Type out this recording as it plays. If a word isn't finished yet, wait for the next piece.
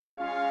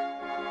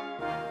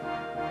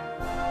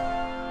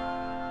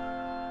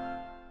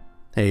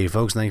Hey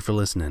folks, thanks for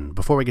listening.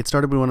 Before we get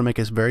started, we want to make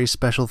a very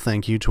special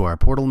thank you to our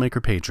Portal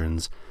Maker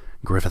patrons,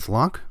 Griffith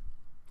Locke,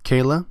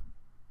 Kayla,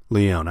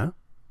 Leona,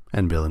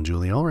 and Bill and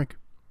Julie Ulrich.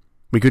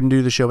 We couldn't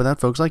do the show without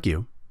folks like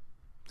you.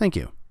 Thank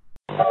you.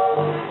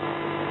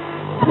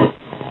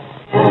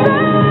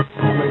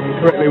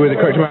 Correctly with the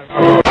correct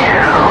amount.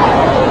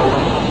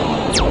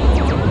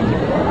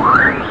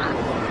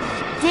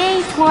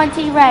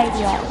 D20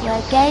 Radio,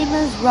 where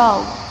gamers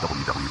roll.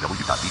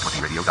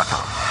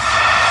 www.d20radio.com.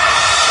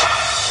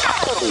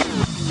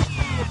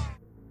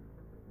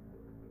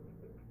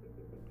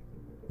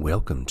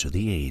 Welcome to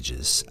the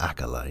Ages,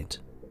 Acolyte.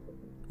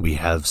 We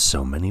have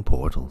so many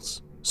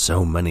portals,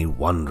 so many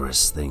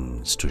wondrous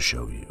things to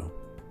show you.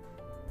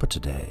 But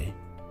today,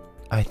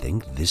 I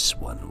think this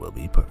one will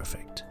be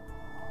perfect.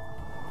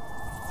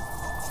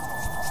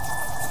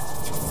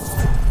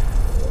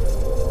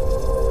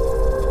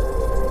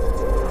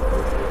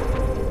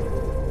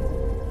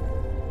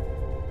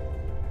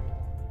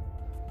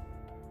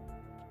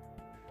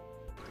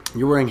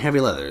 You're wearing heavy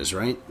leathers,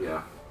 right?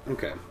 Yeah.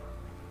 Okay.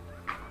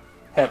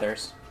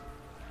 Heathers.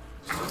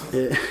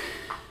 Am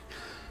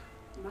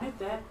I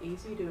that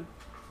easy to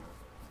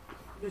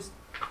just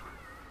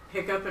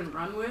pick up and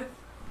run with?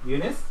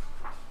 Eunice?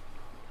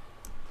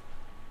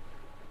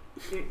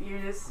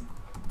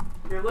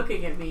 You're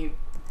looking at me.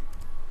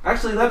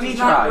 Actually, let me It's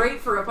try. not great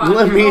for a podcast.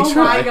 Let me oh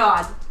try. my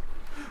god.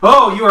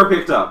 Oh, you are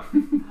picked up.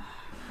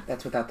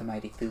 That's without the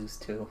mighty thews,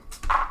 too.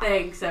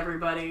 Thanks,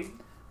 everybody.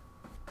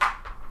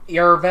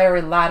 You're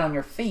very light on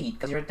your feet,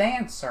 because you're a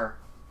dancer.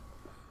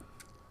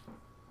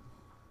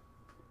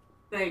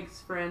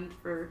 Thanks, friend,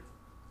 for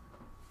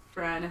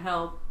trying to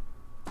help.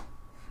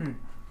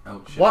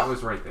 Oh, shit, What? I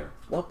was right there.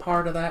 What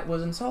part of that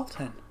was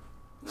insulting?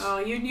 Oh,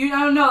 you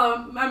don't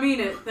know. I mean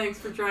it. Thanks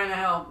for trying to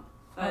help.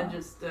 I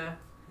just,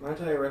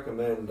 Might I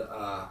recommend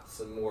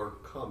some more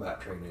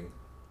combat training?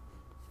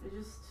 I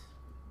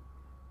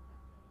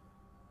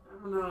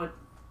don't know.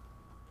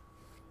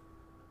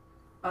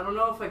 I don't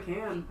know if I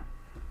can.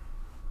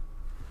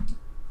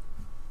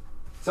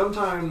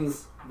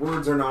 Sometimes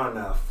words are not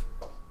enough,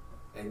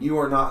 and you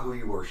are not who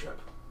you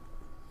worship.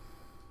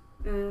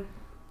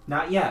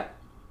 Not yet.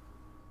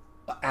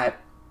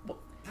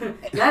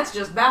 That's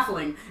just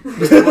baffling.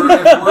 If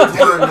words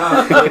were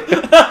enough,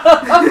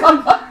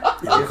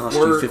 It'll cost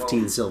you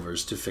 15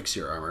 silvers to fix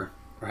your armor,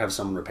 or have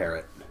someone repair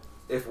it.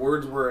 if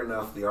words were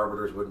enough, the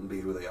arbiters wouldn't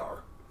be who they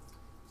are.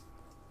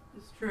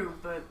 It's true,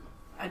 but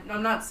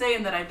I'm not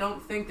saying that I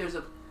don't think there's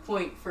a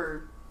point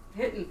for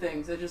hitting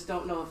things. I just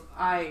don't know if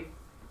I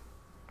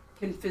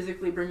can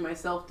physically bring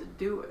myself to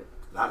do it.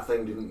 That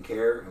thing didn't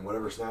care, and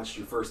whatever snatched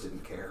you first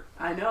didn't care.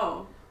 I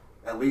know.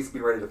 At least be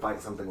ready to fight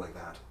something like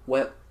that.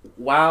 Well,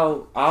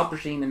 while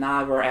Aubergine and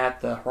I were at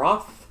the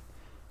Hroth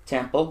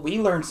Temple, we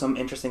learned some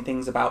interesting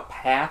things about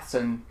paths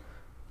and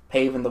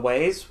paving the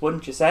ways,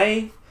 wouldn't you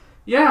say?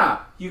 Yeah,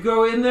 you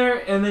go in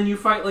there and then you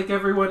fight like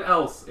everyone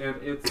else, and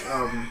it's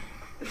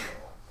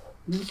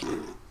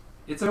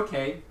it's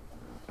okay.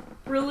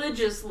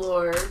 Religious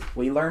lore.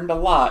 We learned a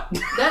lot.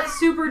 That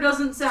super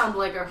doesn't sound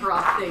like a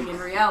Hroth thing in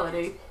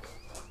reality.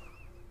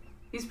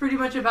 He's pretty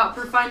much about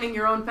finding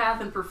your own path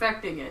and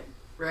perfecting it,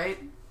 right?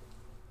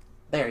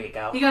 There you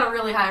go. He got a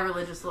really high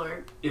religious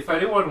lore. If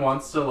anyone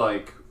wants to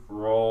like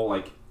roll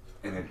like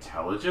an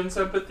intelligence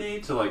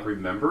empathy to like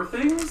remember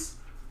things,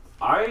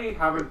 I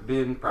haven't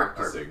been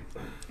practicing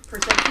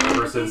Perception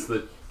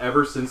empathy?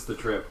 ever since the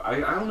trip. I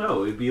don't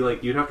know. It'd be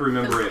like you'd have to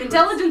remember it.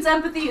 Intelligence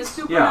empathy is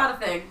super not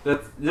a thing.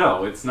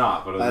 No, it's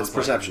not. But That's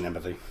perception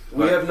empathy.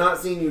 We have not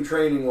seen you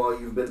training while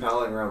you've been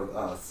palling around with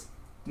us.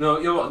 No.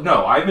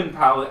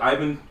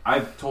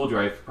 I've told you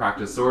I've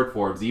practiced sword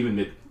forms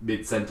even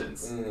mid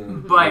sentence.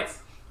 But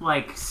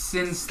like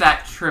since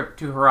that trip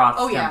to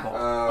Hroth's Temple,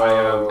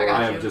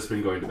 I have just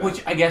been going to bed.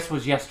 which I guess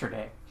was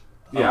yesterday.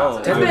 Yeah,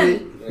 It's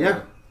been...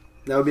 Yeah.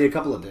 That would be a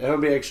couple of days. That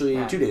would be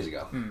actually 2 days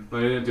ago. but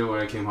I didn't do it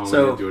when I came home. I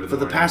So, didn't do it in for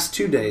the morning. past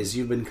 2 days,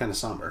 you've been kind of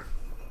somber.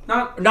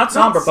 Not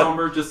somber, but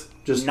somber,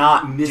 just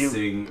not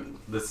missing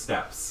the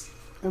steps.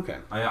 Okay.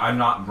 I'm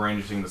not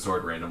brandishing the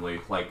sword randomly,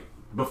 like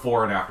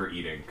before and after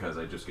eating, because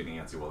I'm just getting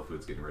antsy while the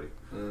food's getting ready.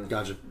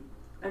 Gotcha.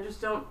 I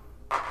just don't...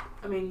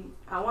 I mean,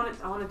 I want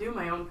to do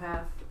my own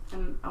path,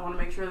 and I want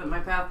to make sure that my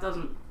path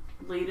doesn't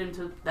lead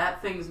into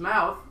that thing's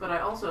mouth, but I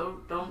also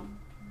don't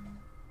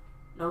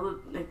know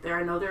that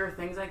I know there are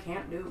things I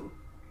can't do.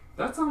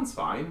 That sounds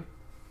fine.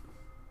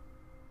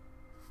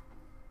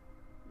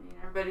 I mean,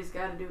 everybody's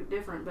got to do it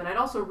different, but I'd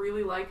also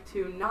really like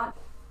to not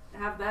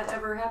have that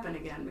ever happen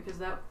again, because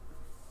that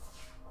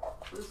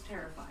was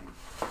terrifying.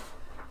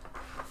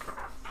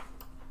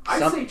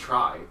 I'd say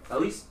try.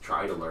 At least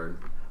try to learn.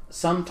 That's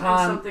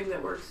sometime something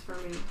that works for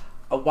me.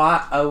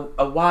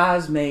 a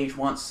wise mage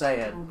once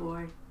said, Oh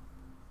boy.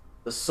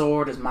 "The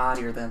sword is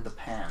mightier than the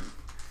pen."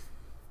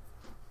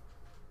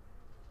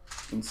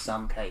 In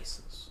some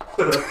cases.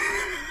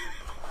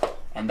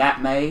 And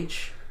that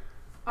mage...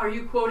 Are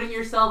you quoting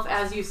yourself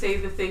as you say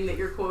the thing that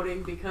you're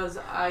quoting? Because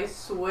I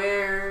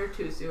swear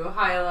to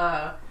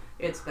Suhaila,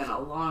 it's been a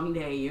long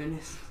day,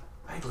 Eunice.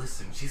 I'd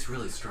listen. She's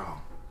really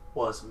strong.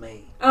 was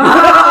me.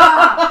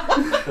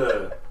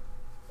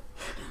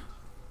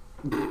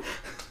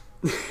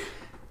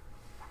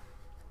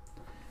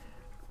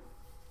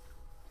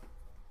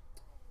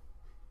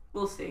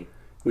 We'll see.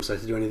 Would you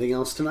like to do anything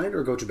else tonight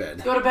or go to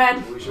bed? Go to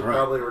bed. We should All right.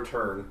 probably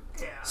return.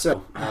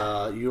 So,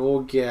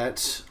 you'll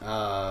get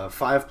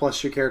 5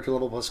 plus your character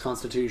level plus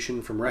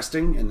constitution from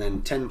resting, and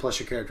then 10 plus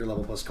your character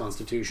level plus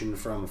constitution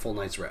from a full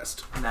night's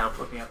rest. Now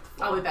put me up.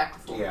 I'll be back to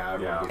full. Yeah.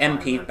 Yeah. we'll be fine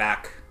MP then.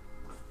 back.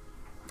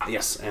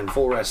 Yes, and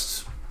full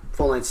rest,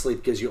 full night's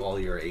sleep gives you all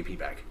your AP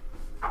back.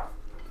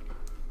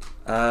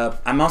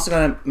 I'm also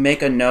going to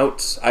make a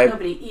note.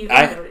 Nobody even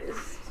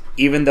noticed.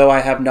 Even though I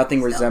have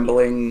nothing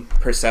resembling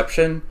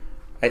perception,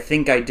 I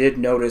think I did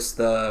notice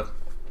the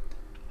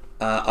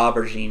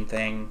aubergine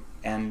thing,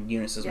 and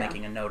Eunice is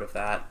making a note of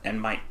that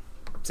and might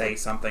say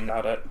something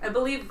about it. I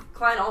believe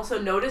Klein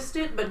also noticed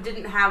it, but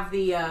didn't have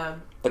the...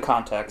 The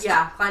context.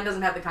 Yeah, Klein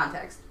doesn't have the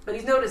context. But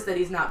he's noticed that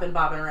he's not been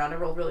bobbing around. I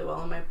rolled really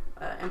well on my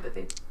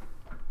empathy.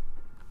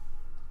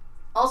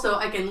 Also,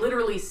 I can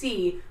literally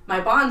see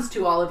my bonds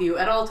to all of you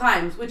at all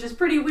times, which is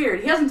pretty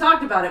weird. He hasn't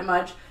talked about it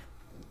much,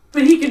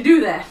 but he can do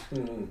that.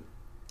 Mm-hmm.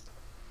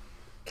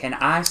 Can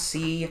I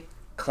see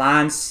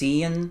Klein's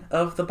seeing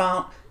of the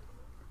bond?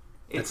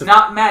 It's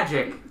not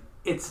magic.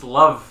 It's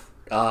love.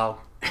 Oh.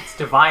 It's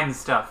divine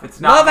stuff.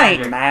 It's not Love magic.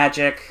 ain't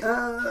magic.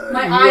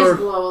 My eyes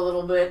glow a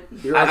little bit.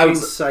 Your arcane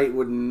sight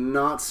would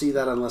not see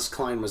that unless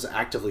Klein was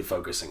actively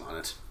focusing on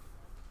it.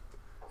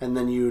 And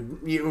then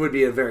it would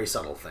be a very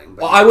subtle thing.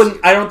 But Well, I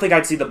wouldn't. I don't think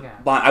I'd see the Yeah.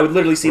 bond. I would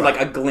literally see Right.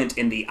 like a glint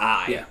in the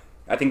eye. Yeah.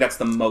 I think that's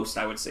the most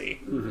I would see.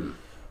 Mm-hmm.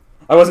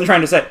 I wasn't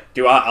trying to say.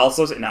 Do I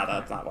also see? No,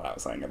 that's not what I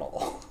was saying at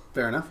all.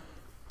 Fair enough.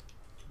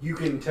 You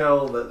can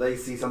tell that they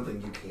see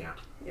something you can't.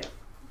 Yeah.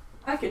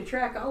 I can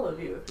track all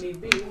of you if need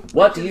be.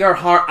 What do your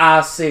heart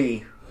eyes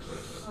see?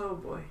 Oh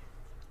boy.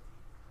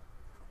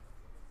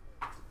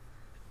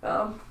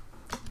 Well,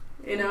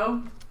 you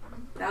know,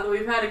 now that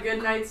we've had a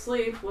good night's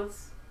sleep,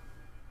 let's...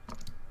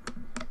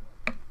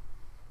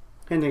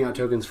 Handing out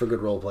tokens for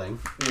good role playing.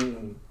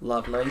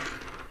 Lovely.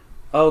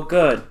 Oh,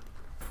 good.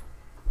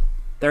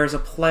 There's a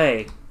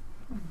play.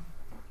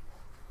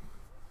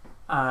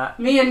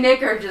 Me and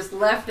Nick are just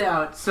left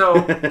out.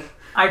 So,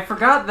 I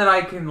forgot that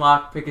I can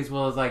lockpick as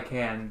well as I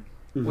can,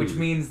 which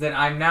means that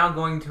I'm now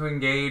going to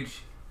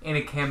engage in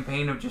a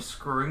campaign of just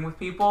screwing with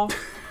people.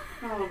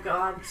 Oh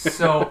god.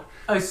 So,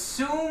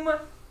 assume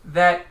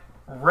that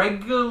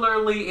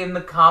regularly in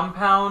the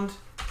compound,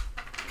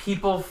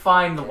 people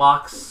find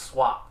locks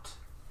swapped.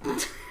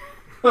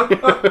 Where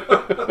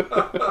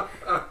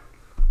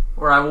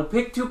I will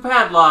pick 2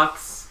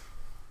 padlocks,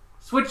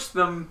 switch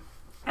them,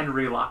 and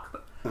relock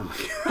them.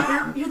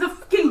 You're the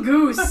fucking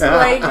goose.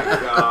 Like,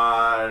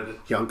 God.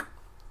 Yunk.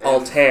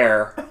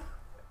 Altair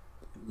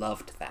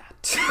loved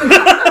that.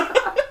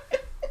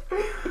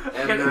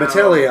 And now,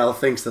 Mateliel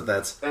thinks that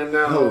that's and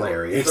now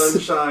hilarious.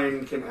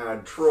 Sunshine can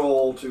add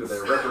troll to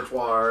their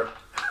repertoire.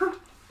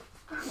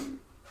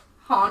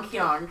 honk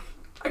yonk.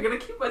 I'm gonna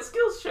keep my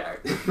skills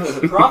sharp.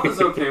 Roth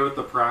is okay with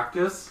the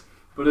practice,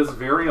 but is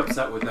very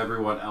upset with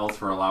everyone else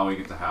for allowing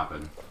it to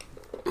happen.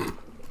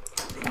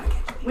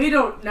 We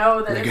don't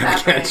know that They're it's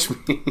gonna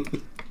happening. catch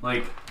me.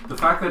 Like, the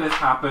fact that it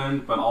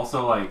happened, but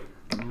also, like,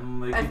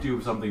 they could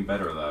do something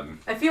better then.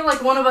 I feel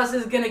like one of us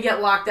is gonna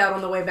get locked out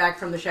on the way back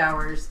from the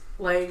showers.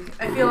 Like,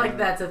 I feel like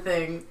that's a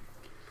thing.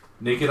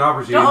 Naked Don't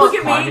look aubergines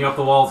at climbing me. up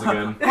the walls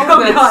again. Oh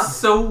That's god.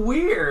 so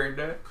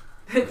weird.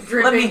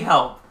 Dripping. Let me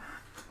help.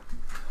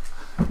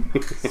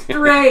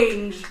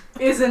 Strange,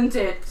 isn't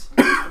it?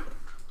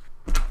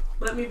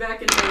 Let me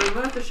back in there. I'm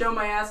gonna have to show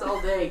my ass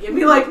all day. Give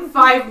me like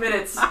 5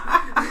 minutes.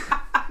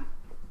 I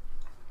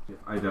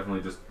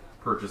definitely just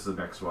purchased the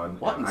next one.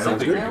 What, I don't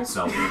think you Sentinels? can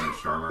sell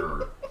damage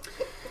charmer. Or...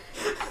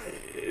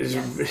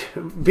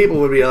 People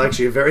would be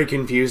actually very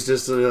confused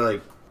as to,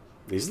 like,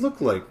 these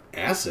look like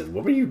acid.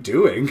 What were you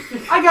doing?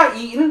 I got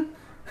eaten.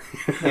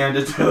 Hand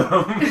it to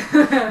them.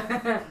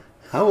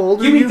 How old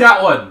are Give you? me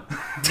that one!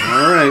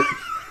 Alright.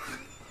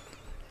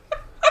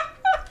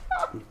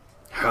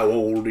 How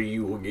old are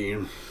you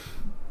again?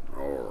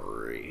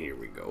 Alright, here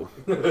we go.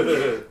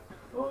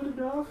 Old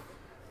enough.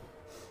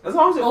 As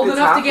long as it Old fits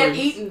enough to get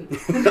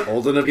halflings. eaten.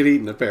 Old enough to get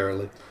eaten,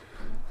 apparently.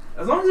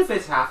 As long as it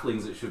fits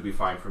halflings, it should be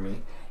fine for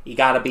me. You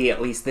gotta be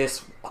at least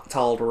this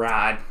tall to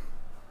ride.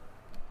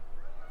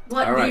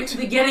 What, All right.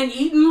 the getting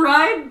eaten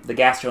ride? The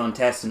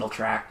gastrointestinal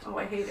tract. Oh,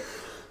 I hate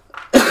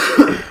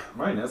it.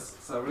 Minus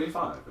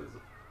 75.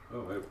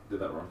 Oh, I did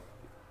that wrong.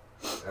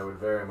 I would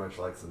very much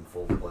like some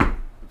full play.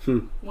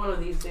 One of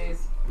these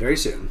days. Very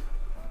soon.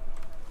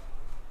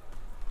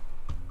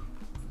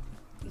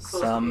 It's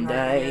supposed to be hard to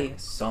Someday,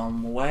 get.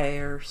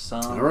 somewhere,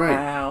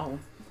 somehow.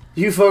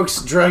 You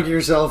folks drag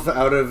yourself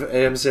out of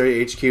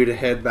Emissary HQ to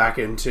head back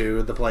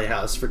into the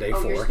Playhouse for day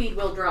Oh, your 4. speed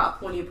will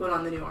drop when you put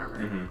on the new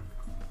armor. Mm-hmm.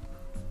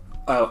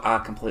 Oh, I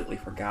completely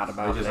forgot I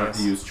about just have to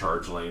this. use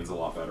charge lanes a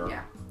lot better.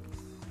 Yeah.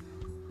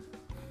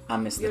 I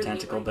miss the You're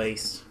tentacle neatly-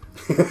 beast.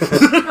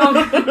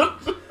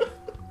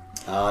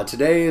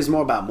 Today is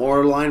more about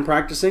more line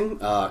practicing,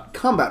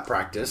 combat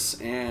practice,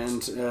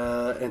 and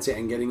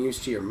getting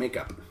used to your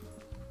makeup.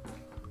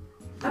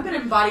 I've been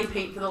in body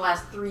paint for the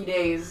last 3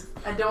 days.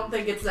 I don't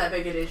think it's that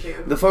big an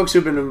issue. The folks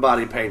who've been in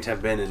body paint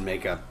have been in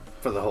makeup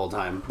for the whole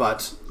time,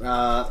 but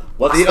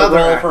What's the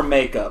role for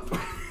makeup?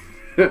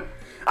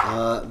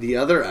 the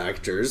other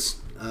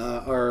actors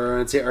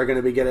are going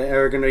to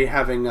be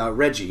having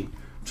Reggie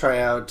try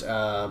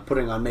out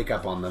putting on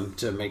makeup on them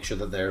to make sure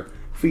that their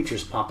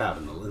features pop out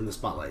in the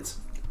spotlights.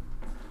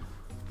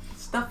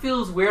 Stuff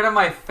feels weird on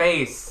my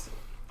face.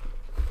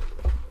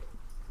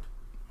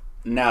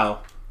 No.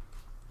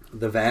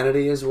 The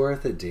vanity is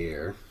worth it,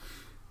 dear.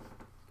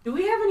 Do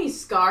we have any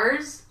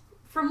scars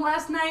from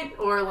last night?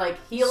 Or, like,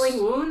 healing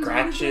wounds?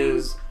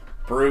 Scratches,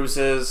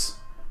 bruises.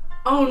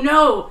 Oh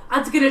no!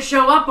 That's gonna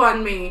show up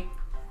on me!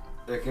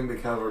 It can be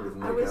covered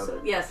with I was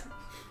makeup. yes.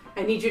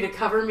 I need you to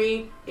cover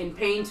me in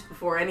paint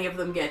before any of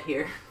them get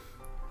here.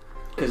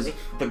 Because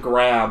the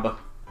grab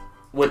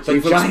with So the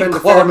you've spent giant a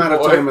fair amount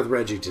of clawboard. time with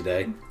Reggie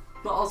today.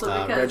 But also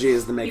because Reggie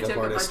is the makeup he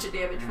took artist. a bunch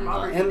of damage from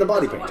Aubrey and the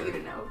body doesn't want painter.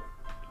 you to know.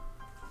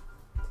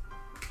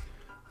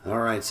 All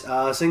right.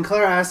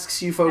 Sinclair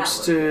asks you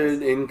folks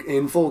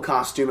in full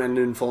costume and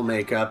in full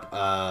makeup,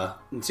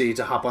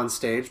 to hop on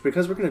stage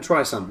because we're going to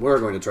try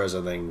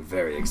something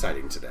very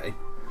exciting today.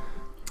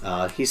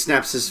 He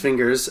snaps his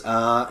fingers,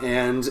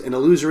 and an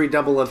illusory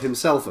double of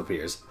himself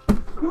appears.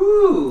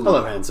 Ooh.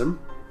 Hello, handsome.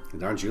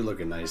 And aren't you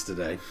looking nice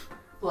today?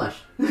 Blush.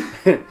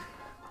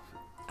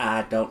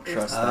 I don't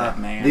trust that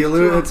man.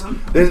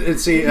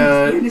 There's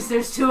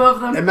two of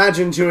them.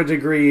 Imagine to a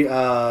degree,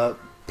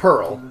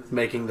 Pearl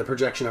making the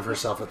projection of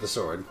herself with the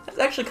sword. That's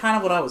actually kind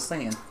of what I was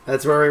saying.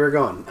 That's where we were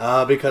going.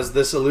 Because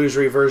this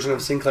illusory version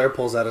of Sinclair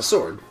pulls out a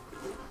sword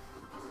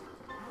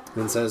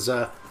and says,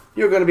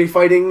 "You're going to be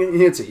fighting.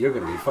 You're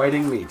going to be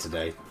fighting me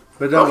today.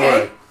 But don't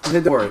worry.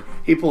 Don't worry.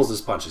 He pulls his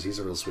punches. He's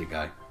a real sweet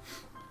guy."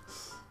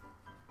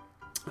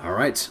 All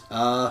right.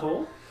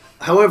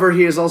 However,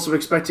 he is also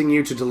expecting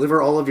you to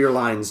deliver all of your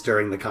lines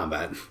during the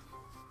combat.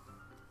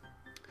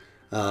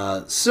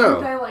 Aren't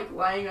I like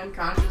lying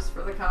unconscious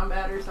for the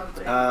combat or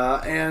something?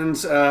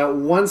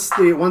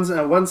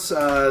 Once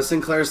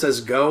Sinclair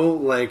says go,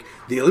 like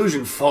the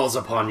illusion falls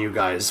upon you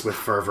guys with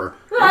fervor.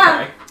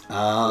 Okay.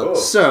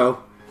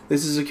 So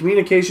this is a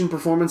communication,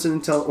 performance, and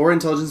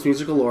intelligence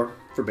musical lore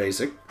for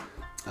basic.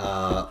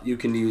 You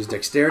can use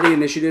dexterity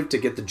initiative to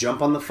get the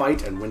jump on the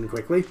fight and win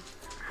quickly.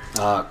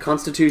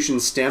 Constitution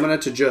stamina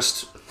to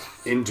just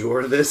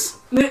endure this.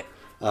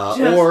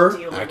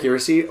 Or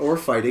accuracy or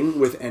fighting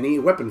with any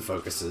weapon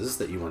focuses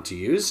that you want to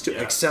use to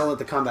excel at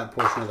the combat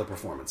portion of the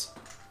performance.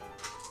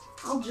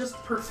 I'll just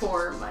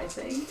perform, I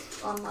think.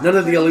 On None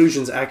of the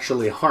illusions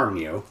actually harm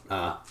you.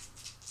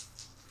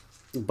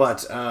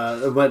 But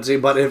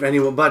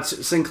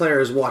Sinclair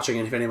is watching,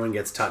 and if anyone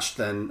gets touched,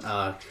 then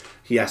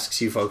he asks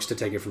you folks to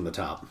take it from the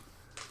top.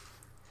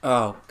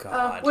 Oh,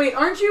 God. Wait,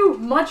 aren't you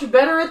much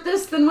better at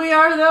this than we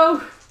are,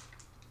 though?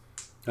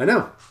 I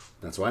know.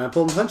 That's why I'm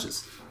pulling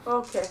punches.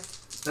 Okay.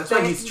 That's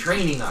why he's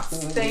training us.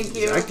 Thank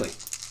you. Exactly.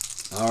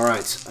 All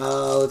right.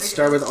 Let's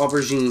start with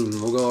Aubergine.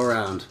 We'll go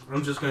around.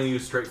 I'm just going to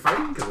use straight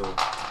fighting because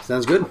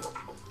Sounds good.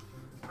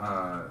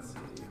 let's see,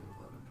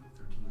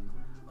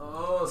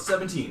 11, 13.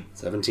 17.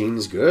 17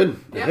 is good.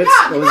 It Yeah. hits.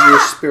 What was your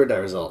spirit die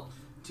result?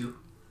 2.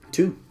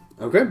 2.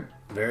 Okay.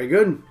 Very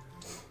good.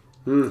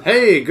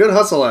 Hey, good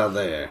hustle out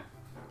there.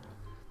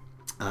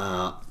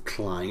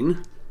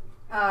 Klein.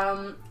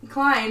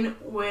 Klein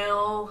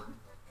will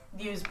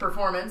use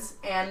performance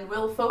and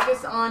will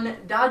focus on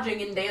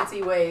dodging in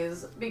dancy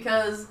ways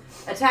because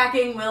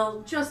attacking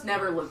will just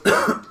never look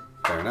good.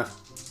 Fair enough.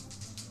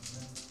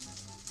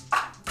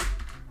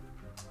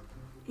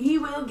 He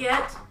will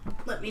get,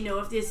 let me know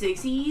if this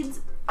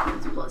succeeds,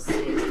 it's plus 6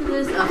 to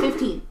this,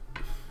 15.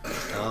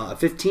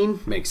 15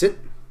 makes it.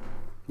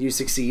 You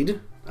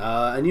succeed.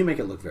 And you make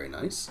it look very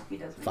nice. He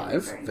does make it 5.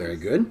 look Very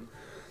nice. good.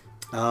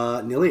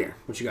 Nilir,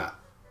 what you got?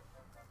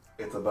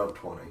 It's above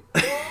 20.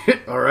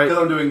 All right. Because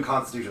I'm doing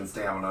Constitution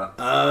Stamina.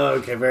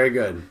 Okay, very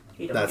good.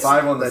 He don't That's get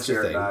 5 on the that's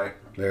your spirit thing. die.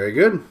 Very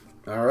good.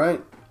 All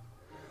right.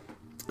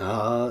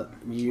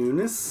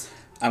 Eunice.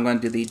 I'm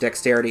going to do the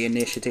dexterity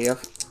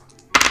initiative.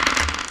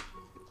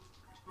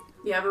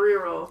 You have a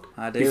reroll.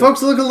 I do. You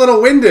folks look a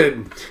little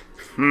winded.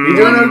 You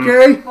doing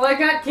okay? Well, I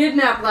got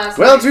kidnapped last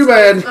Well, night. too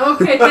bad.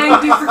 Okay,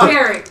 thank you for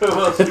caring.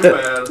 Well, too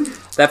bad.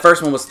 That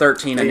first one was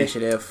 13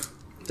 initiative.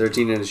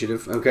 13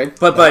 initiative. Okay.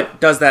 But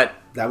does that...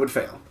 That would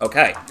fail.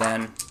 Okay,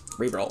 then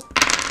reroll.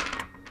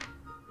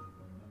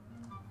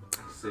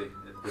 See,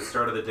 at the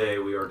start of the day,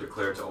 we are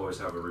declared to always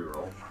have a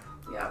reroll.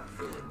 Yeah.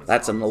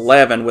 That's an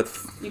 11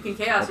 with... You can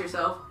chaos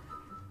yourself.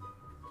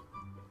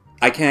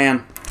 I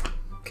can.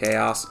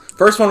 Chaos.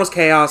 First one was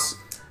chaos.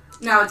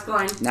 Now it's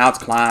Klein. Now it's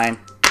Klein.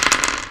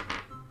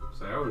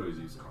 So I would always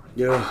use Klein.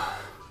 Yeah.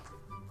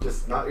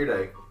 Just not your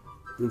day.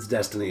 It's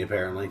destiny,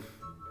 apparently.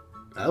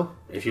 Oh,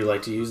 if you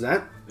like to use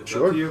that, It's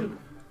sure. up to you.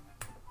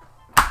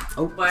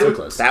 Oh, What? so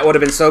close. That would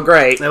have been so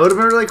great. That would have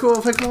been really cool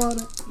if I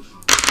called it.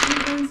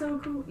 You're doing so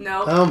cool.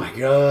 No. Oh my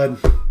god.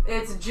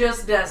 It's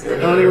just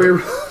destiny. How many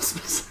rerolls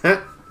was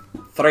that?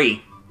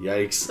 3.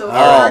 Yikes. So for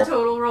All our right.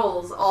 total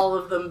rolls, all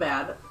of them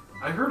bad.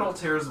 I heard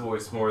Altair's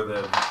voice more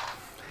than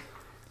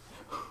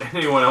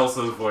anyone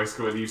else's voice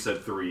when you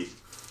said 3.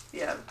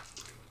 Yeah.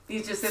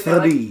 He's just sitting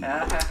there Three. like,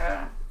 ha ha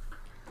ha.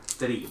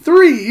 Steady.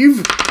 Three.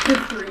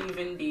 Grieve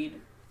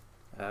indeed.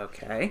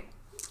 Okay.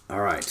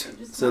 All right.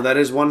 So that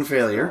is one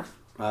failure.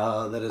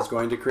 That is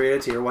going to create a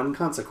tier 1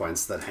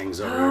 consequence that hangs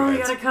over Oh, your you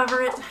heads. gotta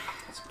cover it.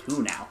 It's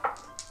 2 now.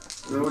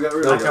 No, we got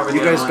rid I of covered it.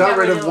 You guys one. got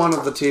rid of Got rid one of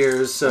of the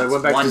tiers, so it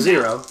went back to one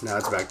 0. Now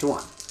it's back to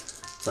 1.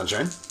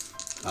 Sunshine,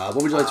 what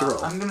would you like to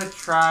roll? I'm gonna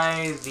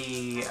try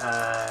the.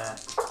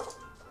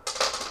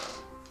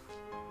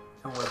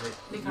 What was it?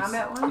 The You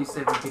combat s- one? You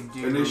said we could do.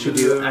 You should Initiative.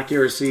 do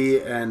accuracy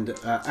and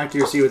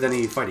accuracy with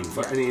any fighting,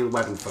 any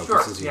weapon Sure.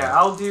 focuses. you Yeah, have.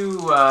 I'll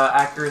do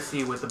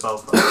accuracy with the bow.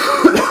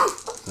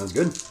 Focus. Sounds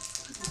good.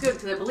 It's good,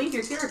 because I believe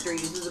your character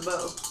uses a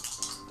bow.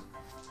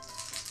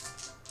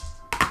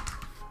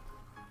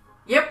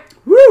 Yep.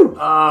 Woo! You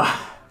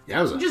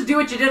Yowza. just do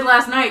what you did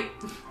last night.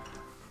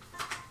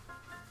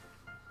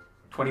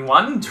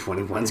 21.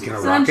 21's gonna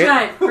rock it.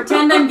 Sunshine,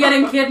 pretend I'm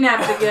getting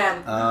kidnapped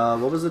again.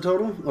 What was the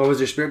total? What was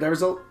your spirit die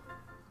result?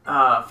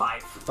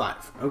 5.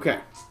 5. Okay.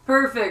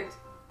 Perfect.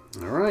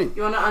 All right.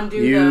 You want to undo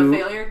You- the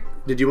failure?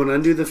 Did you want to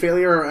undo the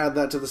failure or add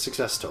that to the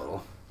success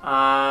total?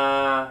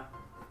 I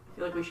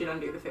feel like we should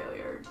undo the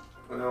failure.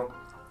 Well,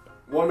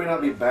 one may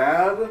not be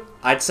bad.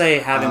 I'd say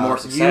having more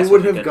success You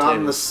would be have good, gotten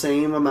too. the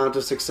same amount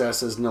of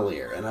success as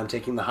Nalir, and I'm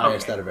taking the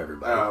highest Okay. out of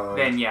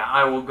everybody. Then yeah,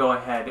 I will go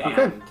ahead and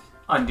Okay.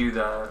 undo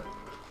the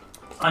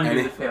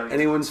failure.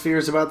 Anyone's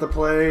fears about the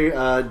play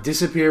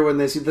disappear when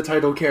they see the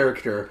title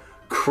character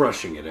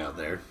crushing it out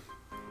there.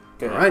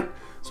 Good. All right.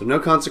 So no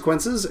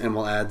consequences, and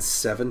we'll add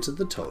 7 to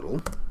the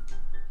total.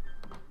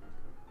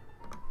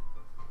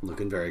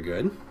 Looking very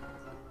good.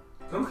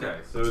 Okay,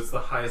 so it's the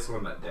highest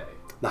one that day.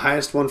 The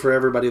highest one for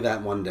everybody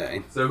that one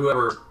day. So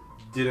whoever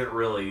didn't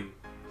really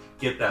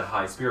get that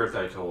high spirit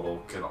die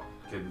total can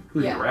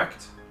Yeah.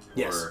 redirect?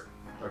 Yes. Or,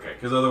 okay,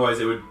 because otherwise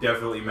it would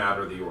definitely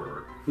matter the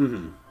order.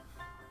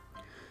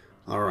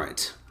 All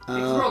right.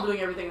 Because we're all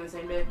doing everything in the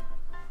same day.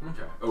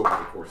 Okay. Over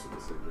the course of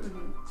the same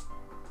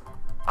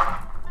day.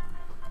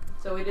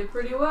 So we did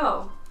pretty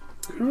well.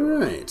 All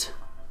right.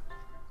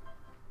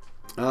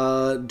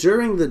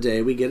 During the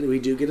day, we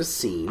do get a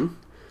scene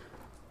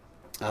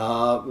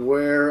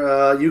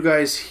where you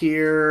guys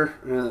hear.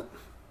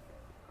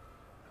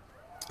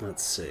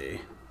 Let's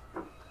see.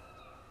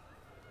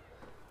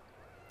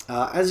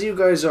 As you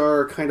guys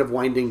are kind of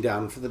winding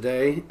down for the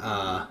day,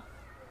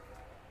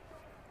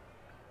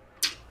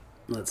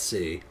 let's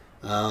see.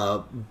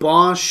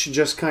 Bosch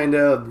just kind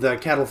of, the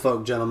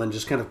cattlefolk gentleman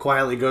just kind of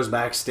quietly goes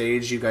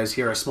backstage. You guys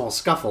hear a small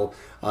scuffle,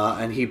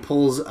 and he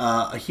pulls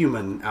a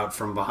human out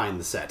from behind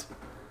the set.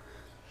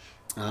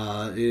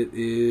 It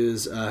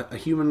is a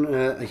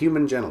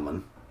human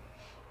gentleman.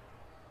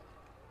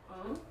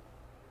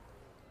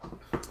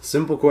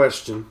 Simple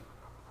question.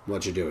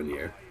 What you doing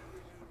here?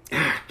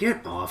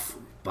 Get off,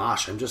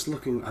 Bosch. I'm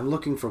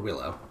looking for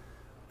Willow.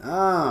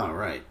 Ah,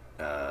 right.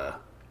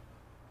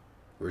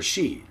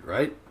 Rashid,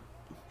 right?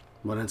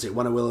 One of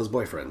Willow's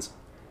boyfriends.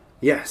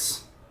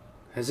 Yes.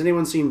 Has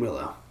anyone seen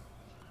Willow?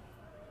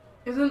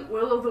 Isn't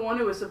Willow the one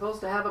who was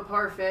supposed to have a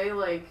parfait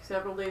like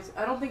several days?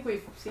 I don't think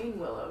we've seen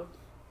Willow.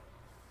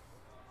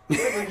 I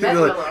think we've met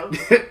Willow.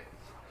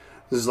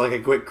 This is like a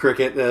quick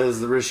cricket as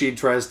the Rashid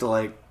tries to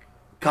like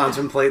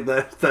contemplate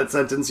that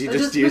sentence you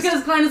just used.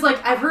 Because Klein is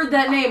like, I've heard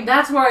that name.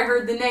 That's where I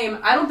heard the name.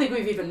 I don't think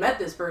we've even met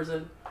this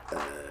person.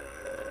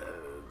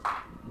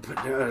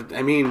 But,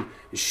 I mean,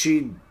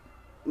 she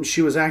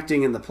was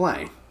acting in the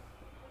play.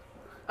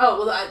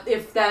 Oh, well,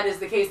 if that is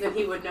the case, then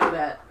he would know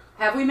that.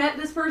 Have we met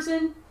this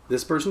person?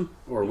 This person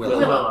or Willow?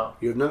 Willow.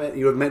 You have not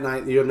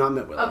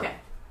met Willow. Okay.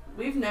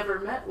 We've never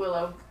met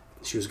Willow.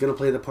 She was going to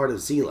play the part of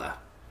Zila.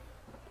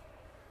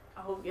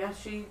 Oh, yeah,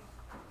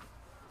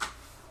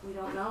 we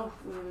don't know.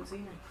 We haven't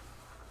seen her.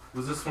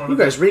 Was this one You of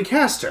guys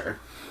recast her.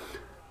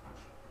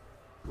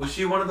 Was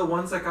she one of the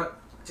ones that got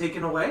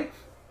taken away?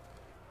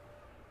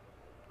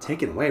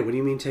 Taken away? What do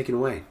you mean taken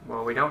away?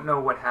 Well, we don't know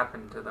what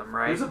happened to them,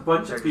 right? There's a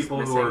bunch They're of just people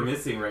who are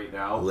missing right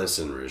now.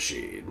 Listen,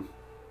 Rashid.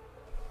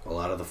 A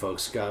lot of the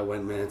folks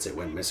went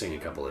missing a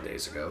couple of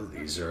days ago.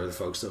 These are the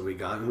folks that we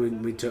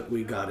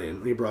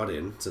brought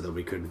in so that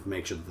we could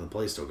make sure that the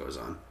play still goes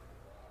on.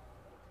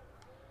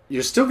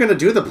 You're still gonna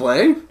do the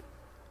play?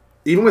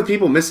 Even with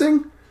people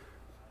missing?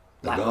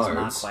 That was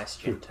my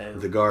question, too.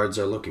 The guards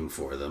are looking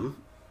for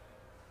them.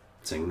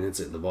 Saying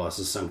the boss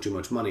has sunk too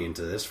much money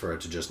into this for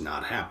it to just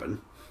not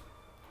happen.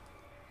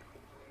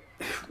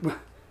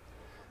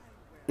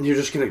 And you're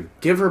just gonna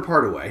give her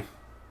part away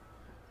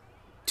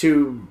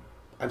to...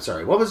 I'm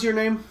sorry, what was your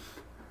name?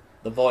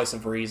 The voice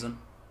of reason.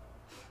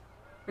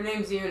 Her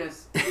name's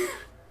Eunice.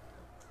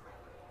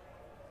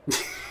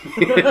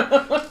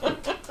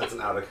 That's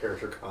an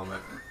out-of-character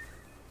comment.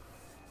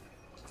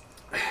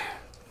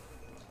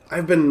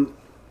 I've been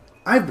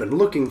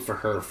looking for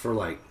her for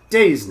like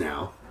days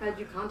now. Had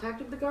you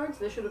contacted the guards?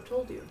 They should have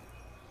told you.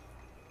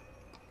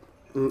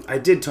 I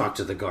did talk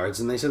to the guards,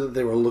 and they said that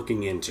they were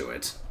looking into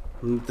it.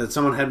 That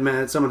someone had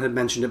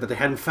mentioned it, but they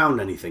hadn't found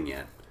anything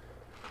yet.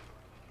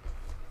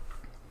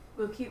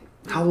 We'll keep.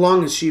 How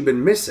long has she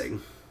been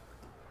missing?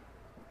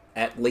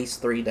 At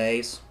least 3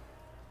 days.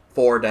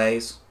 4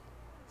 days.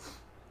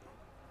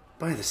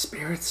 By the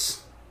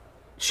spirits,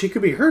 she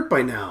could be hurt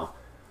by now.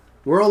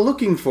 We're all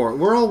looking for it.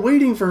 We're all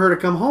waiting for her to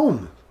come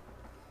home.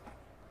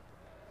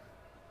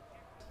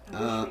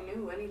 I wish we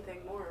knew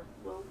anything more.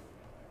 Well,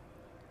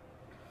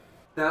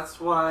 That's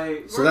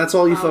why. So that's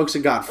all you folks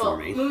have got for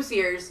me. Moose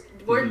ears.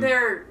 Weren't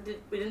there?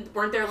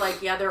 Weren't there like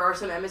there are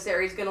some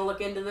emissaries going to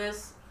look into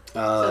this,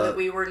 so that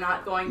we were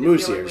not going to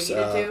Moose feel like we ears.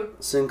 needed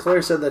to.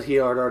 Sinclair said that he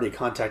had already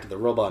contacted the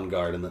Robon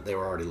Guard and that they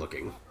were already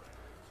looking.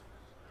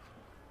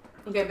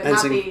 Okay, but And,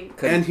 not the.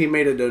 and he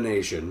made a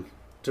donation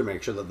to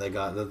make sure that they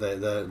got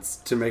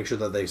to make sure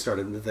that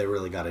they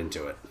really got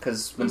into it.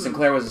 Because when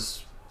Sinclair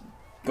was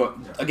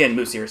again,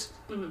 Moose Ears.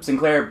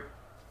 Sinclair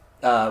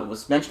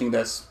was mentioning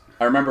this.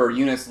 I remember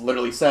Eunice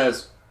literally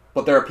says,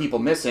 "But there are people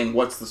missing.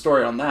 What's the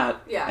story on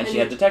that?" Yeah, and and she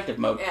had detective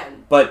mode.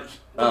 and But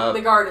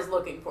the guard is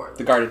looking for them.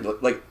 the guard,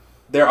 like,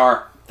 there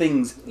are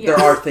things. Yeah.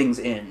 There are things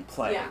in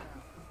play. Yeah.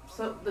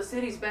 So the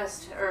city's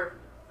best are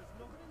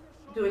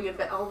doing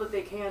all that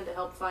they can to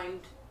help find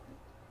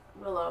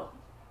Willow,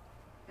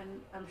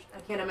 and I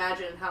can't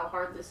imagine how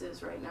hard this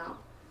is right now.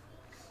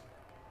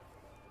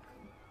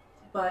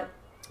 But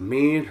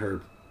Me and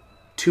her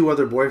 2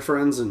 other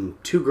boyfriends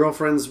and 2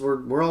 girlfriends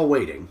we're all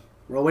waiting.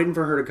 We're all waiting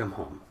for her to come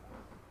home.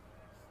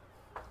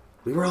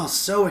 We were all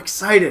so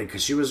excited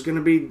because she was going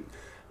to be.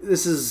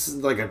 This is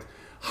like a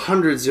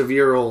hundreds of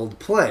year old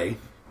play.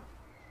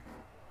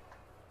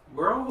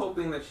 We're all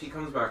hoping that she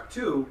comes back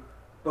too,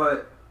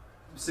 but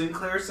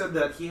Sinclair said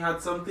that he had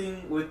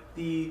something with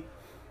the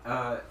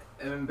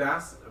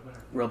ambassador.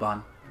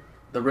 Rilbon.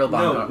 The Rilbon.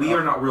 No, we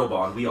are not real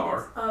bond. We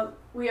are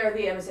we are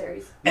the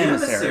emissaries.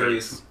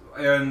 Emissaries.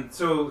 And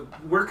so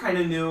we're kind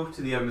of new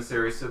to the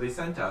emissaries, so they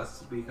sent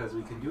us because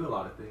we can do a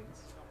lot of things.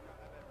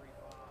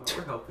 But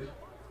we're helping.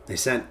 They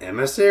sent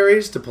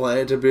emissaries to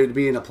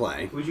be in a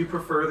play. Would you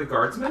prefer the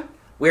guardsmen?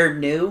 We're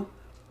new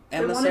They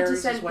wanted to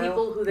emissaries send as well.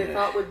 people who they Yeah.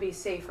 thought would be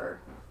safer.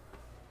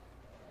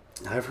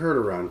 I've heard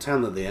around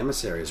town that the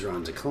emissaries are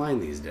on decline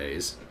these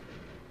days.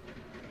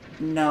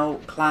 No,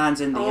 Klein's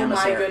in the Oh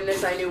emissary. my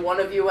goodness! I knew one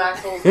of you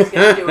assholes was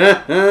gonna do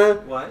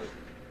it. What?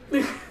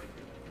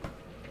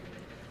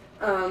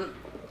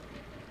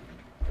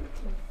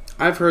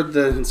 I've heard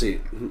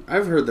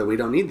that we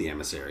don't need the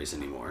emissaries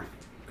anymore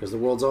because the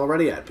world's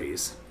already at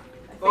peace.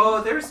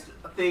 Oh, there's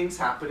things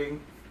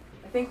happening.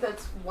 I think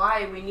that's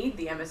why we need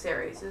the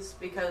emissaries, is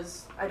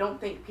because I don't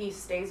think peace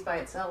stays by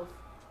itself.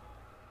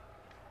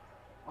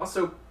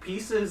 Also,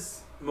 peace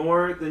is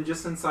more than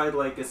just inside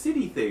like a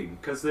city thing,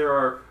 because there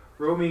are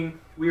roaming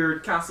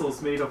weird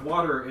castles made of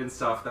water and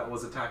stuff that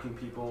was attacking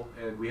people,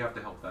 and we have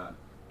to help that.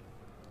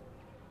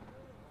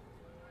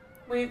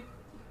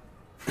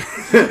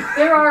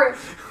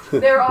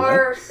 There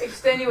are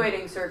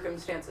extenuating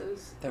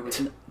circumstances. There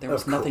was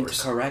Of nothing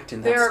course. to correct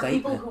in that There are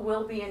statement. people who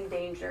will be in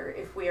danger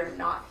if we are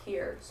not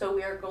here, so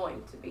we are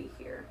going to be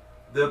here.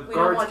 The We don't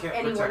guards want can't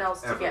anyone protect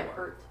else to everyone. get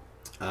hurt.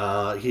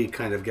 He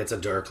kind of gets a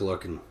dark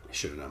look and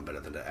should have done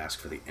better than to ask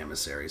for the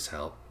emissaries'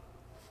 help.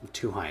 I'm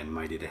too high and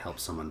mighty to help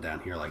someone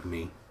down here like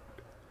me.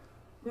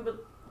 We would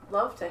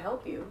love to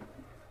help you.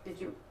 Did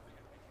you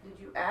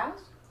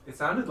ask? It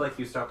sounded like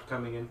you stopped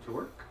coming into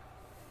work.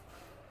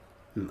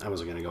 I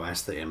wasn't going to go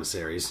ask the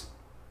emissaries.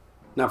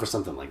 Not for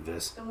something like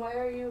this. Then why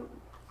are you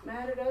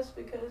mad at us?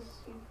 Because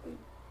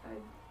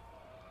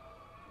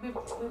we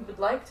would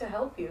like to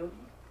help you.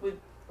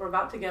 We're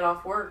about to get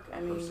off work.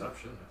 I mean,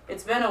 Perception.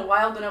 it's been a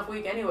wild enough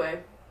week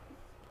anyway.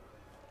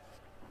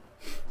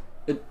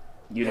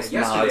 You just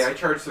Yesterday I nods.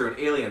 charged through an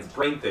alien's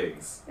brain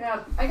things. Yeah,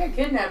 I got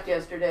kidnapped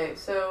yesterday,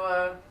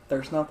 so,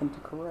 There's nothing to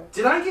correct.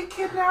 Did I get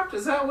kidnapped?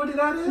 Is that what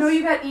that is? No,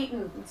 you got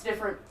eaten. It's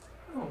different.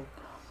 Oh.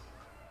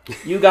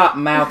 You got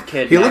mouth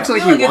kidnapped. He looks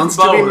like feel like he it's wants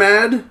to be both.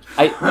 mad.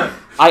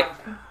 I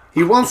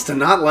He wants to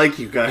not like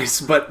you guys,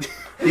 but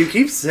you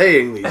keep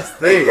saying these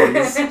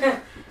things.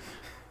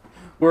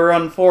 we're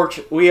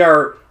unfortunate. We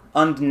are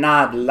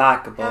undenied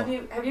likable.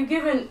 Have you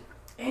given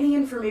any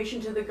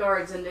information to the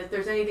guards? And if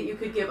there's any that you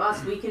could give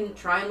us, we can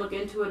try and look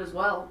into it as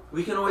well.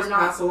 We can always We're not-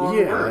 pass along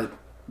the Yeah, word.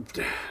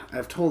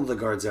 I've told the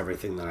guards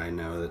everything that I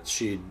know. That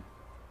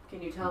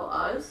Can you tell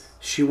us?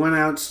 she went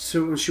out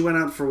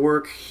for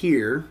work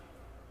here,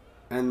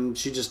 and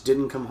she just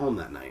didn't come home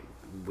that night.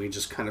 We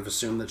just kind of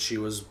assumed that she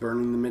was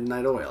burning the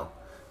midnight oil,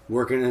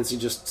 working, and she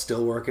just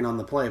still working on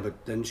the play.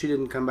 But then she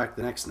didn't come back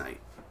the next night.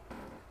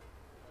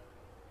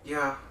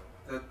 Yeah,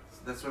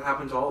 that's what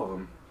happened to all of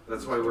them.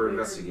 That's why we're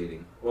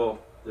investigating. Well,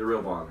 the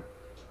real bond.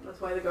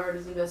 That's why the guard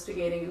is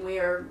investigating, and we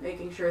are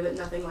making sure that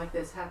nothing like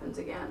this happens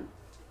again.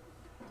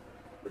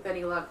 With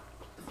any luck,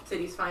 the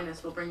city's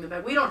finest will bring them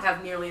back. We don't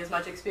have nearly as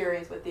much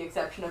experience, with the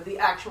exception of the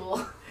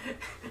actual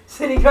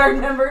city guard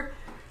member.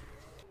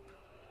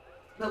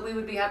 But we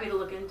would be happy to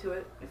look into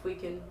it if we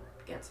can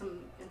get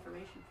some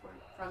information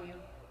from you,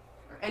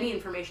 or any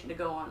information to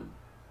go on.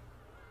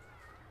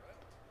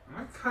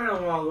 I kind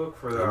of want to look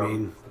for them. I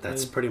mean,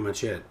 that's pretty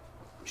much it.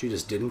 She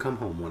just didn't come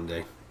home one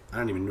day. I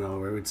don't even know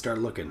where we'd start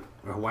looking.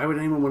 Or why would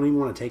anyone even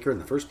want to take her in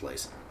the first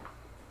place?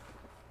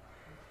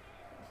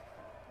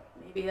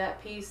 Maybe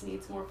that piece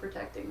needs more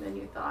protecting than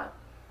you thought.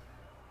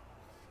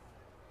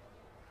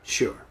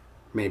 Sure.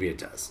 Maybe it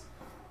does.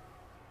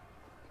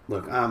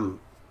 Look, I'm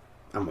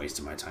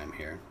wasting my time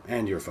here.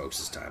 And your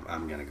folks' time.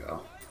 I'm gonna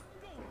go.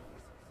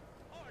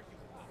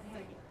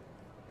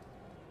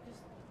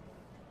 Just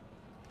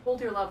hold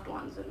your loved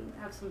ones and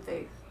have some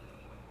faith.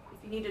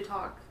 If you need to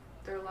talk,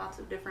 there are lots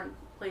of different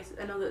places.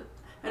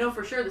 I know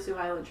for sure the Sioux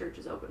Highland Church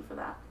is open for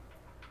that.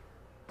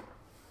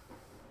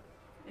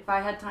 If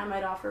I had time,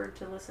 I'd offer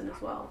to listen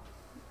as well.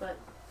 But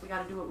we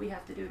got to do what we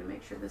have to do to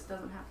make sure this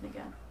doesn't happen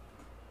again.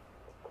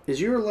 Is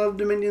your Love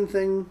Dominion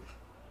thing...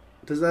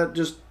 Does that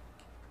just...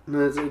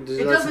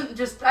 It doesn't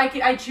just...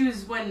 I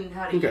choose how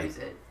to Okay. use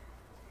it.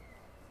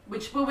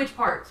 Which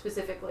part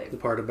specifically? The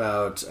part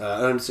about...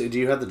 so do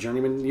you have the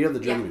journeyman... You have the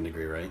journeyman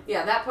degree, right?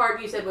 Yeah, that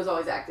part you said was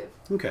always active.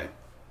 Okay.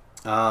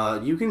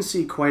 You can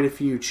see quite a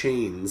few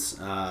chains,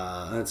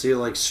 see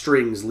like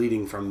strings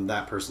leading from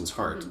that person's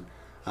heart.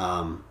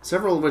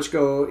 Several of which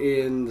go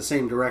in the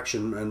same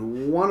direction,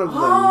 and one of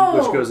them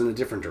which goes in a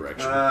different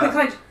direction.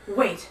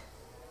 Wait.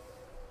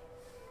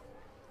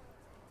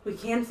 We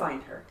can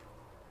find her.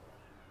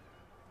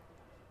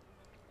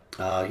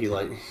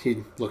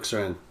 He looks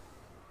around.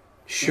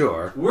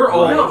 Sure. We're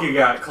all looking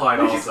at Clyde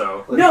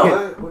also.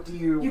 No! What do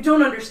you... You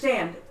don't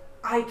understand.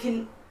 I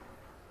can...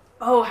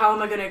 Oh, how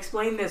am I going to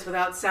explain this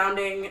without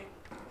sounding...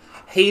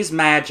 He's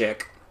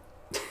magic.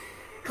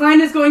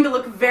 Klein is going to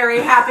look very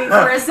happy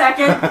for a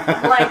second.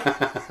 Like,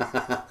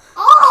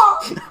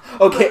 oh!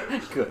 Okay,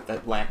 good.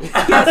 That landed.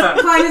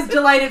 Yes, Klein is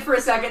delighted for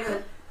a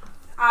second.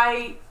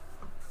 And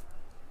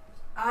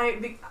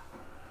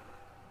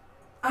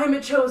I'm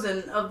a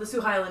chosen of the Sioux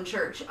Highland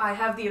Church. I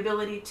have the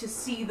ability to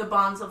see the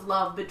bonds of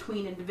love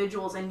between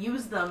individuals and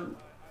use them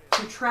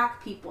to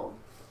track people.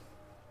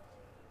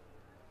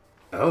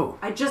 Oh.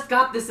 I just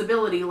got this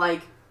ability,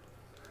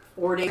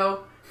 4 days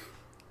ago.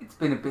 It's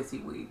been a busy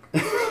week.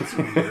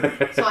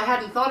 So I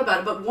hadn't thought about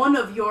it, but one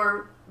of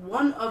your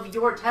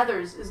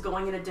tethers is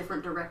going in a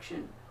different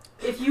direction.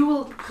 If you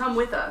will come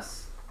with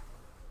us,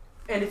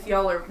 and if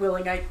y'all are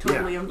willing, I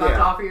totally am about to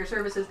offer your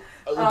services.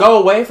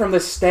 Go away from the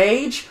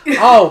stage?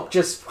 Oh,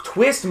 just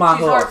twist my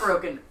She's hoof.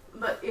 heartbroken.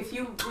 But if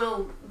you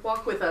will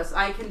walk with us,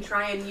 I can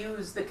try and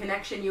use the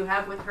connection you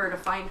have with her to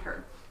find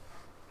her.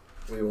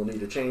 We will need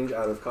to change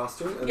out of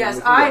costume. And Yes,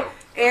 then we can I go.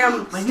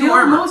 am My new still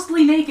armor.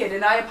 mostly naked,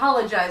 and I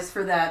apologize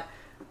for that.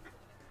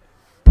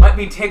 Let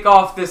me take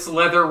off this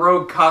leather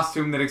robe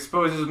costume that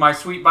exposes my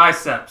sweet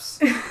biceps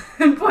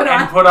and put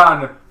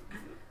on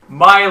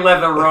my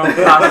leather robe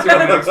costume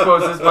that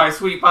exposes my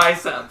sweet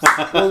biceps.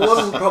 Well,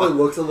 one probably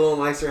looks a little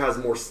nicer, has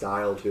more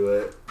style to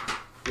it.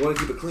 You want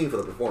to keep it clean for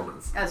the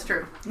performance. That's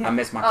true. I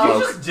miss my Oh. You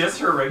cloak. just diss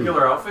her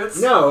regular outfits?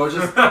 No, it's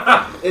just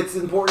it's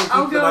important to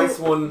I'll keep the go- nice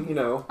one,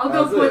 I'll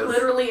go as put is.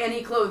 literally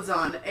any clothes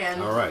on,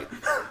 and All right.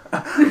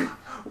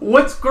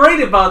 What's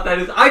great about that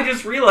is I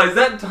just realized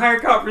that entire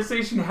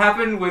conversation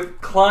happened with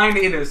Klein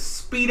in a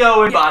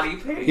Speedo and body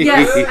paint.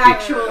 yes,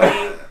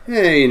 actually,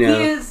 Hey, he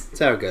is. That's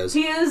how it goes.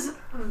 He is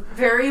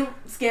very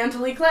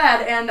scantily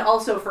clad, and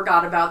also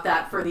forgot about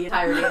that for the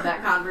entirety of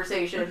that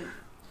conversation.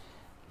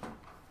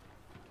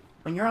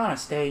 When you're on a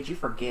stage, you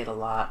forget a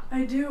lot.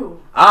 I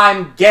do.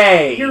 I'm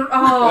gay!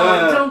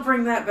 Don't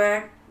bring that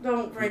back.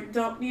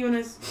 Don't,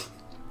 Eunice.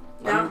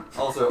 No.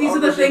 Also, These are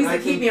the Aubergine, things I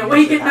that keep think me you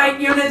awake should at night,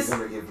 have- Eunice. he's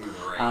gonna give you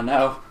the ring. I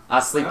know. I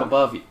sleep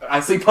above you.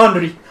 I sleep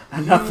under you.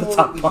 I'm not the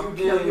top You bunk.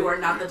 did- No, you are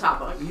not the top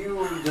bunk.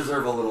 You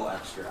deserve a little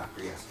extra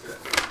after yesterday.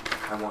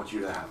 I want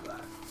you to have that.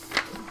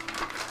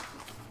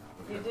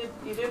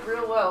 You did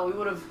real well. We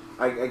would have.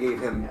 I gave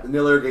him...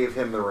 Miller gave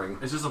him the ring.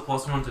 It's just a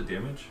 +1 to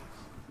damage?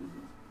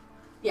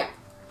 Yeah.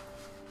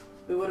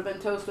 We would have been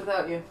toast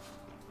without you.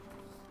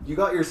 You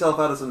got yourself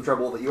out of some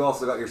trouble that you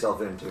also got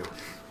yourself into.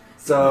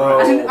 So...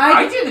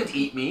 I didn't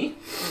eat me.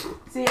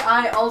 See,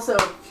 I also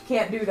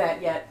can't do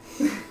that yet.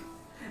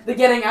 The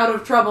getting out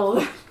of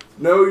trouble.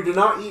 No, you did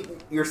not eat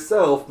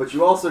yourself, but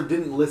you also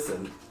didn't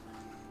listen.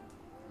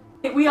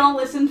 We all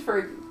listened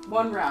for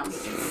 1 round.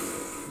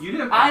 You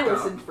didn't. I back up.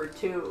 listened for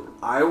 2.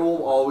 I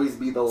will always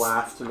be the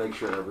last to make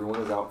sure everyone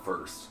is out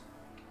first.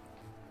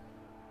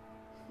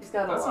 He's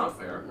got a That's lot not of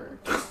fair. armor.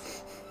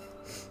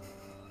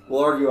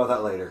 We'll argue about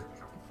that later.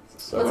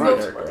 So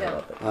Let's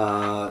go.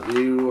 Yeah.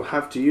 You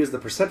have to use the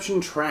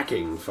perception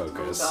tracking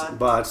focus, Oh,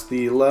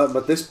 God.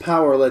 but this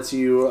power lets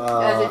you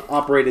As if-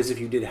 operate as if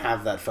you did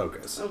have that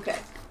focus. Okay.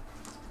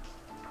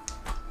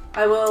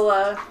 I will.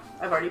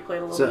 I've already played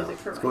a little So music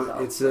for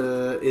myself.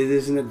 it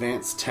is an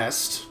advanced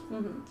test.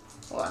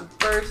 Hold on.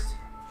 First,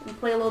 we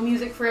play a little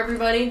music for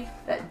everybody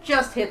that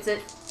just hits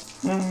it.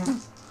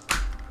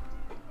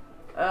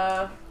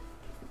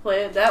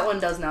 Play it. That one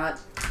does not.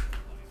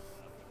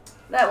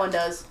 That one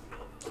does.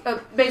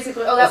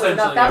 Basically, that was enough. Essentially,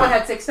 That yeah. one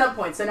had 6 stunt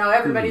points, so now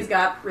everybody's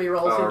got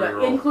rerolls, Oh,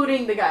 reroll.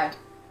 including the guy.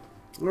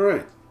 All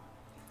right.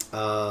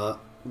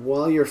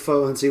 while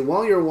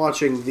you're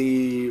watching,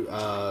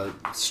 the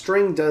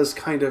string does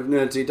kind of...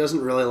 No, it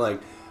doesn't really, like,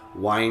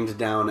 wind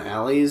down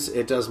alleys.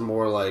 It does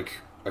more like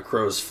a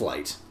crow's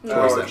flight.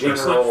 Oh, It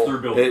clips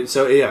through buildings.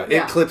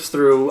 It clips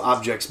through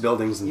objects,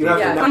 buildings, and You have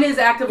things. to One is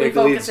actively It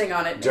leads focusing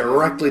on it.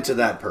 directly to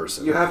that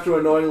person. You have to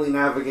annoyingly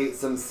navigate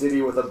some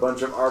city with a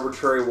bunch of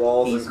arbitrary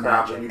walls He's and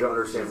crap, magic. and you don't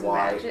understand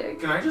why. Magic.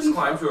 Can I just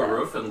climb to a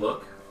roof and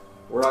look?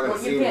 We're not going to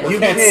Well, see you it. can't. You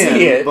can't can,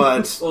 see it.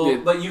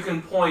 but But you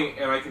can point,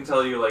 and I can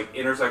tell you like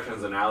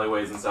intersections and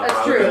alleyways and stuff. That's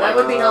rather true. than, That like,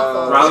 would be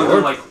helpful. rather Sure.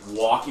 than like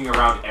walking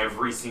around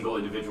every single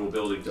individual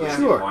building to Yeah.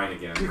 see Sure. the line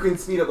again. You can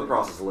speed up the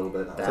process a little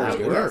bit. Sounds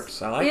good.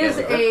 works. I like Is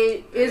it.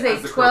 a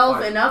the 12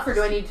 crow enough, or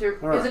do I need to?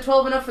 All right. Is a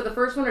 12 enough for the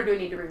first one, or do I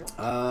need to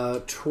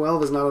reroll?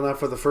 12 is not enough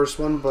for the first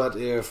one, but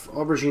if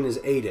Aubergine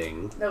is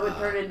aiding, That would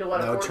turn into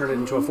what? that would turn it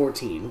into a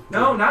 14.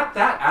 No, not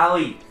that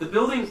alley. The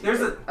building. There's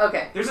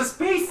Okay. a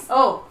space.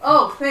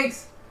 Oh,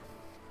 thanks.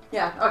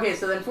 Yeah. Okay.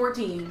 So then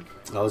 14.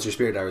 Oh, what's your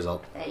spirit die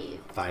result?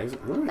 5.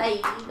 All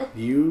right.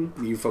 You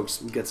folks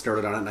get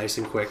started on it nice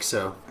and quick.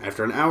 So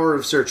after an hour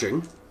of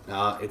searching,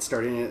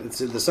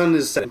 the sun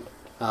is setting,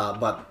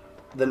 but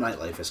the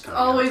nightlife is coming.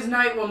 Always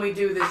night when we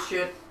do this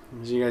shit.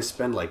 So you guys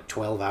spend like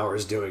 12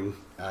 hours doing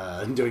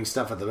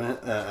stuff at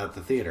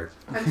the theater.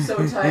 I'm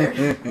so tired.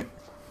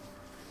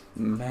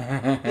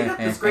 They got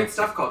this great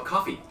stuff called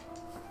coffee.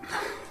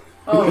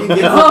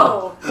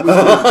 Oh.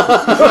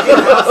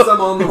 Have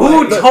some on the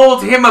Who way.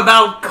 told him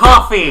about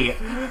coffee?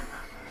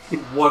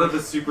 One of the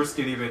super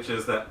skinny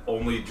bitches that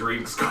only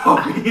drinks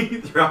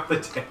coffee throughout the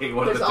day.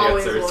 One of There's the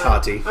always dancers. one.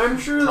 Tati. I'm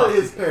sure that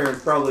his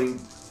parents probably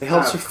It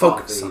helps have her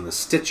focus coffee. on the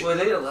stitching. Well,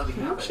 they didn't let me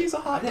have it. she's a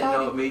hot I didn't know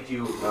toddy. it made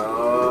you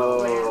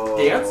Oh.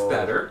 dance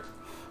better.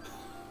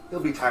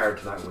 He'll be tired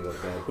tonight when we go to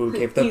bed. Who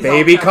gave the He's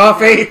baby all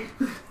coffee?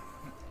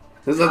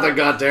 Is that the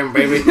goddamn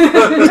baby?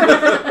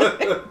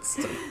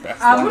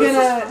 I'm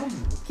gonna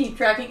keep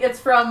tracking. It's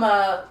from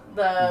the.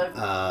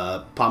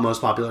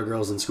 Most popular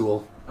girls in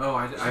school. Oh,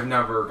 I've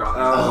never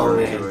gotten Oh, far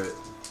man. into it.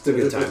 It's a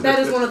good time. That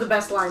is one of the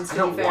best lines. I To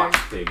don't be fair. watch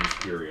things,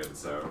 period,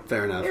 so.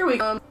 Fair enough. Here we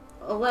go.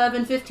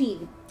 11,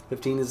 15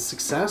 15 is a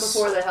success.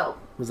 before the help.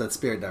 Was that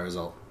spirit die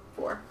result?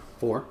 4.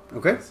 4.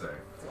 Okay. Say.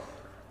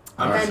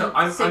 Alright.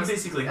 I'm Six-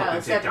 basically helping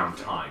take 7. down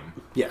time.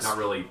 Yes. Not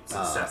really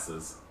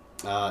successes.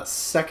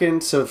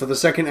 So for the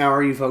second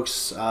hour, you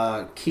folks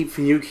keep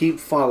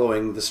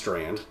following the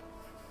strand.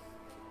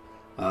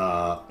 Go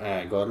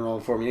ahead and roll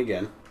for me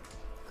again.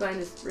 Glenn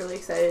is really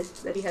excited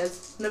that he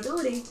has an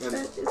ability And,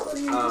 that is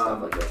letting him do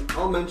stuff like that.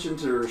 I'll mention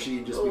to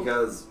Rashid just Oh.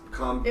 because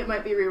It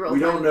might be reroll. we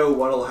don't time. know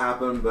what'll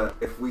happen, but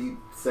if we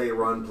say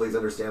run, please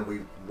understand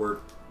we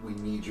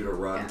need you to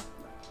run.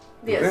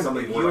 Yes.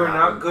 Something You will are happen.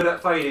 not good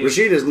at fighting.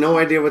 Rashid has no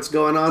idea what's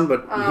going on,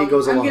 but he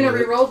goes I'm along gonna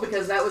with reroll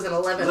because that was an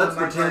 11 Let's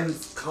on my pretend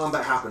part.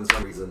 combat happens for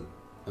some reason.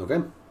 it.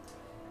 Okay.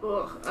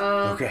 Ugh,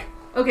 Okay.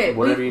 Okay,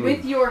 Whatever you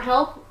with need. your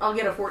help, I'll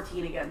get a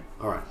 14 again.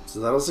 All right. So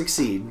that'll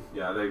succeed.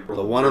 Yeah, they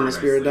The 1 on the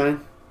spirit die.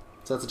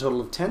 So that's a total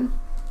of 10.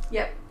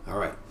 Yep. All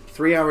right.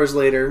 3 hours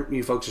later,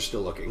 you folks are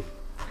still looking.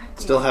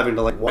 Still having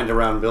to wind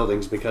around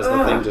buildings because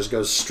the thing just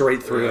goes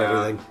straight through Yeah.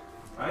 everything.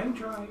 I'm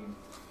trying.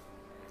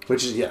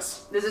 Which is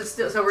yes. Is it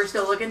still? So we're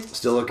still looking.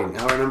 Still looking.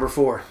 Hour number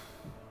 4.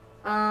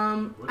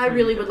 I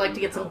really would like to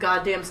get some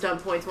goddamn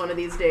stunt points one of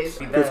these days.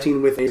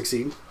 15 with a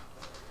succeed.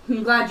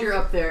 I'm glad you're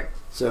up there.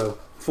 So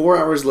 4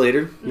 hours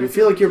later, you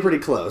feel like you're pretty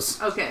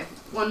close. Okay,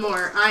 one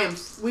more.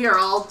 We are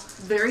all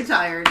very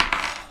tired.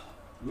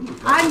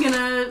 I'm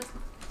gonna.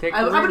 Take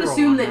I a would reroll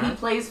assume on that he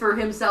plays for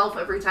himself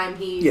every time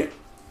he. Yeah.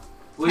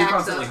 Well, you're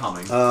Tax constantly up.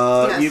 humming.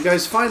 Yes. You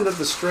guys find that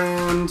the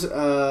strand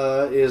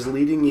is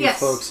leading you Yes.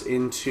 folks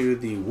into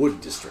the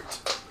wood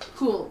district.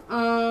 Cool.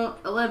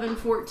 11,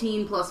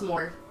 14 plus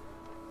more.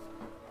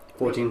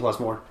 14 plus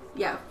more.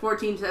 Yeah,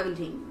 14,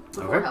 17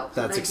 before Okay, help.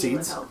 that 19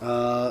 with succeeds. help.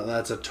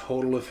 That's a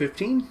total of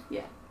 15.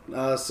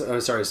 Yeah.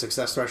 Sorry,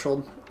 success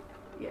threshold.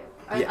 Yeah.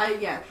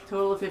 Yeah.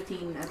 Total of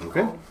 15. That's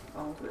Okay.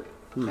 all the checks.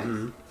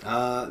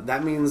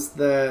 That means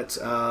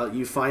that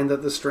you find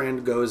that the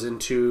strand goes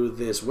into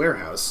this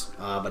warehouse,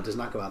 but does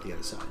not go out the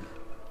other side.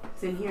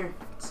 It's in here.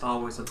 It's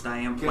always a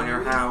damn Can we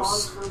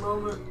warehouse. pause for a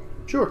moment?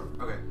 Sure.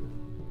 Okay.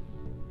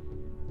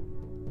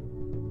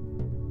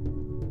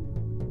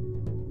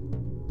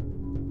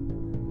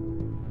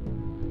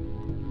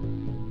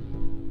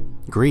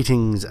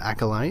 Greetings,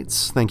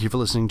 acolytes. Thank you for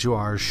listening to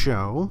our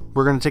show.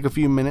 We're going to take a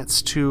few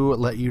minutes to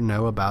let you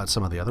know about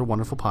some of the other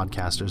wonderful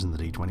podcasters in the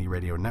D20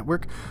 Radio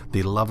Network,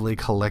 the lovely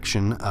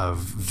collection of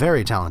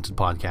very talented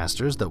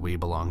podcasters that we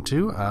belong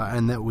to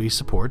and that we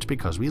support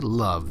because we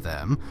love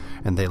them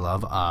and they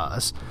love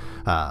us.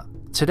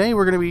 Today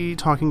we're going to be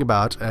talking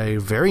about a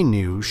very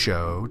new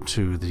show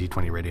to the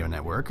D20 Radio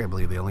Network. I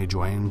believe they only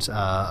joined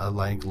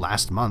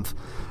last month.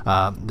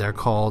 They're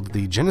called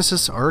the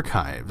Genesis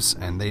Archives,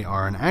 and they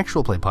are an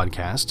actual play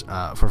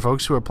podcast for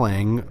folks who are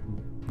playing,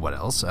 what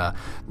else?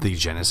 The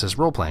Genesis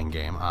role-playing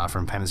game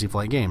from Fantasy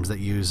Flight Games that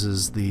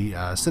uses the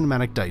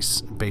cinematic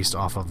dice based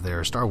off of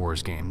their Star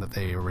Wars game that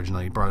they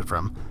originally brought it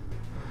from.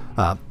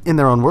 In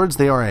their own words,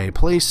 they are a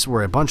place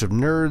where a bunch of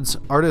nerds,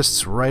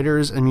 artists,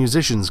 writers, and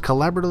musicians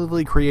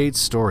collaboratively create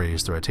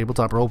stories through a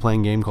tabletop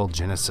role-playing game called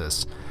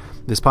Genesis.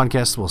 This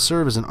podcast will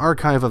serve as an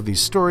archive of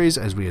these stories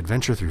as we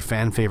adventure through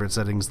fan-favorite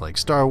settings like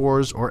Star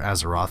Wars or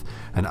Azeroth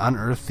and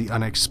unearth the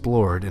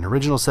unexplored in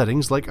original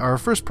settings like our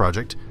first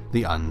project,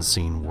 The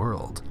Unseen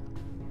World.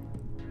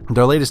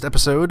 Their latest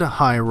episode,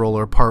 High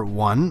Roller Part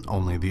 1,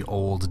 Only the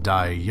Old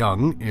Die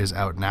Young, is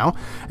out now,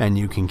 and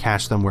you can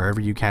catch them wherever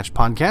you catch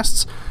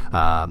podcasts.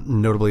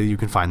 Notably, you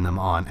can find them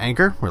on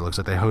Anchor, where it looks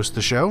like they host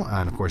the show,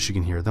 and of course you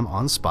can hear them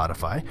on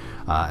Spotify,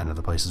 and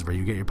other places where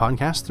you get your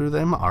podcasts through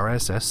them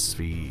RSS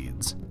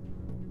feeds.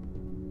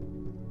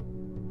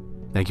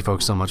 Thank you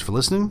folks so much for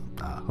listening.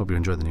 Hope you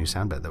enjoyed the new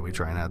sound bed that we're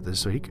trying out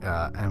this week,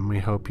 and we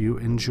hope you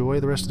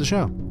enjoy the rest of the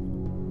show.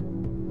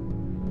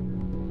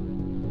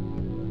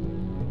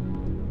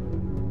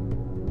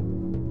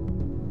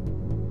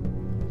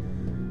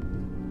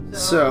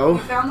 So we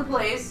found the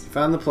place.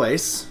 Found the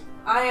place.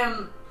 I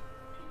am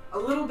a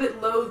little bit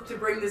loath to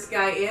bring this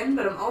guy in,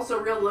 but I'm also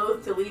real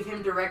loath to leave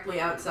him directly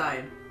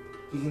outside.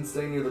 He can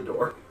stay near the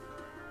door.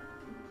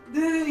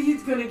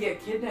 He's gonna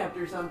get kidnapped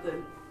or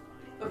something.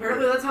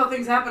 Apparently that's how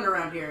things happen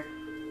around here.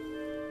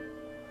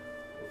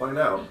 We'll find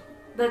out.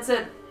 That's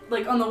it.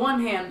 Like, on the one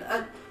hand,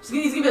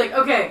 he's gonna be like,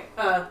 okay,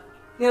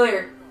 Neil,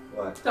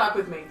 What? talk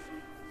with me.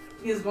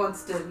 He just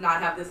wants to not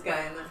have this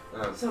guy in there.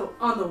 Oh. So,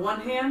 on the one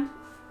hand,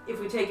 if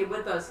we take him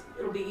with us,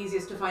 it'll be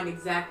easiest to find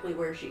exactly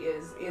where she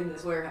is in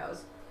this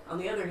warehouse. On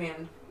the other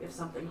hand, if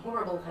something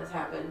horrible has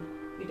happened,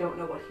 we don't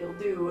know what he'll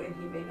do, and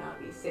he may not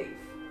be safe.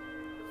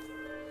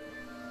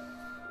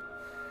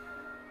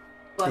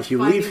 But If you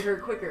finding leave- her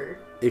quicker...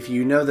 If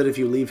you know that if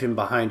you leave him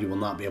behind, you will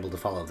not be able to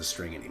follow the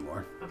string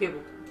anymore. Okay,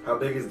 well, How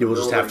big is the You will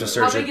just have to building?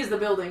 search how big it. is the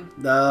building?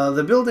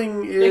 The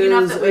building Big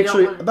enough is that we don't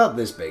actually want- about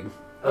this big.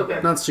 Okay.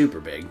 Not super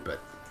big, but...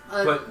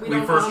 But we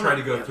don't first know tried how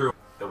to go much- through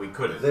that we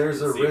couldn't.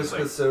 There's a It seems risk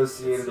like-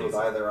 associated it with seems-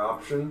 either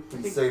option.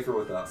 He's safer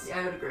with us. Yeah,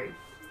 I would agree.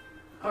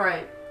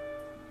 Alright.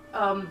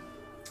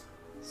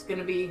 It's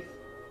gonna be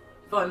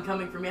fun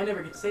coming from me. I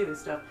never get to say this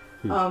stuff.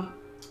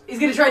 He's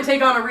gonna try and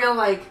take on a real,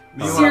 like,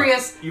 Meanwhile,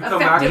 serious, you come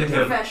back effective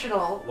to him.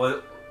 professional.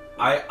 Well,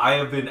 I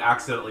have been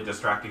accidentally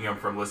distracting him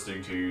from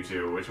listening to you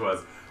two, which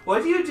was,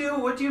 what do you do?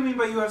 What do you mean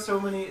by you have so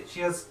many? She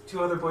has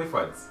 2 other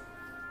boyfriends.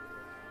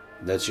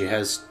 That she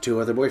has 2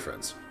 other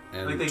boyfriends.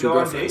 And Like they 2 go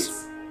on girlfriends.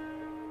 dates?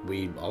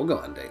 We all go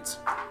on dates.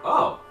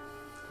 Oh,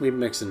 We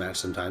mix and match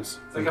sometimes.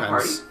 it's like a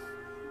party?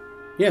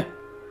 Yeah.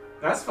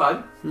 That's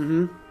fun.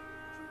 Mm-hmm.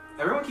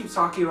 Everyone keeps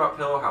talking about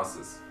pillow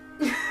houses.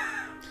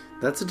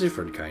 That's a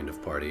different kind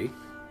of party.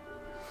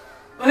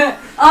 Hey,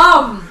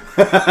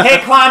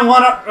 Klein,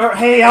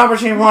 hey,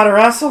 Aubergine, want to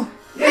wrestle?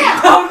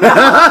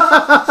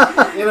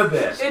 In a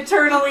bit.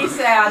 Eternally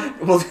sad.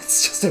 Well,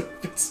 it's just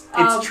it's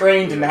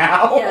trained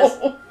now.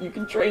 yes. You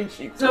can train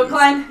sheep. So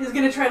Klein is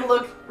gonna try to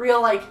look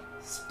real, like,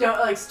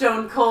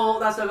 stone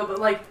cold, not stone cold, but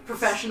like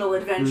professional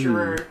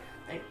adventurer.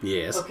 Like,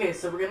 Yes. okay,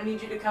 so we're gonna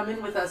need you to come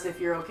in with us if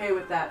you're okay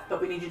with that,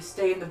 but we need you to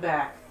stay in the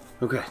back.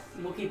 Okay.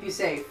 And we'll keep you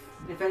safe.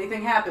 If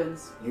anything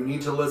happens, You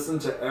need to listen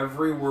to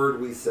every word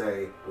we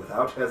say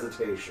without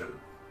hesitation.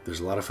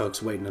 There's a lot of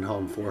folks waiting at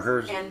home for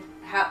her.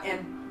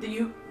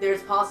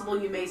 there's possible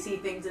you may see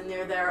things in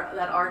there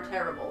that are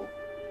terrible.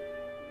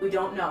 We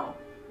don't know.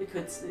 It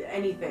could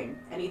anything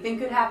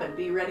could happen.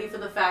 Be ready for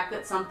the fact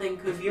that something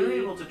could If you're be.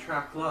 able to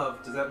track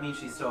love, does that mean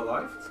she's still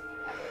alive?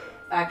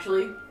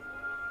 Actually,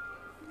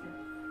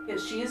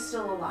 yes, she is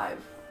still alive.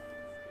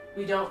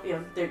 We don't.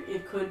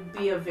 It could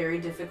be a very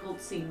difficult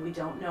scene. We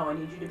don't know. I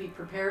need you to be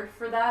prepared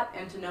for that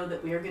and to know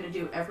that we are going to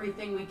do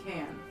everything we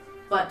can.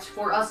 But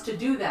for us to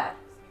do that,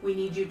 we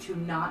need you to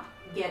not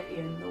get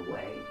in the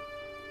way.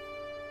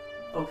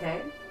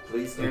 Okay?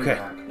 Please stand Okay.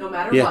 back. No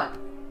matter Yeah. what.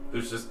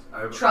 There's just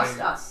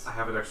Trust us. I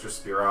have an extra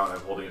spear out and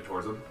I'm holding it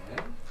towards him.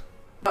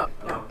 No.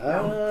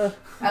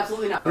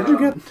 Absolutely not. Where'd you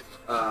get?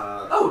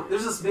 Oh,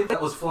 there's this bit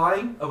that was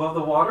flying above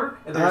the water,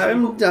 and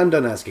there's I'm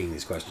done asking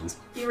these questions.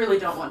 You really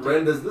don't want to.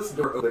 Ren, does this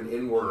door open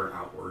inward or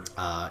outward?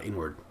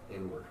 Inward.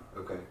 Inward.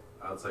 Okay.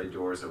 outside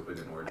doors open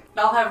inward.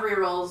 I'll have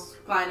rerolls.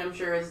 Klein, I'm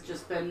sure, has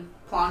just been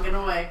plonking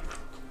away.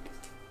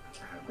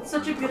 It's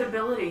such a good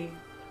ability.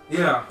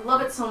 Yeah. I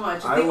love it so much.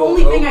 It's I the will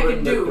only thing I open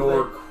can the do.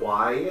 door But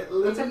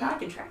quietly. it's not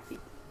can track you.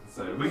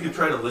 So we could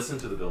try to listen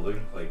to the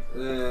building, like. I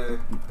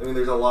mean,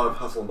 there's a lot of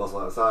hustle and bustle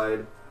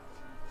outside.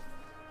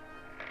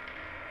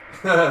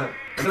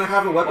 Can I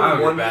have a weapon Wow, in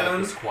you're one bad at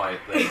hand? this quiet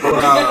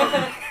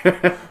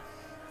thing.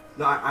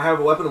 No, I have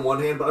a weapon in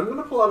one hand, but I'm going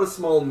to pull out a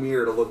small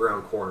mirror to look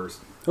around corners.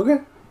 Okay.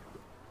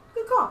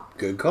 Good call.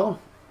 Good call.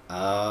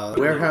 The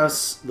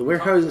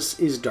warehouse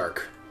is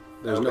dark.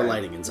 There's no Okay.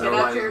 lighting inside. Get No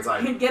out light your,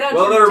 inside. get out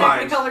Well, your never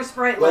mind. Technicolor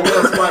sprite Well, light.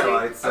 we have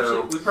spotlights, so...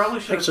 Actually, we probably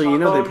should. Actually, you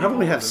know, they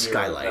probably have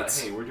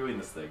skylights. Hey, we're doing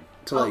this thing.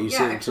 To let you yeah,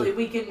 see.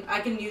 actually,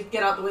 I can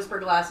get out the whisper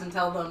glass and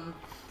tell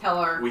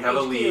our We have a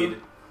HQ. lead.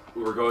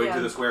 We're going Yeah,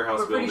 to this warehouse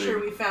We're building. pretty sure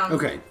we found.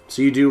 Okay,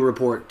 so you do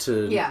report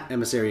to Yeah.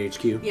 Emissary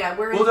HQ. Yeah,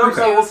 we're Well, in no,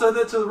 pursuit. we'll send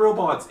that to the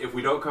robots. If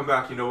we don't come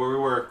back, you know where we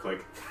were.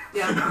 Click.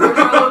 Yeah, here's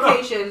our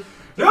location.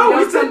 No, If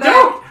we you said don't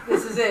don't. come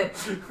This is it.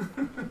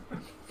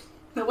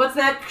 What's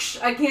that?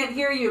 I can't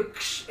hear you.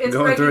 It's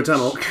Going through a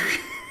tunnel.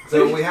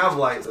 So we have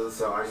lights,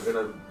 so I'm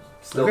gonna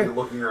still be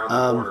looking around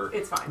the corner.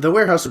 It's fine. The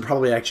warehouse would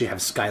probably actually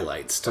have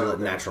skylights to let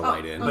natural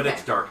light in. But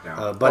it's dark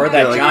now. But Or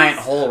that like, giant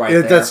hole right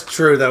there. That's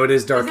true, though. It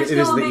is dark. Is It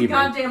there is still the a big evening.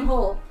 goddamn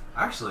hole?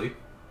 Actually,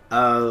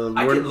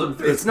 I can look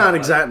through it's the not skylight.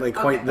 exactly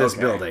quite Okay. this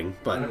Okay. building,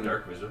 I but have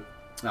dark vision.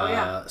 Oh,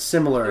 yeah.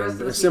 similar The rest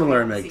of the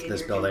similar in people can see make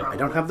this it, building. I probably.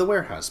 don't have the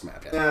warehouse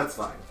map yet. Yeah, that's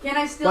fine. Can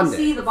I still One day.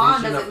 see the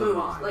bond Vision as of it the moves?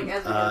 bond. Like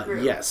as we go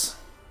through? Yes.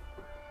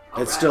 It's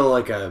Alright. still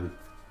like a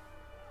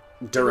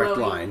direct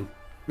Glowing. line.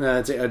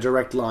 It's a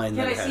direct line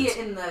Can I that see heads.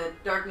 it in the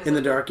darkness? In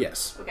the dark,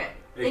 yes. Okay.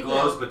 it Thank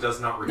glows you. but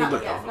does not reflect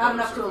Not, yeah, off of not other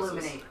enough to surfaces.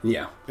 illuminate.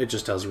 Yeah, it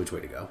just tells you which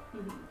way to go.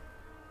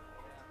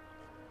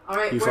 All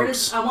right. You Where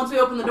folks- does once we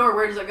open the door,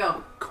 where does it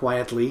go?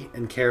 Quietly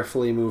and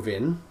carefully move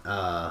in.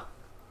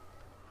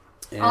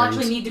 And, I'll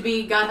actually need to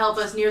be, God help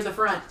us, near the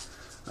front.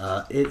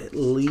 it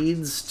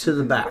leads to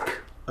the back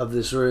of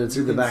this room. It's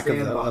You in the can back of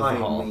stand the behind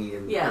hall. me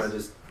and Yes. kind of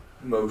just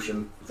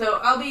motion. So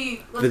I'll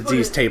be. Let's put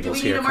These it, tables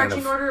do we need here a kind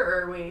marching of- order,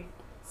 or are we?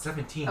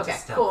 17 Okay, to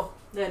stealth. cool.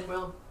 Then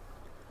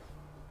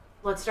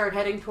let's start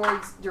heading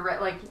towards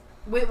direct. Like,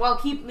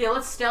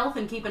 let's stealth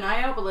and keep an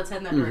eye out, but let's head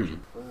in that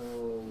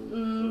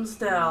direction.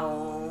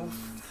 Stealth.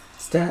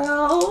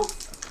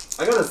 Stealth.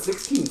 I got a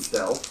 16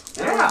 stealth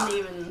That Yeah. wasn't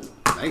even.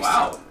 Nice.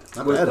 Wow.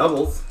 Not with bad.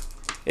 doubles.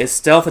 Is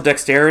stealth a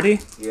dexterity?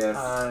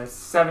 Yes.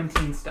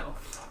 17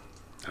 stealth.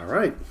 All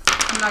right.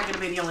 I'm not gonna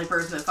be the only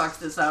person that fucks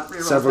this up.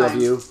 Reroll Several of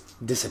times. you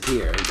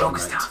disappear.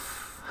 Focus Right.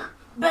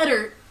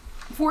 Better.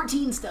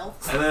 14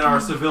 stealth. And then our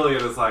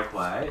civilian is like,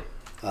 what?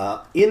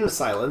 In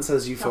silence,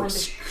 as you Tell him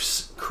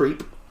folks to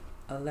creep.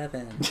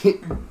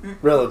 11.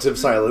 Relative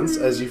silence,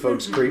 as you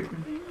folks creep.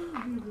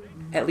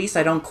 At least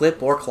I don't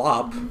clip or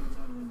clop.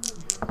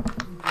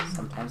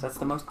 Sometimes that's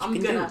the most you I'm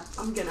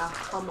can gonna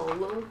hum a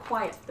little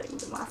quiet thing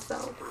to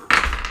myself.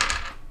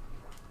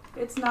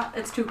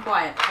 It's too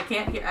quiet. I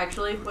can't hear.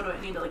 Actually, what do I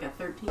need? Like a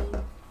 13?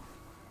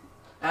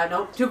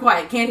 Nope, too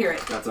quiet. Can't hear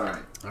it. That's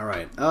alright. All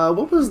right.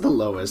 What was the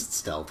lowest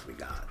stealth we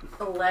got?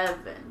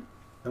 11.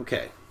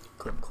 Okay. do.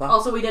 Clip clop.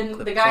 Also, we didn't.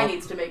 Clip The guy clop.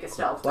 needs to make a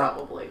stealth, Clop.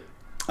 probably.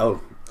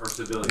 Oh, Our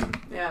civilian.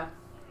 Yeah.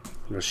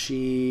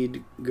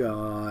 Rashid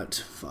got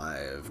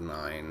 5,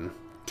 9,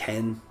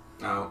 10.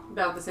 Oh.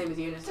 About the same as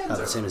Eunice. About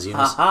the same as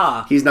Eunice.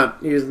 Haha. He's not.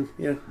 He's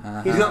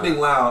He's not being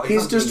loud.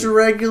 He's not just a being-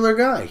 regular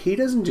guy. He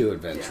doesn't do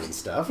adventure and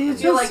stuff. I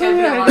feel like I'd be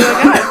a lot of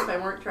if I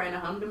weren't trying to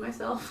hum to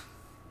myself.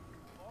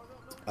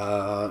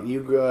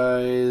 You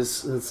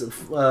guys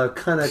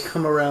kind of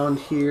come around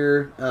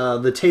here.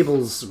 The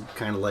table's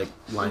kind of like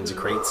lines of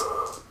crates.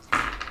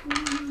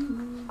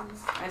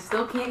 I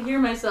still can't hear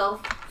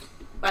myself.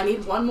 I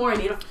need one more. I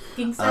need a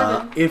fucking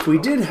 7. If we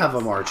did have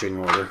a marching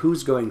order,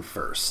 who's going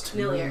first?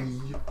 Nilier.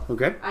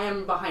 Okay. I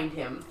am behind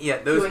him. Yeah,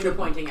 those Doing the two.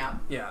 pointing out.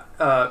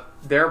 Yeah,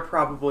 they're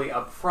probably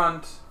up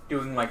front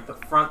doing like the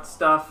front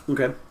stuff.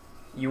 Okay.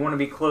 You want to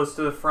be close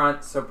to the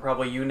front, so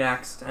probably you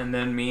next, and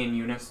then me and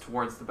Eunice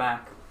towards the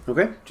back.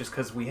 Okay. Just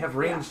because we have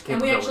ranged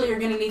And we capability. actually are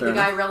going to need Fair the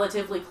guy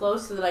relatively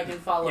close so that I can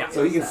follow. Yeah. his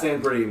So he can step.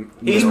 stand pretty.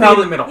 He's in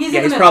probably the middle. He's in yeah,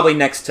 the he's middle. probably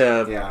next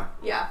to Yeah.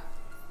 Yeah.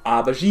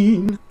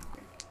 Aubergine.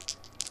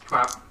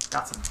 Wow,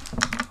 got some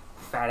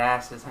fat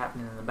asses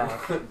happening in the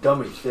back.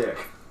 Dummy thick.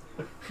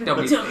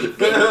 Don't be You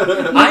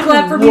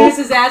clap for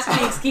Eunice's ass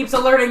cheeks keeps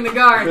alerting the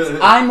guards.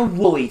 I'm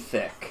woolly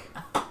thick.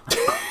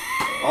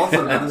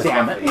 Also known as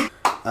Damn Fluffy.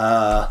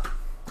 it.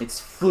 It's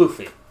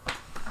floofy.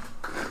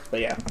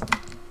 But yeah.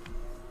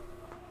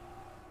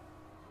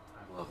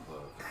 I love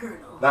the...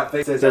 Colonel. That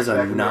face says Does a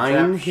exactly what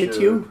 9 Jack hit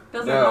should. you?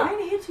 Does No. a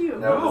 9 hit you? No,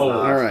 it does Oh,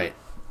 not. all right.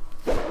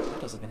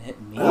 That doesn't even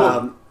hit me.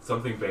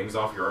 Something bangs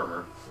off your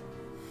armor.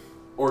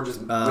 Or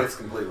just whiffs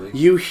completely.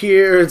 You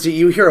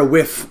hear a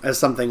whiff as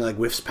something like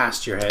whiffs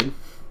past your head.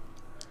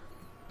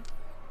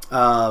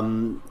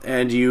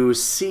 And you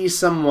see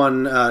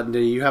someone. Do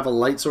you have a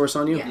light source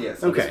on you? Yeah.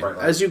 Yes. Okay.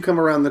 As you come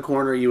around the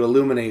corner, you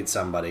illuminate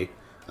somebody.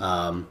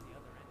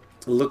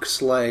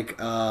 Looks like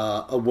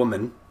a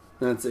woman.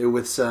 Let's say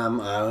with some.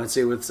 Let's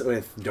say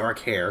with dark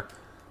hair.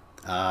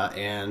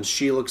 And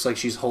she looks like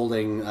she's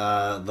holding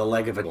the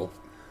leg of a.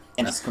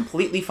 And it's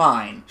completely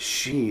fine.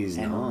 She's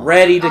And not.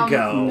 ready to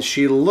go.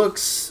 She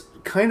looks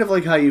kind of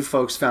like how you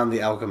folks found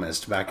the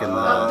alchemist back in the.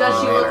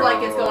 Does she look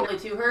like it's going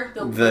to her?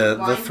 The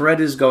line? thread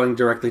is going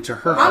directly to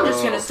her. I'm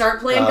just going to start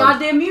playing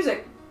goddamn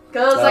music.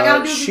 Because I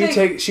got to do the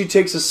thing. She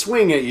takes a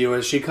swing at you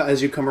as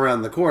you come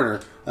around the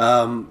corner.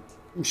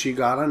 She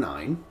got a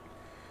 9,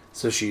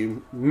 so she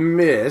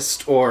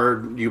missed,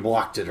 or you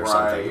blocked it or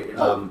Right.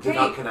 something. Did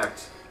not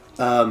connect.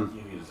 You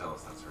need to tell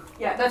us that's her.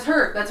 Yeah, that's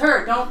her. That's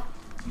her. Don't.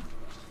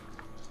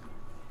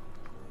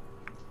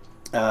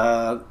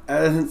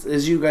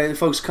 As you guys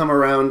folks come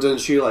around and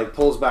she like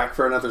pulls back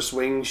for another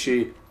swing,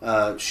 she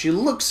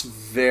looks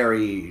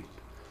very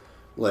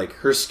like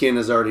her skin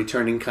is already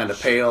turning kind of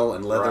pale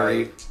and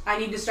leathery. Right. I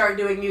need to start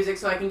doing music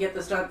so I can get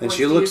the stunt And points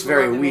she to looks use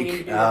very below the meeting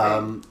weak. to do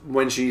the thing.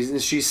 When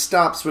she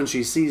stops when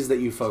she sees that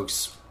you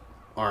folks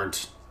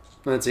aren't,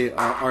 let's say,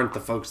 aren't the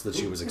folks that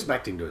she was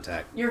expecting to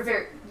attack. You're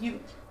very you.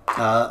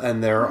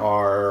 And there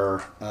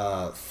are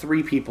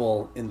 3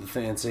 people in the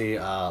fancy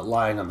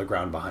lying on the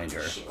ground behind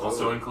her.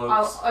 Also in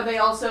clothes. Are they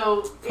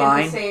also Fine.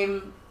 in the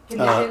same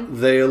condition?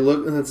 They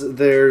look.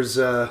 There's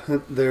a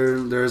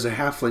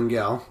halfling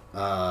gal,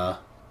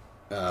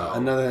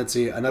 another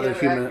other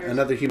human, actors.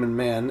 another human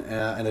man,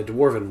 and a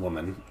dwarven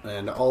woman,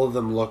 and all of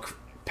them look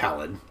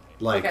pallid,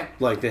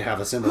 like they have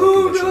a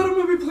similar condition. I'm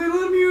gonna be playing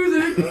on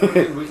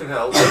music. We can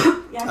help.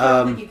 Yeah, I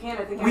don't think you can.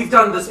 I think We've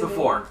done this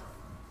before.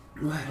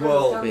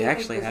 Well, We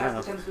actually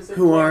have.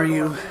 Who are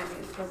you?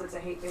 Because it's a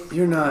hate-based.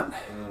 You're not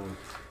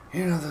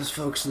those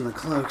folks in the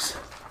cloaks.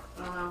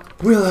 I don't know.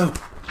 Willow.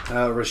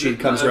 Rashid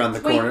comes around the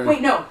corner.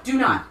 Wait, no, do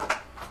not.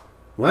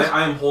 What?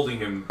 I am holding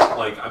him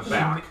like I'm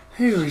back.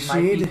 Hey, She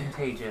might be Rashid.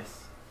 contagious.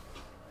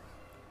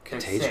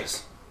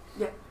 Contagious.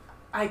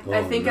 I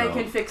Oh, think no. I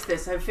can fix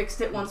this. I've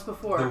fixed it once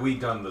before. Have we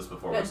done this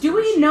before? Mr. Do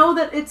we Rashid? know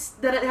that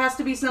it has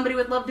to be somebody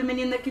with Love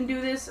Dominion that can do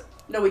this?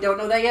 No, we don't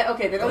know that yet.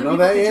 Okay, then Don't other know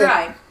people that can yet.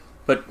 try.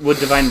 But would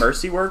Divine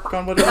Mercy work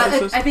on whatever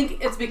this is? I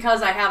think it's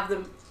because I have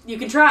them. You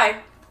can try.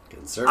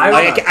 Can certainly I-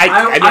 not. mean,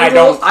 I will,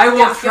 don't- I will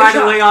Yeah, try good to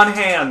shot. lay on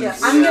hands. Yeah,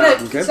 I'm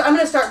gonna. Okay. So I'm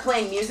gonna start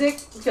playing music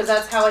because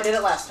that's how I did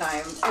it last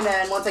time. And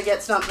then once I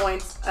get stunt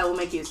points, I will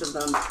make use of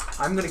them.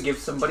 I'm gonna give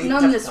somebody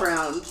None pep this talk.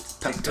 round.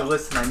 Like, to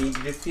listen, I need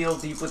you to feel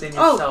deep within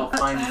Oh, yourself,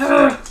 find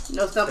strength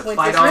no stunt to points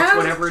fight this off round.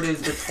 whatever it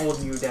is that's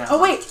holding you down. Oh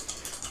wait.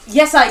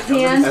 Yes, I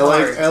can. I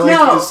like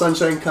No. his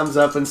Sunshine comes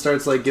up and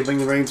starts like giving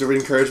the reins of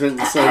encouragement.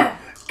 And so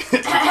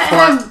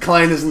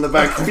Klein is in the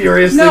back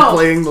furiously No,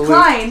 playing the lute.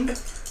 Klein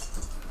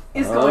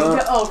is going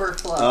to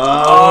overflow.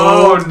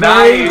 Oh,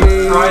 nice.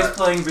 baby. Tries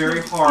playing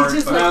very hard,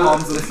 He's but just like,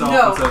 calms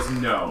himself no. and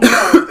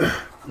says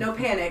no. No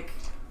panic.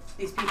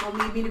 These people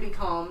need me to be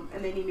calm,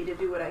 and they need me to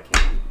do what I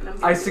can. And I'm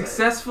gonna I do it.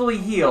 successfully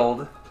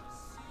healed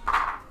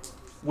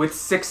with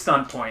 6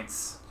 stun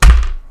points.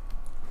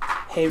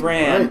 Hey,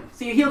 Ran.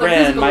 So you heal the Ren,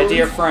 physical my wounds.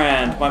 dear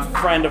friend, my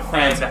friend of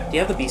friends. Ren. Do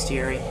you have the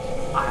bestiary?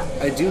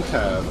 I do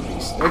have a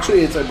beast.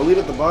 Actually, it's I believe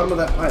at the bottom of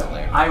that pile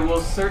there. I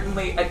will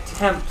certainly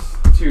attempt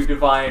to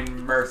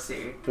divine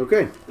mercy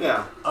Okay.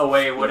 Yeah.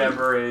 away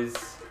whatever is.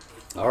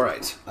 All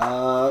right.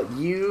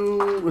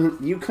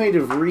 You kind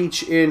of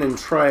reach in and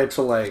try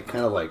to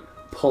kind of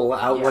pull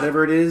out Yeah.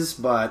 whatever it is,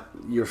 but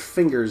your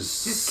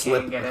fingers Just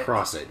slip can't get it.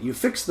 across it. You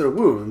fix their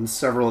wounds.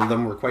 Several of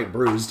them were quite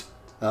bruised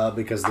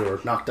because they were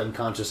knocked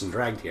unconscious and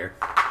dragged here.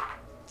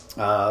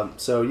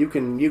 So you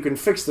can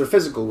fix their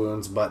physical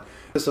wounds, but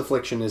this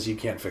affliction is you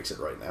can't fix it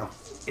right now.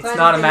 It's Klein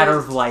not a is matter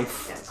gonna- of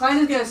life. Yeah, Klein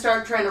is gonna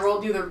start trying to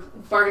do the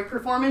bardic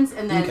performance,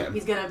 and then Okay.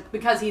 he's gonna,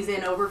 because he's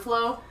in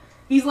overflow,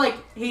 he's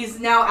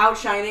now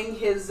outshining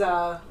his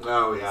Oh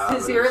yeah.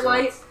 his spirit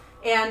light,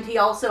 and he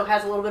also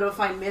has a little bit of a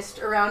fine mist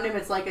around him.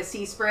 It's like a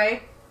sea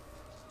spray,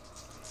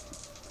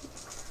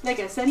 like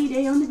a sunny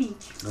day on the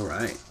beach. All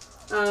right.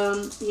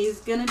 He's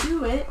gonna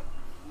do it,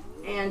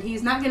 and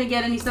he's not gonna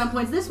get any stun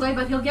points this way,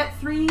 but he'll get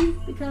 3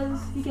 because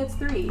he gets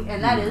 3,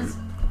 and that is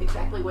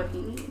exactly what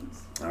he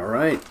needs. All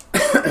right.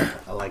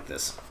 I like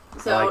this.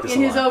 So I like this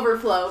in a his lot.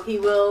 overflow, he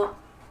will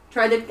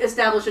try to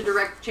establish a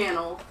direct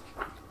channel.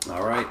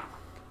 All right.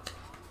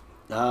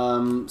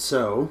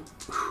 So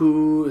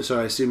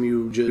I assume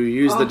you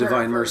use the On her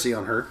Divine first, Mercy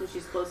on her. because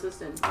she's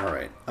closest in. All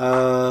right.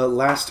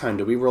 Last time,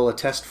 did we roll a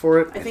test for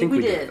it? I think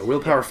we did. A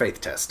willpower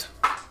faith test.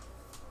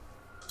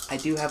 I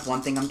do have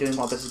one thing I'm doing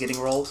while this is getting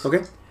rolled.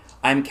 Okay.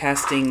 I'm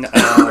casting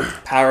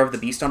Power of the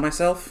Beast on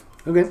myself.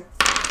 Okay.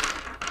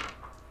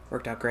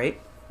 Worked out great.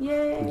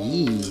 Yay!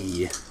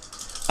 Yee.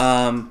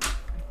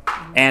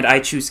 And I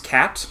choose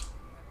Cat,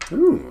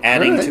 Ooh,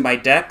 adding all right. to my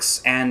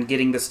dex and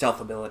getting the stealth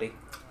ability.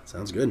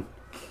 Sounds good.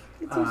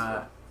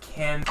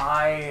 Can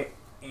I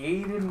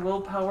aid in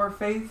willpower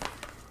faith?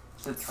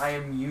 Since I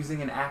am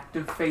using an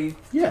active faith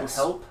Yes.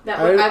 to help?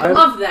 I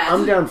love that.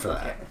 I'm down for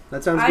that.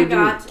 That sounds I good to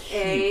me. got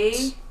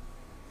a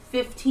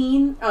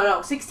 15. Oh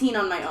no, 16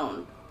 on my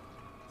own.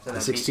 So A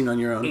that'd 16 be on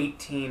your own.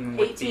 18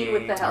 with 18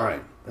 with the help. All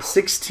right. A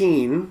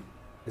 16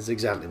 is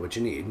exactly what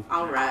you need.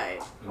 All right.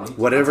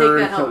 Whatever I'll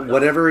take that help.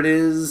 whatever it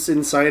is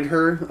inside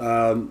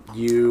her,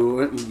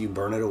 you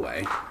burn it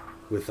away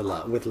with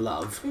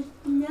love.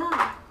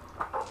 Yeah.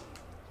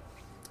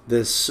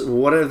 This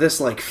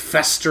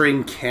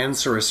festering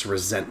cancerous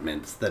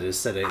resentment that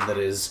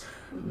is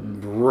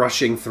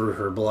rushing through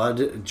her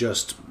blood,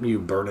 just you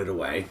burn it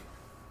away.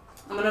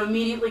 I'm gonna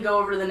immediately go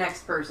over to the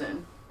next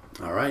person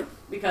All right.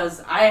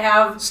 because I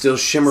have Still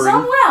shimmering.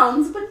 some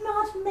rounds, but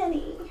not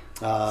many.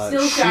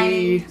 Still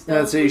shining, still-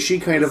 I'd say she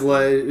kind of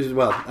I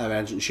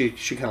imagine she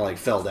kind of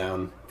fell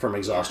down from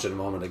exhaustion a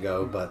moment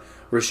ago, but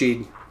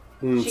Rashid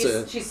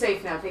She's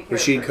safe now. Take care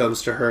Rashid of her.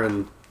 comes to her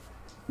and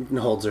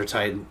holds her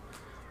tight.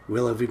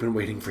 Willow, we've been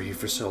waiting for you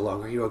for so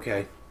long. Are you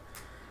okay?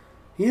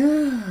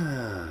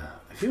 Yeah,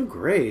 I feel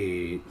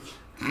great.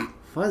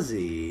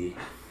 Fuzzy.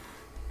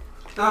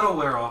 That'll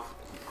wear off.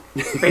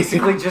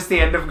 Basically just the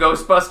end of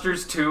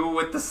Ghostbusters 2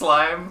 with the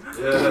slime.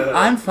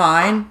 I'm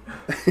fine.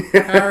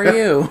 How are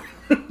you?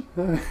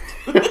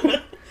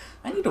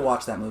 I need to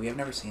watch that movie. I've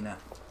never seen it.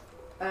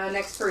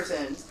 Next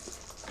person.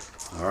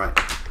 All right.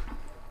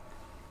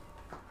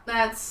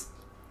 That's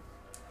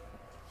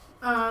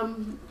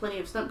Plenty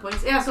of stunt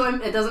points. Yeah, so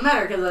it doesn't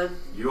matter because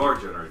You are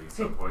generating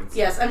some points.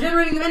 yes, I'm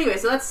generating them anyway.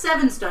 So that's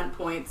 7 stunt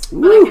points, but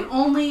Woo. I can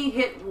only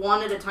hit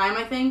one at a time.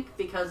 I think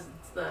because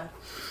it's the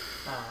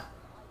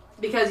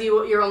because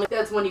you're only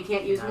that's one you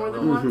can't use more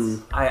than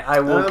once. I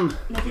will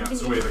Yeah,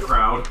 sway the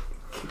crowd.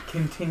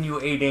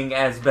 continue aiding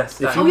as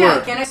best If I you Oh can. yeah,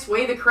 were- can I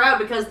sway the crowd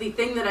because the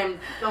thing that I'm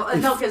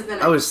no because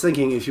then I was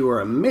thinking if you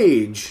were a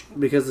mage,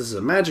 because this is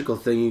a magical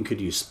thing, you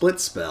could use split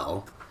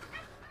spell.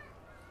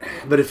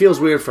 But it feels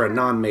weird for a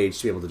non-mage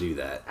to be able to do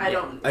that. I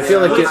don't. I feel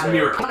like It's it,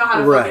 miracle. I don't know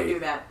how to Right. fucking do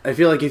that. I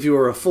feel like if you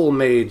were a full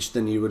mage,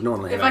 then you would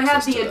normally have If I had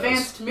access the to those.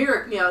 advanced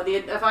miracle,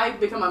 if I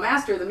become a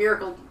master, the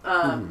miracle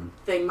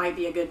thing might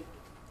be a good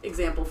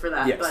example for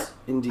that. Yes, but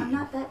indeed. I'm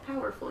not that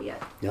powerful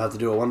yet. You'll have to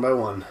do it one by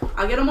one.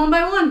 I'll get them one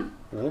by one.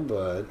 Oh,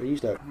 bud. Are you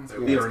stuck?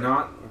 We are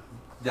not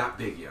that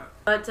big yet.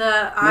 But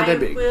Not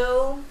that big.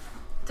 will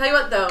tell you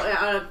what though.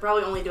 I'll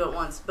probably only do it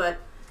once, but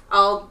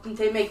I'll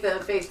make the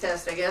face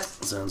test. I guess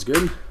Sounds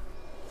good.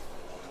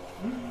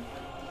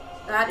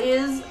 that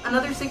is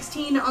another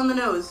 16 on the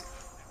nose.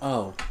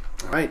 Oh.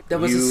 Alright. That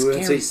was a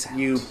scary sound.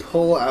 You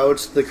pull out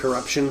the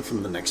corruption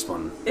from the next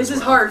one. This as is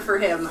well. hard for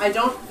him. I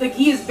don't think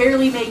he is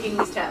barely making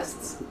these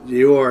tests.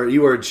 You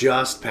are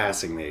just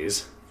passing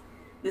these.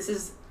 This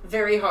is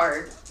very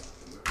hard.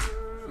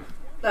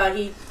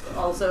 He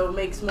also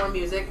makes more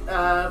music.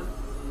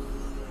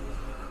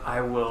 I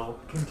will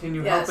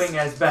continue Yes. helping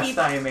as best Keep-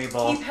 I am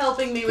able. Keep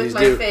helping me with Please my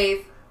do.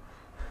 faith.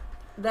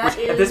 That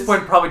Which is at this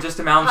point probably just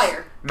amounts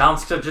higher.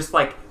 to just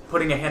like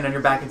putting a hand on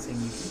your back and saying,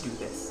 "You can do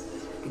this.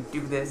 You can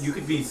do this." You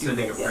could be do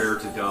sending a this." prayer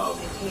to Dove,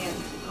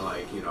 can.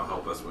 like,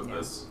 help us with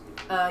this.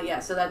 Yeah,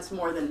 so that's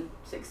more than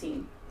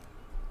 16.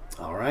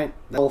 Alright.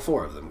 All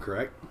 4 of them,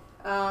 correct?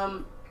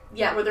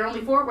 Yeah, were there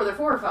only 4? Were there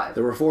 4 or 5?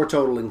 There were 4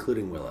 total,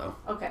 including Willow.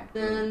 Okay.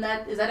 Then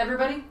is that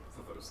everybody? I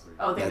thought that was 3.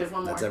 Oh, I think there's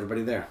one more. That's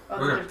everybody there. Oh,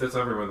 Okay, there's- that's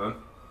everyone then.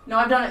 No,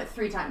 I've done it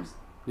 3 times.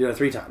 You did it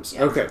 3 times.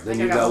 Yeah. Okay, I then think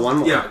you I got got one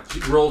more. Yeah,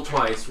 roll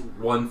twice.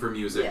 One for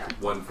music, Yeah.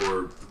 one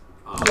for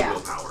Yeah.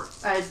 willpower.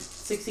 I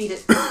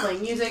succeeded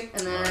playing music,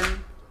 and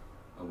then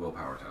A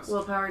willpower test.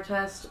 willpower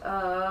test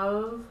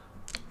of...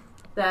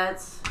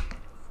 That's...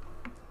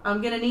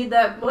 I'm gonna need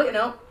that... Wait,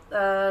 no.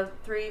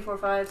 3, 4,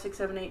 5, 6,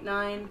 7, 8,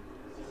 9.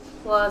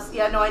 Plus...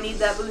 Yeah, no, I need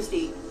that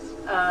boosty.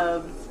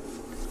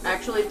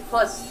 Actually,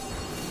 plus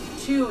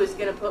 2 is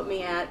gonna put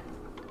me at...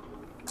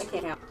 I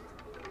can't count.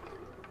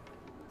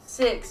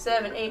 6,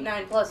 7, 8,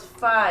 9 plus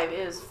 5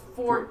 is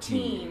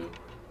 14.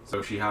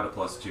 So she had a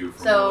 +2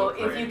 from So Willow if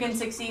you Crane. can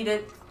succeed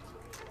it,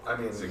 I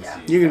mean,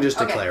 16. You can just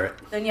Okay. declare it.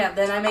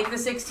 then I make the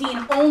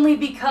 16 only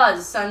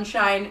because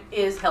Sunshine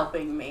is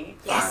helping me.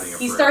 Adding a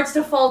He prayer. starts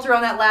to falter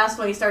on that last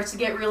one. He starts to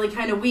get really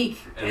kind of weak,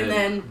 And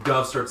then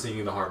Dove starts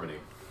singing the harmony.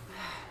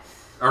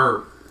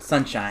 Or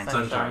Sunshine.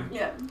 Sunshine.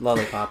 yeah,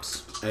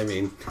 Lollipops. I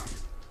mean,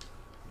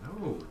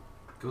 No,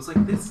 it goes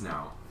like this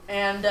now.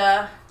 and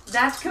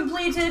that's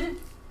completed.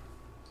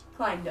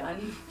 Klein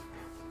done.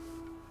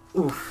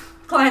 Oof.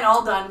 Klein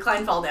all done.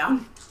 Klein fall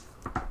down.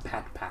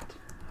 Pat, pat.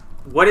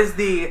 What is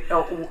the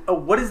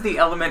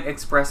element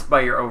expressed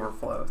by your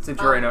overflow?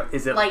 Since you're in a,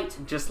 is it light.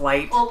 just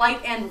light? Well,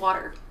 light and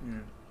water.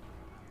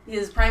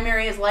 His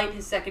primary is light.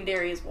 His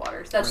secondary is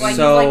water. So that's why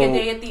So, he's like a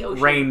day at the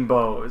ocean.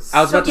 Rainbows.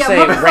 I was about to yeah, say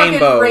motherfucking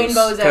rainbows.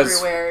 rainbows 'cause-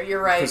 everywhere.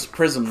 You're right. 'cause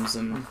prisms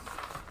and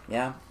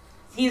yeah.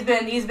 He's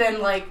been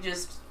like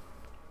just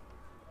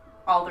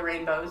all the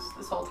rainbows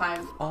this whole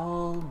time.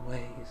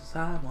 Always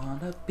I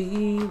wanna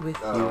be with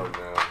oh you. no.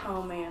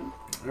 Oh man.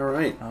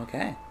 alright.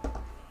 Okay.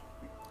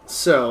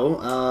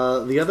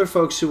 So, the other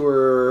folks who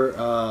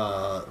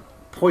were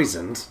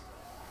poisoned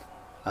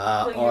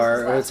We'll use are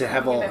this I would last say one.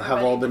 have Give all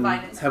everybody been divine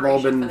have all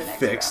inspiration been for the next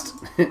fixed,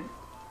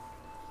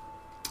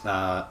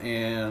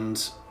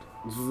 and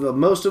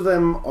most of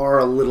them are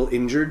a little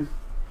injured.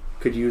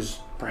 Could use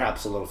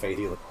perhaps a little faith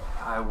healing,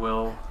 I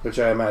will which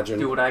I imagine.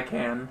 do what I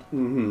can.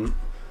 Mm-hmm.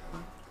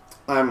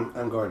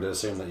 I'm going to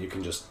assume that you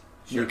can just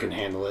you Sure. can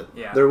handle it.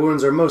 Yeah. Their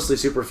wounds are mostly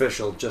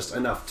superficial, just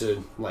enough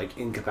to like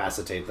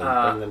incapacitate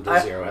them, bring them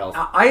to 0 health.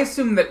 I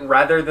assume that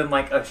rather than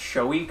like a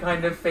showy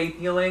kind of faith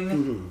healing,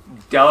 Mm-hmm.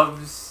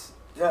 Dove's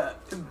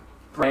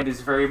brand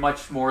is very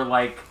much more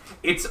like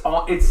it's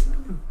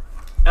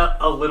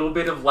a little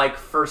bit of like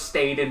first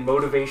aid and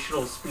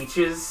motivational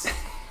speeches.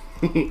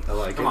 I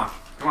like Come it.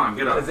 on,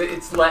 get up.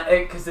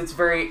 Because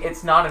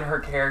it's not in her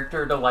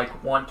character to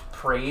like want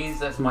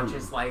praise as Hmm. much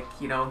as like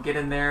get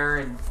in there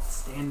and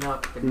stand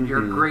up and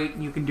you're Mm-hmm. great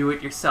and you can do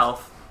it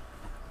yourself.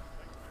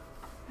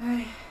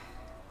 I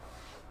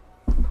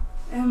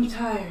am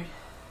tired,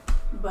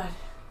 but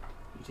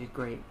You did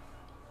great.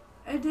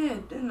 I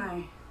did, didn't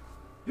I?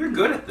 You're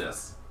good at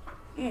this.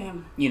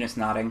 Am. Eunice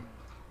nodding.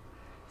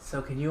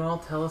 So can you all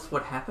tell us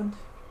what happened?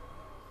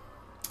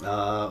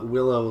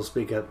 Willow will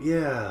speak up.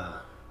 Yeah.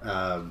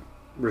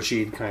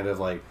 Rashid kind of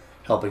like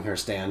helping her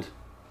stand.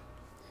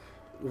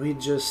 We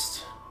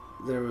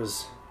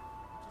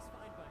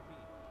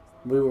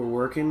were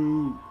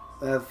working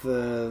at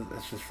the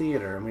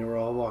theater and we were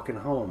all walking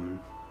home.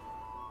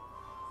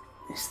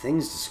 These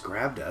things just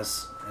grabbed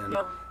us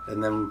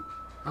and then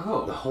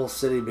Oh. the whole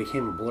city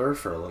became a blur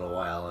for a little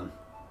while, and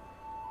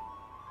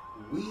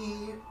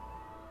We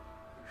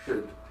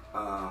should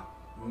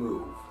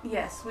move.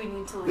 Yes, we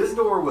need to This leave.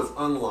 door was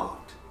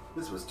unlocked.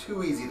 This was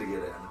too easy to get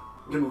in.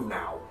 We can move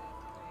now.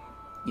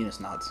 Eunice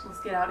nods. Let's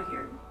get out of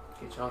here.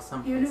 Get y'all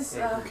some Eunice,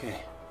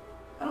 okay.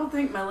 I don't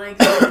think my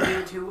legs are going to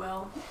do too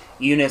well.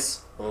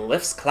 Eunice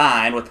lifts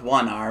Klein with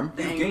one arm,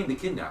 They've gained the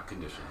kidnap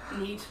condition.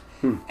 Neat.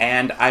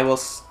 and I will...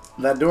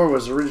 That door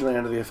was originally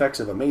under the effects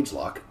of a mage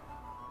lock.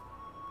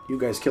 You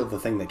guys killed the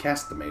thing that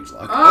cast the mage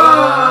lock.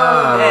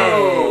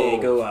 Hey,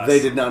 go us. They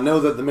did not know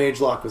that the mage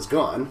lock was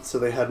gone, so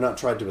they had not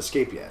tried to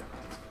escape yet.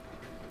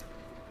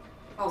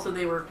 Also,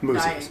 they were Moosies.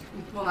 dying.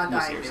 Well, not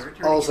dying. They were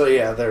turning. Also,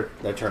 yeah, they're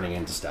turning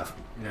into stuff.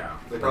 Yeah.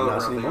 They probably Not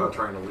weren't thinking anymore. about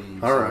trying to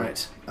leave. All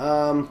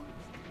so- right.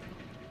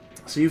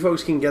 So you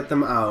folks can get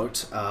them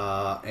out,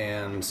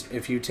 and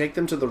if you take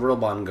them to the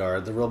Rilbon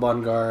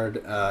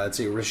Guard, let's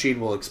see, Rashid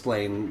will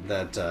explain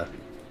that.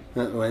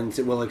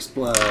 Will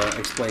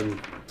explain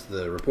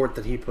the report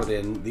that he put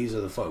in. These are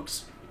the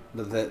folks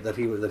that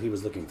he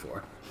was looking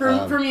for.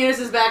 From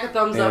Eunice's back, a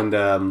thumbs up.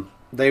 And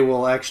they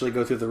will actually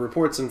go through the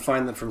reports and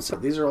find that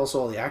these are also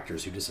all the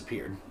actors who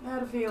disappeared. I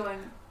had a feeling.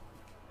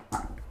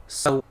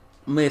 So,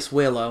 Miss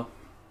Willow,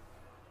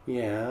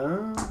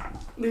 Yeah.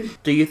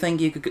 do you think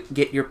you could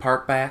get your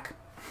part back?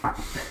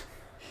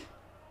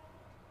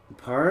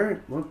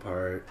 Part? What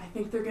part? I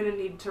think they're gonna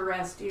need to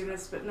rest,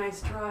 Eunice, but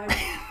nice try.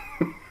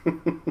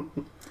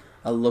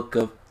 A look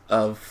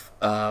of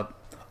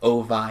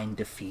ovine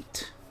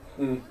defeat.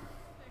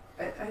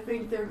 I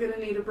think they're gonna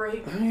need a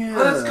break. Oh, yeah.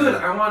 Oh, that's good.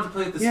 I wanted to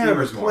play at the Yeah,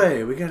 Steamers but more.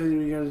 play. We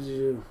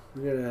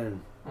gotta.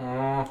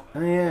 Aw. Oh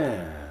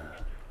yeah.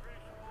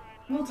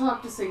 We'll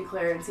talk to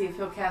Sinclair and see if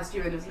he'll cast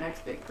you in his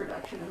next big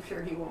production. I'm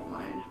sure he won't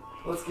mind.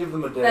 Let's give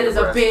them a day. That is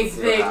of a rest big and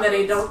see what thing that I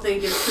happens. don't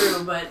think is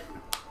true, but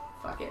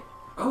fuck it.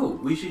 Oh,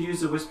 we should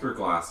use the whisper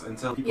glass and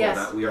tell people Yes.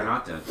 that we are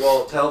not dead.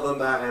 Well, tell them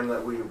that, and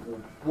that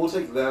we'll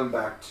take them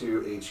back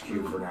to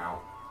HQ for now.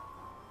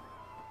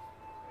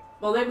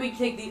 Well, then we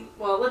take the.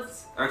 Well,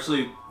 let's.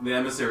 Actually, the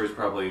emissaries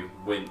probably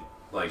went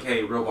like,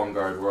 "Hey, Robon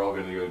Guard, we're all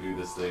going to go do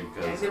this thing."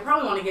 Yeah, Because they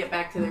probably want to get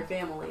back to their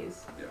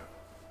families.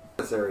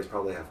 Emissaries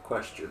probably have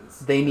questions.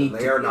 They need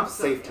and they to- are not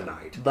safe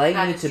tonight. They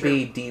That need is to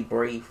true. be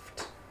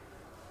debriefed.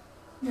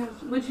 Yeah,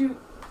 would you?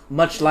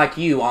 Much like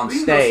you on We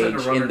can go send a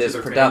stage runner in to this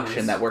their production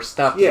families. that we're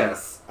stuck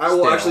Yes, I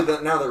will Still.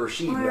 actually. Now that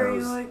Rashid Why are you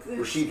knows, like this?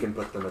 Rashid can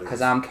put them at in. ease.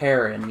 Because I'm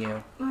carrying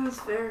you. That's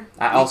fair.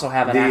 I also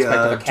have an The aspect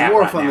of a cat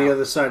dwarf right on now. the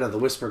other side of the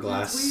whisper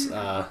glass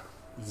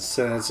That's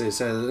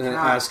says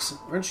asks,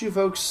 "Aren't you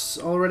folks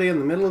already in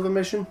the middle of a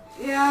mission?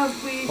 Yeah,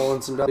 we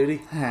Pulling some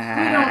duty?"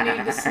 don't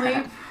need to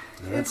sleep.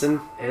 That's It's that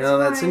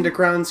fine.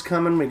 Cindercrown's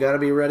coming. We got to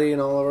be ready in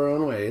all of our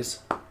own ways.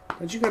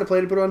 Don't you got a play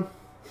to put on?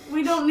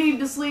 We don't need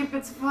to sleep.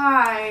 It's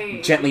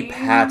fine. Gently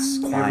pats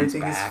Klein's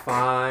Everything is back.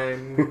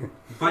 fine.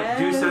 but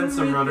do send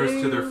some runners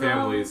to their Everything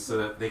families so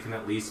that they can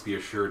at least be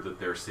assured that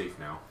they're safe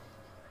now.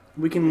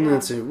 We can. Yeah.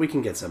 Let's see, we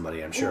can get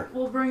somebody. I'm sure.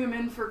 We'll bring him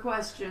in for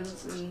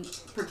questions and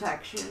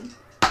protection.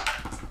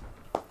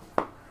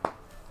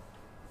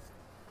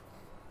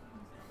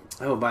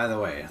 Oh, by the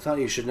way, I thought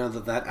you should know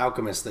that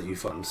alchemist that you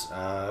found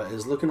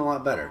is looking a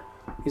lot better.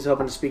 He's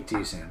hoping to speak to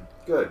you soon.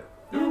 Good.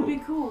 That'd be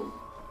cool.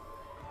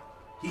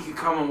 He could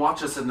come and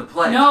watch us in the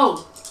play.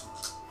 No.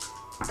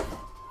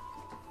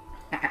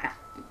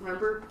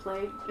 Remember,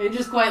 play. And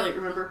just quietly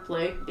remember,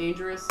 play.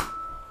 Dangerous.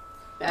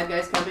 Bad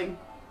guys coming.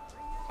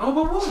 Oh,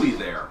 but we'll be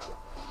there.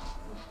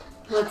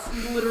 Let's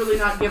literally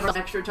not give him an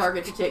extra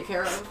target to take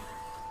care of.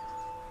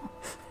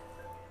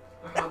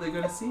 How are they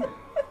going to see it?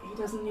 He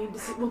doesn't need to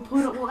see.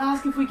 We'll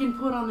ask if we can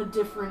put on a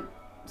different,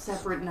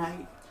 separate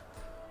night.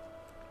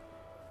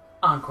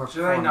 Encore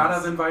Should I not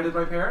have performance. invited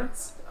my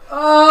parents?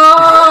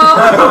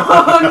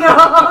 Oh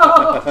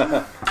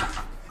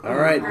no! All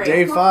right, Great.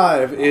 day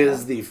 5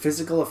 is the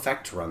physical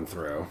effect run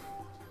through.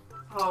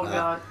 Oh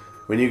god.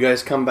 When you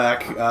guys come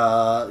back,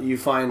 you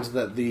find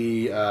that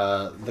the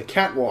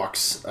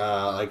catwalks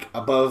like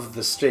above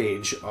the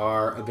stage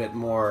are a bit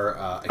more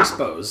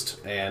exposed,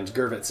 and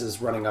Gervitz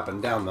is running up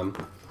and down them.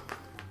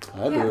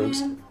 Hi,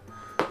 boobs. man.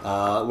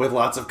 With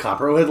lots of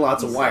copper, with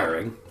lots of He's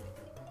wiring.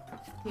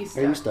 He's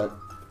Are you stuck. stuck?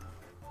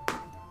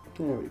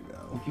 There we go.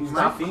 If you My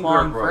stop finger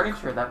clawing broke.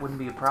 furniture, that wouldn't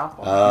be a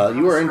problem.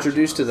 You are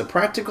introduced to the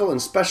practical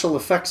and special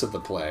effects of the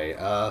play.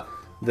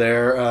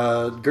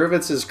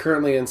 Gervitz is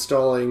currently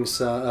installing,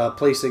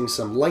 placing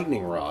some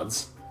lightning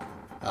rods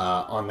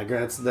on the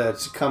grants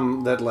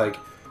that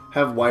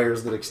have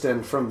wires that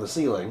extend from the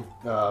ceiling,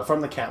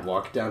 from the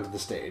catwalk down to the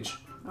stage,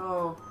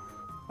 Oh.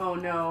 Oh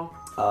no.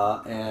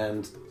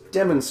 and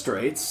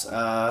demonstrates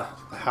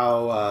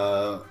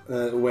how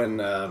when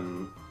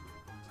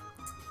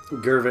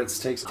Gervitz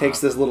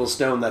takes this little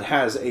stone that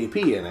has AP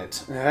in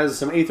it, has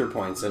some aether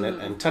points in it,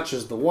 and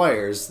touches the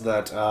wires,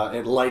 that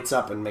it lights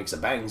up and makes a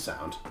bang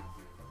sound.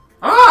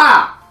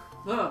 Ah!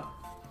 Ugh.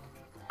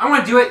 I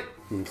want to do it!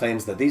 And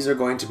claims that these are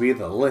going to be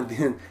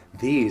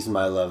these,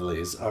 my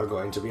lovelies, are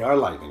going to be our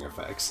lightning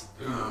effects.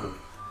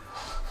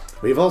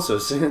 we've also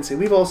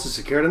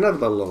secured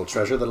another little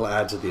treasure that'll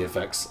add to the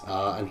effects.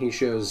 And he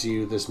shows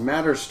you this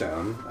matter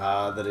stone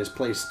that is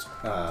placed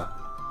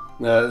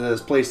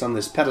on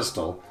this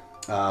pedestal.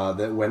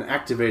 That, when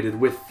activated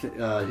with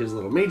his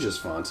little mage's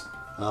font,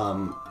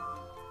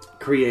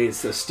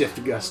 creates a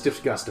stiff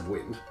gust of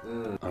wind.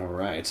 All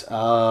right.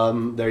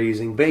 They're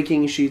using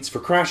baking sheets for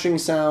crashing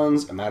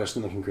sounds, a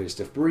Madison that can create a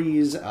stiff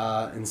breeze,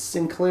 and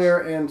Sinclair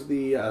and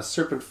the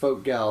serpent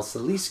folk gal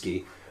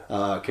Saliski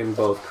can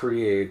both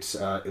create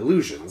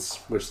illusions,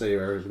 which they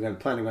are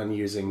planning on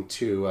using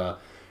to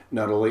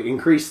not only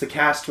increase the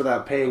cast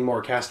without paying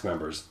more cast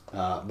members,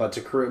 but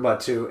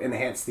to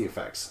enhance the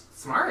effects.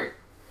 Smart.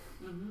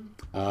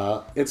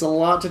 It's a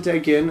lot to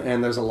take in,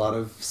 and there's a lot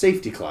of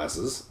safety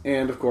classes,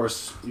 and of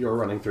course you're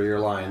running through your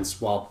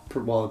lines while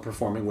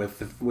performing with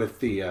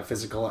the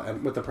physical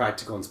and with the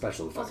practical and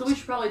special effects. Also, we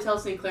should probably tell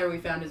Sinclair we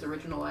found his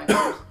original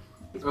actors.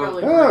 He's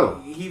probably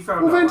He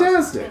found well, out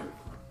last fantastic! time.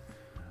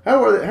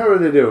 How are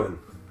they doing?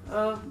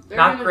 they're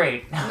Not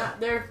great.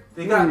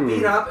 They got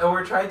beat up and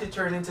were trying to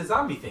turn into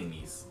zombie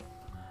thingies.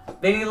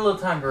 They need a little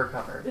time to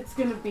recover. It's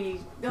gonna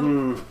be.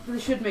 They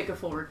should make a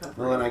full recovery.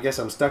 Well, then I guess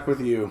I'm stuck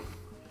with you.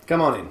 Come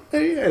on in.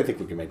 Hey, I think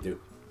we can make do.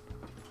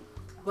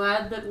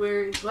 Glad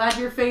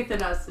your faith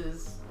in us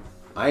is.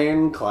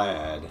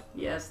 Ironclad.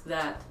 Yes,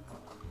 that.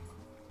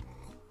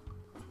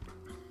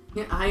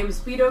 Yeah, I am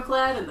speedo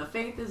clad and the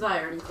faith is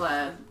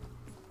ironclad.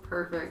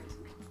 Perfect.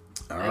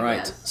 All I right.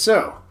 guess.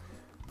 So,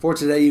 for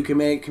today, you can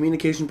make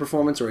communication,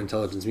 performance, or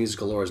intelligence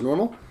musical lore as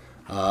normal.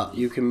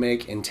 You can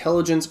make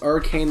intelligence,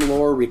 arcane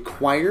lore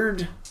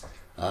required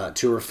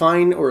to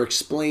refine or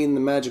explain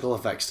the magical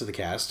effects to the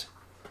cast.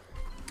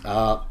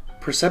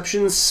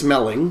 Perception,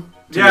 smelling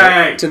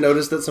to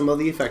notice that some of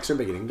the effects are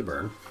beginning to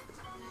burn.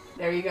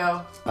 There you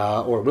go.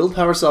 Or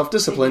willpower,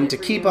 self-discipline to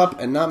for keep you. up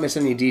and not miss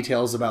any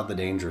details about the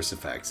dangerous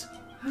effects.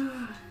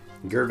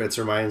 Gervitz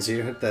reminds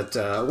you that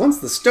once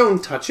the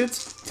stone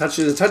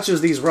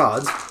touches these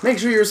rods, make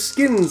sure your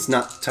skin's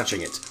not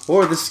touching it,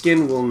 or the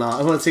skin will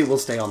not. Let's say will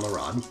stay on the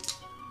rod.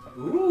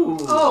 Ooh.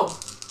 Oh,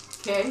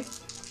 okay.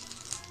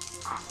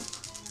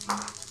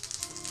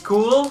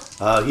 Cool.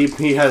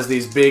 He has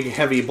these big,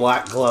 heavy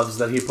black gloves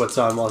that he puts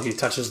on while he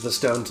touches the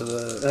stone to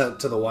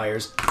the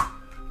wires.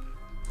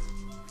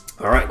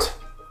 All right,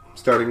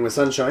 starting with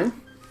Sunshine.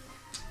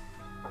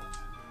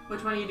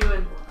 Which one are you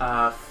doing?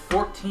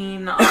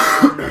 14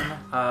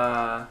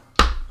 on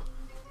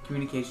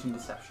communication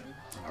deception.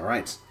 All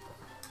right,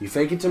 you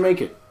fake it to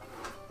make it.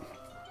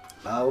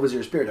 What was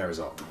your spirit die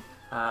result?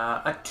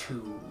 A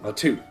 2. A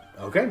 2.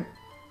 Okay,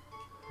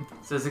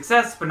 So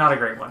success, but not a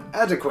great one.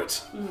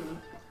 adequate.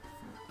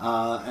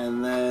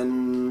 And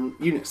then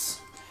Eunice.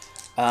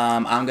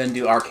 I'm going to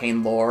do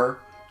arcane lore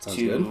Sounds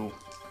to good.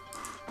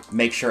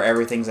 make sure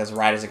everything's as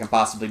right as it can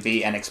possibly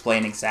be and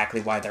explain exactly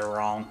why they're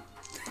wrong.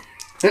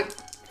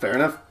 Fair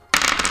enough.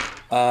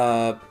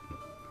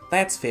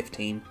 That's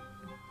 15.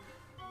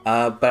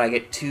 But I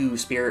get 2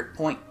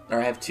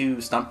 I have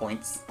 2 stunt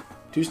points.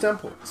 2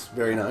 stamp points.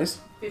 Very nice.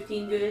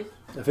 15 good.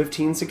 A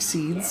 15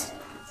 succeeds.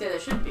 Say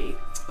that should be.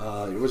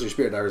 What was your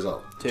spirit die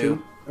result?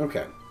 2.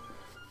 Okay.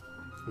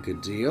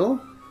 Good deal.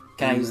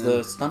 Can I use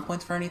the stunt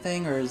points for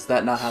anything, or is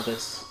that not how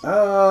this...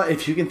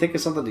 If you can think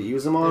of something to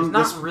use them on.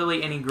 There's not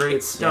really any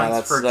great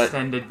stunts for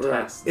extended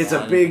tests. It's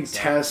a big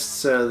test,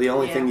 so the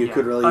only thing you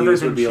could really Other use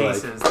than would be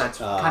chases. That's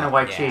kind of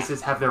why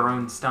chases have their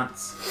own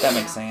stunts. That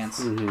makes sense.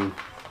 Mm-hmm.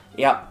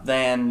 Yep,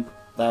 then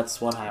that's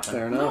what happened.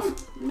 Fair enough.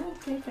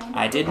 Okay, fine.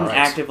 I didn't Alright.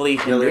 actively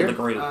hinder Hillier? the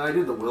group. I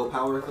did the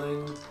willpower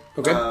thing.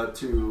 Okay.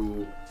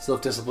 To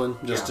Self-discipline,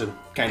 just to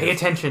kind Pay of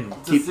attention.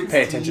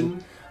 pay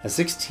attention. A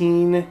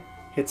 16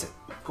 hits it.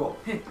 cool.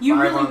 You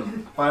five,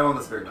 really, five on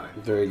the spirit die.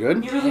 Very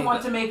good. you really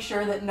want to make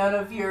sure that none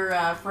of your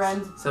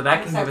friends So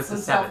that can give sets us a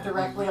themselves 7.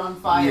 directly on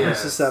fire. Yeah.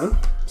 This is 7.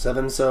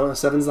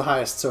 7's the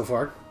highest so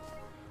far.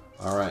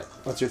 All right.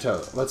 What's your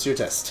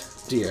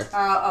test, dear?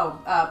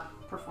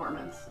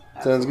 Performance.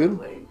 Sounds good.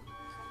 Absolutely.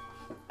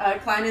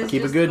 Klein is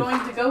Keep it just good.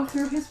 going to go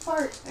through his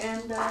part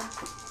and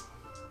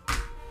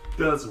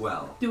Does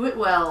well. do it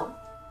well.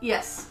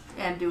 Yes,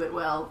 and do it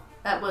well.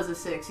 That was a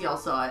 6. Y'all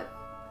saw it.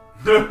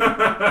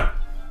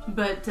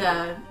 But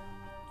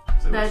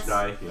So that's which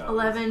die? Yeah,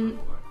 11,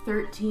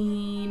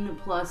 13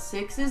 plus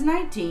 6 is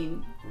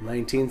 19.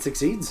 19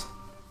 succeeds.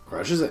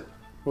 Crushes it.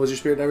 What was your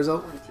spirit die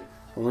result?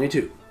 Only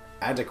 2.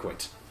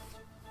 Adequate.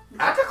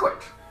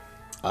 Adequate.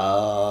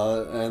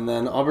 And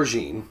then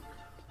Aubergine.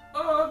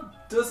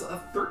 Does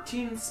a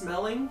 13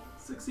 smelling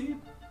succeed?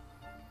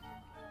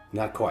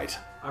 Not quite.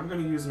 I'm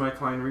gonna use my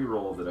Klein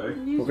reroll today.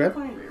 Use Okay. your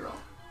Klein reroll.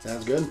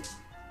 Sounds good.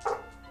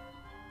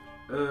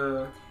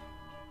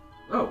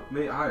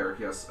 Made it higher,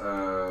 yes.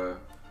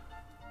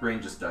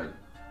 Brain just died.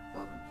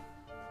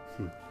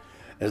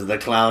 Is the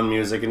clown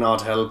music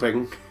not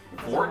helping?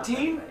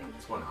 14?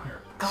 It's one higher.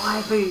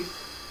 Gladly.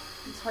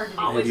 It's hard to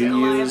do. Have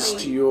you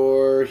used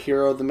your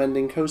Hero of the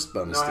Mending Coast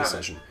bonus No, I this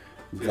haven't. session?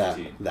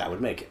 15. That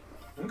would make it.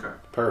 Okay.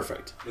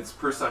 Perfect. It's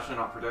per session,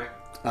 not per day.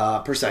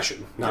 Per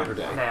session, not per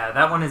day. Yeah,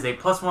 that one is a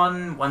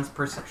 +1 once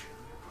per session.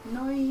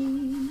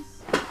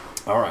 Nice.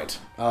 Alright.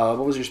 What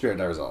was your spirit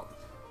die result?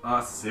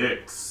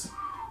 6.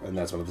 And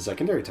that's one of the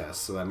secondary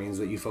tests, so that means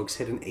that you folks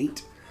hit an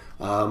 8.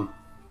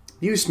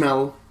 You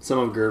smell some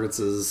of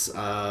Gervitz's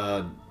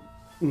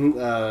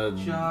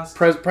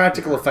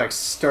practical effects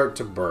start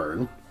to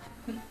burn.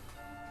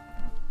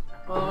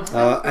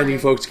 And you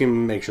folks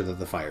can make sure that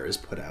the fire is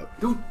put out.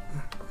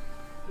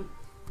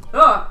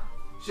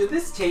 Should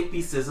this tape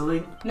be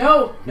sizzling?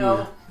 No.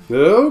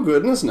 Oh,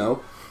 goodness,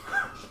 no.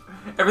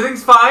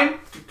 Everything's fine.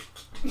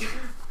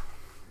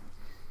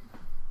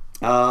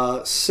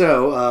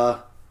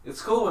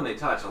 It's cool when they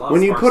touch. A lot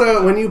When of you sparks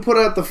come when out. you put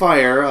out the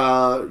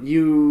fire,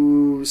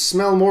 you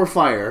smell more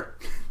fire,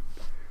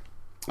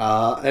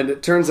 and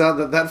it turns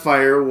out that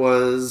fire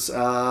was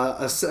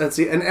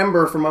an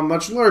ember from a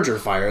much larger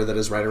fire that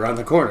is right around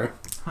the corner.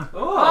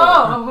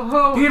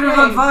 Oh, Peter's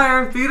on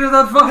fire! Peter's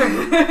on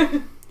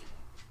fire!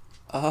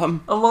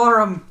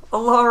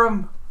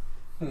 Alarm!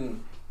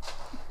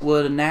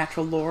 Would a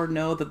natural lord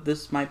know that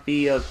this might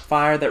be a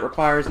fire that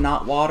requires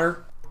not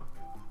water?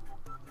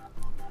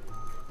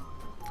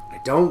 I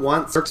don't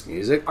want circus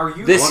music. Are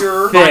you This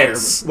sure?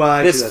 fits. Well,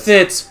 actually, This that's-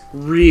 fits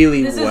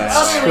really This is well.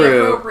 utterly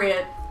True.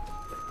 appropriate.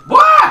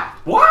 What?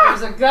 What?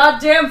 There's a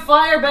goddamn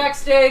fire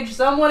backstage.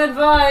 Someone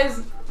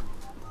advise.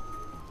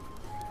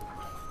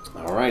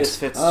 All right. This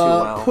fits too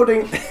well.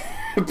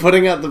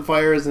 Putting out the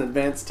fire is an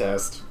advanced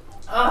test.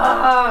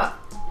 Ah.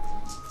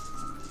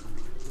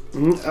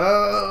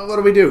 What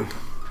do we do?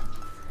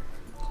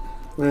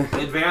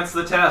 Advance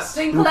the test.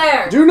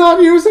 Sinclair. Do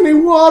not use any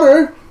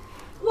water.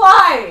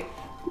 Why?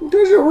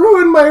 Because you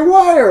ruin my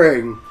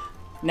wiring.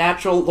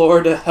 Natural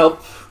lore to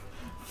help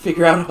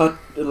figure out how,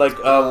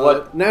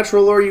 what.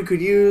 Natural lore, you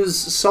could use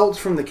salt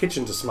from the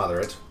kitchen to smother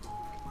it.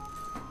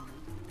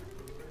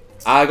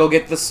 I go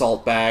get the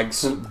salt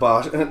bags.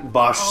 Bosch.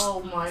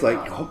 Oh my It's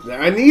like, god. oh,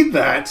 I need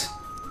that.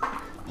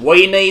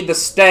 We need the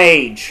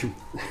stage.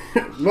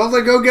 Well,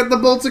 then go get the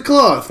bolts of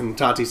cloth. And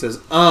Tati says,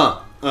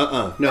 no,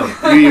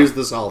 you use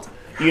the salt.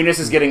 Eunice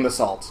is getting the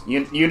salt.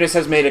 Eunice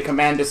has made a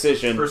command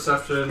decision.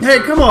 Perception. Hey,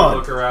 search, come on.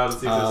 Look around and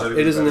see if there's anything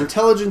It is an better.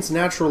 intelligence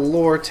natural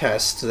lore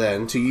test,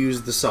 then, to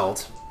use the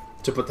salt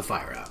to put the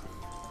fire out.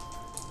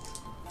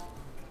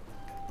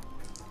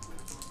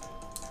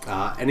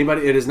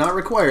 Anybody, it is not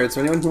required,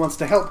 so anyone who wants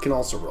to help can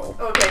also roll.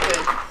 Okay,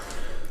 good.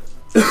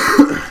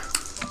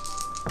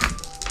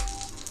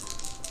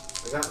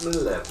 I got an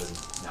 11.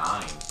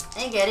 9.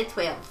 I get it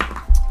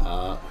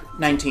 12.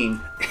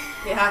 19.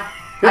 Yeah.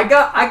 I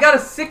got a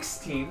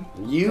 16.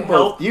 You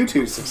help. you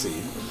two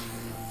succeed.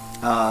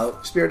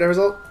 Spirit die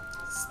result?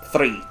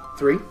 3.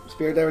 3.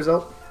 Spirit die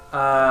result?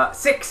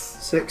 6.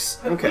 6.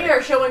 We Okay.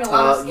 are showing a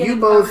lot of skin you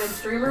and both- confident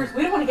streamers.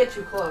 We don't want to get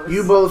too close.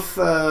 You both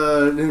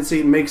didn't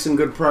see make some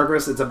good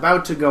progress. It's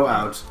about to go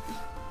out.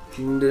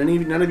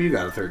 None of you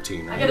got a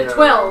 13, I right? get a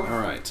 12. All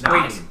right.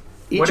 Wait.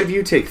 Each What of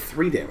you take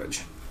 3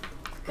 damage.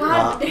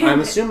 God damn I'm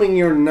it. assuming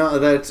you're not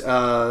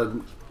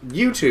that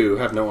you two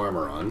have no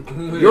armor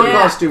on. Your Yeah.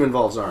 costume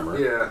involves armor,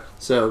 Yeah.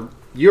 so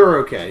you're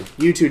okay.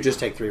 You two just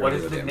take 3 What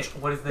is regular the damage.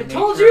 what is the I nature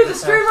told of you the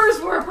test? streamers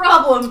were a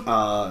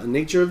problem.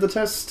 Nature of the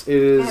test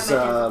is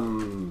I have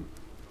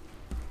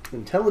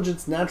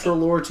intelligence, natural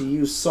lore to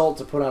use salt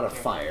to put out a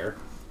fire.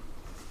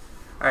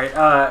 All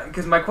right,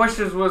 because my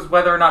question was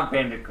whether or not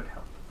Bandit could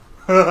help.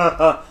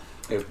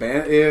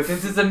 If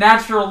Since it's a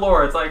natural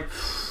lore, it's like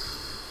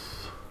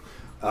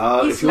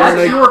if you want to that's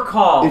make your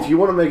call. if you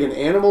want to make an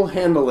animal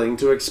handling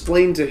to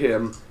explain to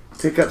him,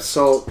 pick up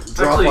salt,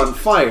 drop Actually- on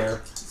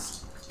fire.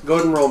 Go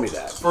ahead and roll me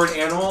that. For an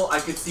animal, I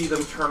could see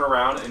them turn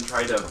around and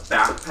try to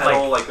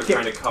backpedal like they're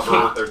trying to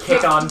cover their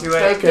kick onto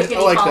it. Okay, Kick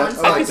I like any that. cons?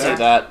 I I like could see that.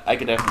 that. I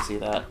could definitely see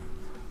that.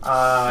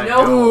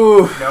 Nope.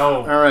 Ooh. No.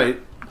 All right.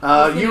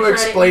 gonna You try to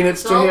explain eat it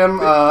the to salt. him,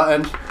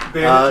 and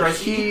Bandit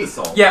tries to eat he. the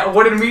salt. Yeah,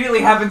 what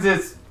immediately happens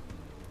is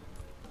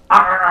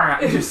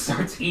it just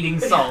starts eating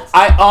salt.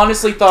 I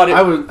honestly thought it.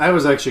 I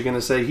was actually going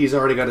to say he's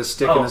already got a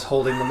stick Oh. and is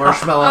holding the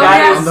marshmallow Oh, out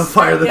yes. on the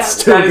fire that's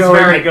Yes. still That is going.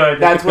 very good.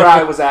 That's where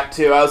I was at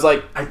too. I was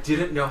like, I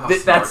didn't know how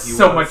smart That's he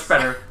so was. much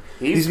better.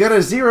 He's got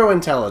a 0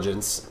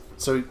 intelligence,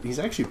 so he's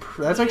actually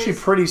that's actually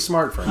pretty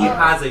smart for He him.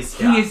 has a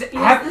scout. He is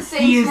has the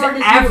same he is smart as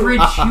you.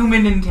 average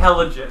human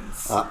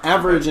intelligence.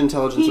 Average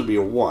intelligence would be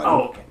a 1.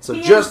 Oh, okay. So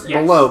He just is-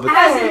 yes. below, but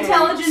As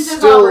intelligent as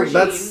still Aubergine.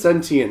 that's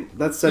sentient.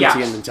 That's sentient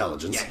Yeah.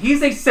 intelligence. Yeah,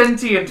 he's a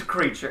sentient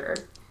creature.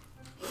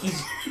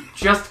 He's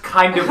just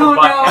kind of Oh a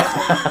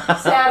butthead. no.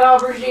 Sad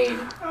aubergine.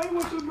 I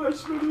want a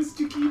marshmallow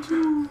sticky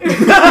too.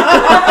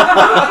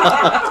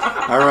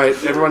 All right,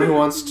 everyone who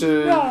wants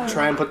to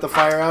try and put the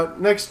fire out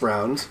next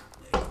round,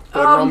 go ahead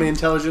and roll me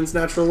intelligence,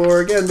 natural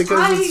lore again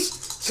because it's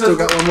still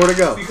got one more to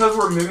go. Because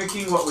we're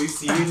mimicking what we've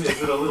seen,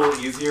 is it a little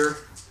easier?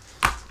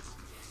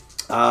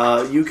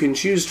 You can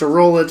choose to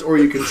roll it, or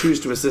you can choose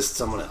to assist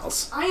someone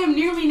else. I am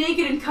nearly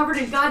naked and covered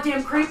in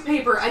goddamn crepe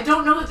paper. I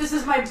don't know that this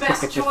is my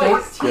best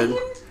choice. Good.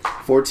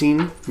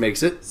 14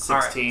 makes it.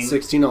 16.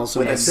 16 also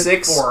With a makes it.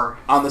 6 Four.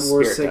 on the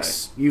 4, spirit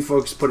 6. You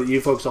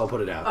folks all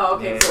put it out. Oh,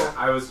 okay, cool.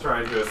 I was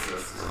trying to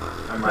assist.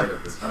 I'm right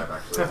at this time,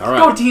 actually. All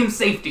Go right. team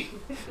safety.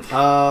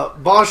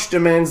 Bosch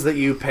demands that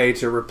you pay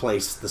to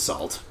replace the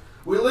salt.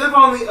 We live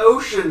on the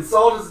ocean.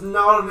 Salt is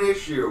not an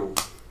issue.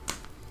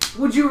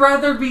 Would you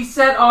rather be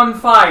set on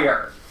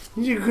fire?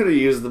 You could have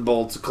used the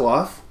bolts of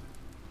cloth.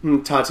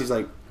 And Tati's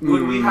like,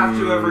 Would we have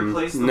to have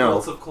replaced the no.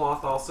 bolts of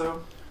cloth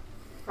also?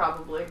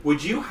 Probably.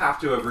 Would you have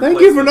to have replaced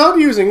Thank you for them? not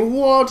using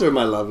water,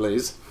 my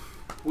lovelies.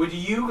 Would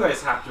you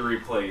guys have to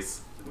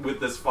replace with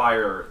this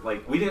fire?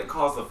 Like, we didn't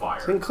cause the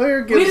fire.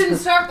 Sinclair gives We didn't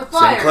start the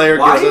fire. Sinclair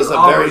Why gives us is a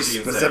very Aubergine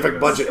saying specific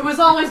this? budget. It was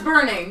always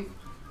burning.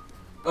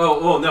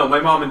 Oh, well, no, my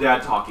mom and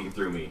dad talking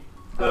through me.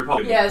 The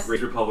Republican, yes.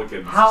 rich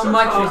Republicans. How Sorry.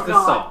 much Oh, is the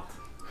God.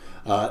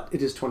 salt?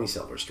 It is 20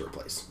 silvers to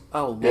replace.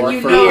 Oh, And Lord.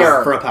 You for,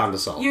 know- for a pound of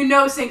salt. You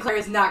know Sinclair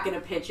is not going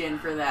to pitch in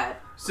for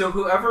that. So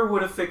whoever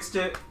would have fixed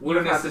it would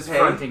have Eunice had is to pay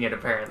fronting it,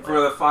 apparently. for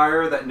the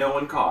fire that no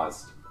one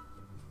caused.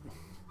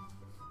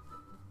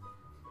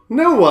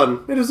 No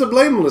one. It is a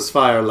blameless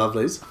fire,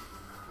 lovelies.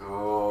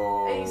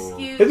 Oh.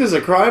 Excuse It is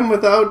a crime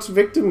without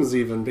victims,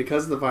 even,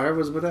 because the fire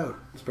was put out.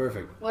 It's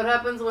perfect. What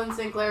happens when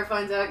Sinclair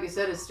finds out you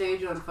set his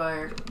stage on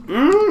fire?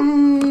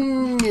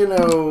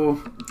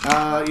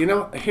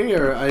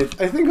 Here, I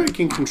think I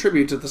can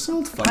contribute to the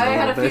salt fund I a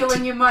had a little bit.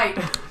 feeling you might.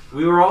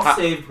 We were all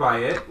saved by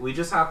it. We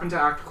just happened to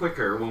act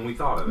quicker when we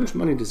thought How of much it.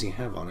 money does he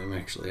have on him,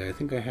 actually? I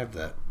think I have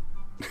that.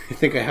 I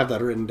think I have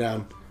that written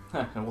down.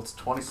 Well, it's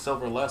 20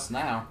 silver less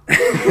now.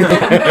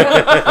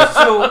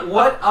 So,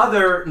 what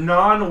other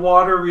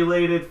non-water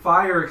related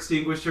fire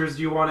extinguishers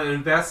do you want to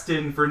invest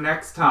in for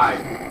next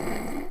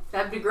time?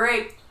 That'd be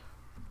great.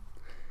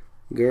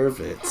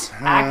 Gervitz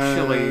has...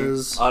 Actually,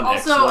 An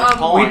Also, excellent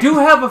we We point. do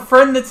have a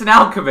friend that's an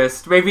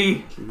alchemist.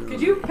 Maybe.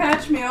 Could you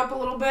patch me up a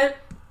little bit?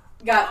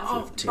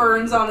 Got 15.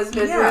 burns on his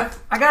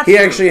midriff. I got He you.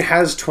 actually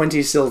has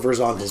 20 silvers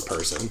on his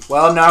person.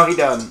 Well, now he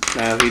doesn't.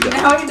 No, he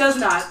doesn't. No, he does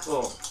not.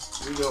 Well,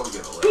 we don't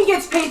get a He little.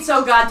 gets paid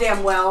so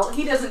goddamn well,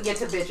 he doesn't get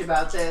to bitch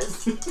about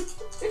this.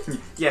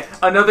 Yeah,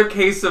 another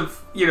case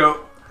of,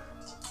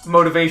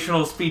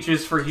 motivational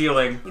speeches for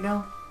healing.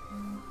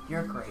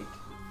 You're great.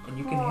 And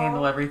you can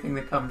handle everything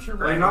that comes your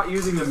way. You're not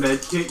using the med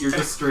kit, you're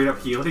just straight up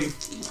healing.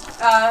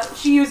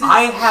 She uses...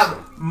 I have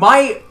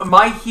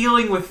my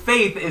healing with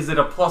faith is at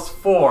a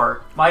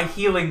 +4. My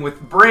healing with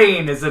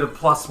brain is at a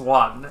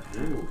 +1.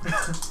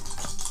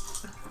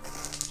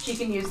 She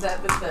can use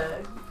that with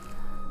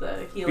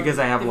the healing. Because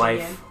I have dominion.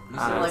 life.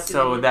 Select So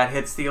dominion. that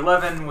hits the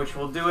 11, which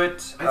will do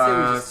it. I'd say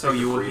we just So take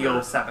you a will breather.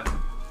 heal 7.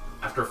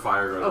 After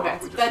fire goes Okay,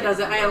 off, we just that take does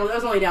it. a I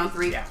was only down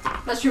 3. Yeah.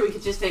 That's true, we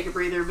could just take a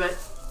breather, but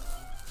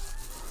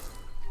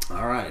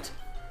All right. you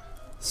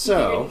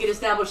So, could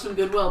establish some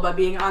goodwill by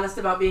being honest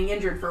about being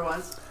injured for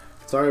once.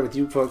 sorry with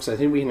you folks, I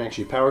think we can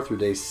actually power through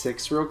day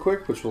 6 real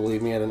quick, which will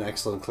leave me at an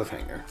excellent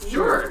cliffhanger.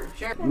 Sure.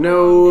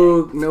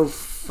 No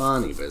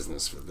funny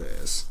business for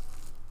this.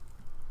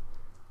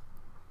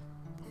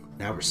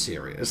 Now we're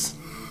serious.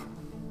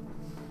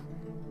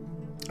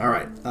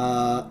 Alright,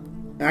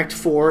 Act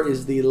 4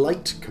 is the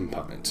light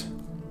component.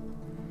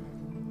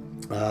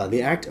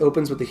 The act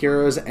opens with the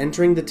heroes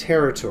entering the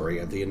territory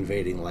of the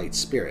invading light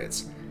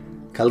spirits.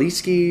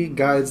 Kaliski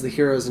guides the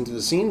heroes into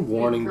the scene,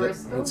 warning that...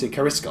 Kariskal? Let's see,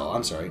 Kariskal,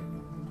 I'm sorry.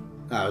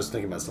 I was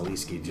thinking about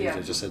Saliski, Yeah.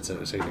 I just said so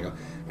a second ago.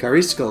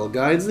 Kariskal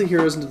guides the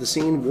heroes into the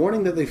scene,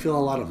 warning that they feel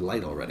a lot of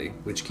light already,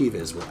 which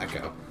Kiviz will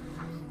echo.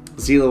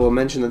 Zila will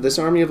mention that this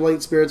army of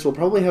light spirits will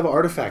probably have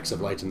artifacts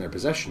of light in their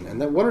possession, and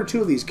that 1 or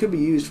 2 of these could be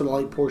used for the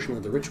light portion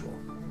of the ritual.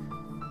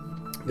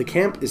 The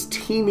camp is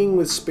teeming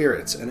with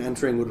spirits, and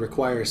entering would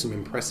require some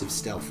impressive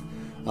stealth,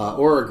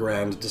 or a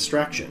grand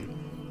distraction.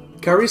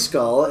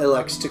 Kariskal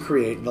elects to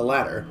create the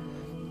latter,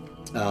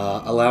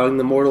 allowing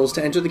the mortals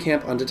to enter the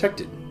camp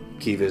undetected.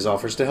 Kiviz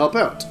offers to help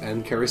out,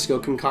 and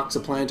Kariskal concocts a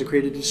plan to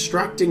create a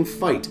distracting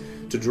fight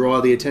to draw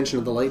the attention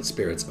of the light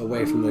spirits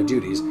away from their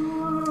duties,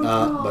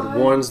 but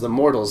warns the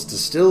mortals to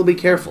still be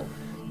careful.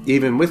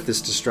 Even with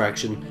this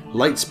distraction,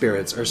 light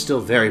spirits are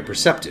still very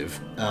perceptive,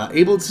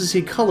 able to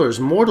see colors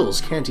mortals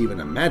can't even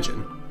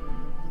imagine.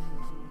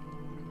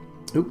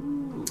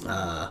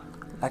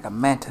 Like a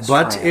mantis.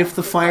 But ray. if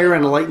the fire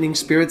and lightning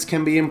spirits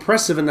can be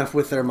impressive enough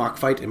with their mock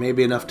fight, it may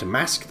be enough to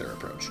mask their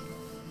approach.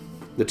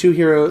 The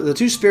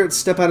two spirits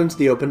step out into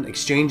the open,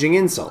 exchanging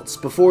insults,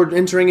 before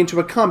entering into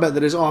a combat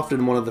that is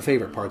often one of the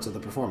favorite parts of the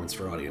performance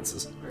for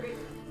audiences.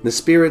 The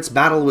spirits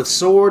battle with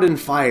sword and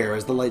fire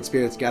as the light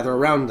spirits gather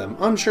around them,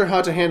 unsure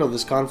how to handle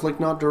this conflict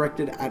not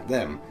directed at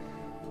them.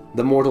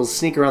 The mortals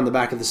sneak around the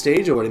back of the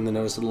stage, avoiding the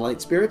notice of the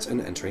light spirits, and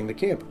entering the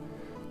camp.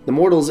 The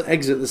mortals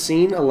exit the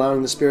scene,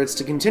 allowing the spirits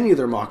to continue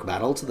their mock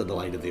battle to the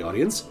delight of the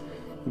audience.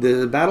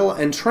 The battle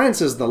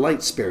entrances the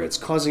light spirits,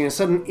 causing a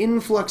sudden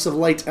influx of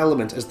light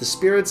element as the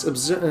spirits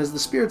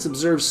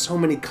observe so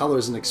many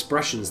colors and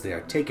expressions they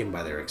are taken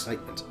by their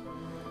excitement.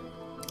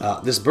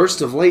 This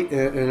burst of light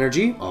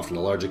energy, often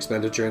a large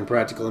expenditure in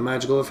practical and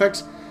magical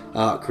effects,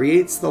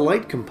 creates the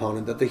light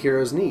component that the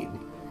heroes need.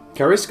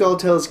 Kariskal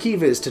tells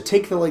Kiviz to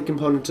take the light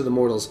component to the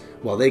mortals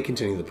while they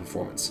continue the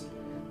performance.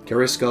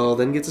 Kariskal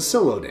then gets a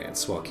solo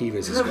dance while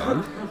Kiviz is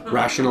gone,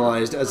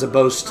 rationalized as a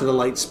boast to the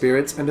light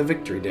spirits and a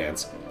victory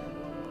dance.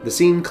 The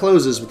scene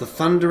closes with a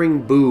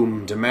thundering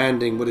boom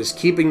demanding what is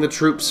keeping the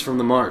troops from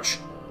the march.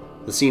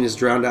 The scene is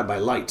drowned out by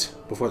light,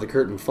 before the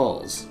curtain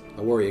falls,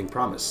 a worrying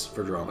promise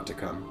for drama to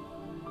come.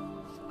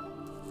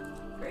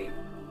 Great.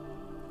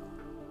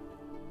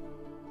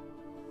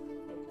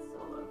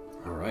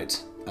 All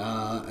right.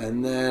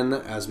 And then,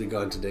 as we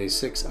go into day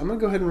 6, I'm going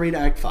to go ahead and read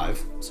Act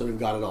 5, so we've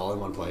got it all in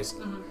one place.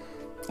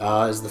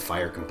 Is the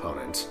fire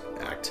component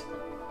act.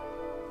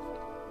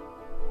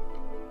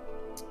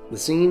 The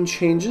scene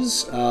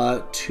changes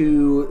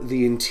to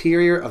the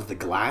interior of the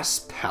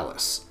Glass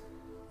Palace,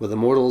 where the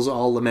mortals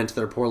all lament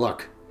their poor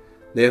luck.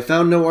 They have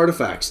found no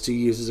artifacts to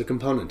use as a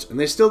component, and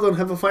they still don't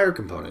have a fire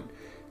component.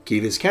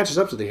 Kivas catches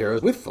up to the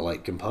heroes with the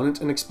light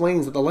component and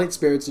explains that the light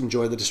spirits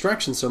enjoy the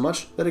distraction so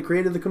much that it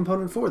created the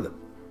component for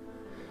them.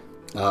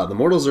 The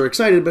mortals are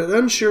excited, but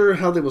unsure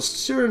how they will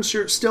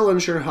still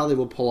unsure how they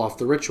will pull off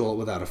the ritual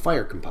without a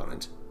fire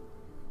component.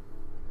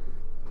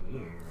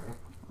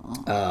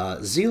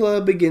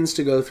 Zila begins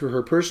to go through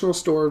her personal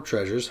store of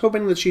treasures,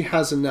 hoping that she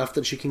has enough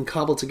that she can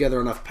cobble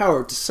together enough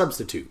power to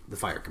substitute the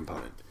fire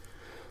component.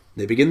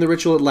 They begin the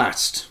ritual at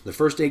last, the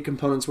first 8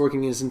 components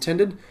working as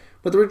intended,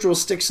 but the ritual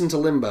sticks into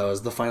limbo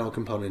as the final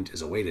component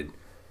is awaited.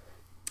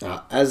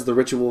 As the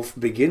ritual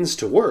begins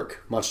to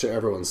work, much to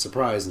everyone's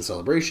surprise and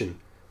celebration,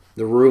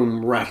 the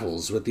room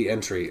rattles with the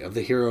entry of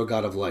the hero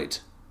god of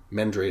light,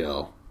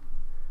 Mendriel.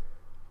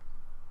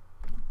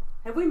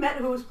 Have we met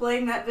who was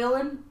playing that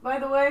villain, by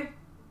the way?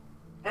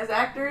 As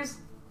actors?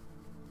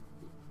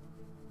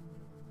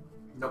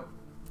 Nope.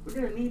 We're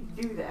gonna need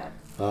to do that.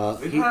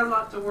 We've had a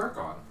lot to work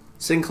on.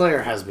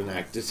 Sinclair has been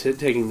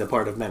taking the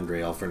part of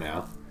Mendriel for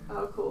now.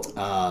 Oh, cool.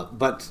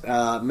 But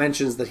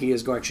mentions that he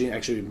is going to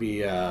actually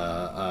be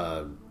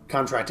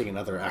contracting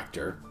another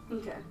actor.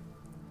 Okay.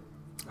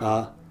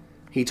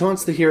 He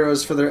taunts the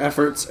heroes for their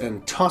efforts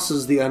and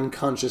tosses the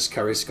unconscious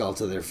Kariskal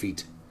to their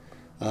feet.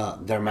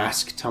 Their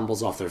mask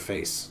tumbles off their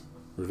face,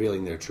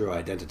 revealing their true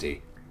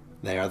identity.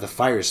 They are the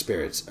fire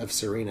spirits of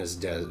Serena's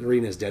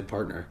dead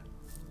partner.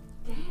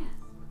 Damn.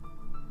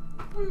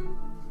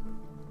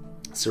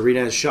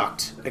 Serena is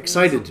shocked,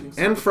 excited,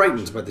 and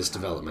frightened by this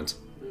development.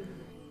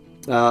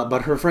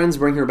 But her friends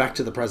bring her back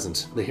to the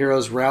present. The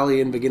heroes rally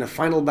and begin a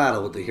final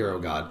battle with the hero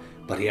god,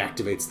 but he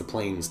activates the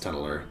Plains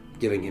Tunneler,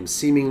 giving him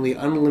seemingly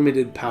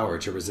unlimited power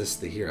to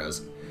resist the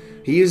heroes.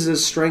 He uses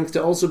his strength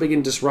to also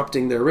begin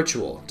disrupting their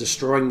ritual,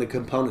 destroying the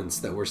components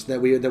that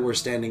were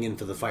standing in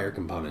for the fire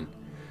component.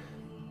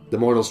 The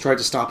mortals try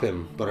to stop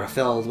him, but are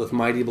felled with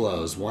mighty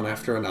blows, one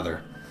after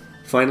another.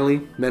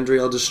 Finally,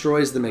 Mendriel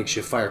destroys the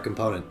makeshift fire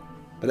component,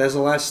 but as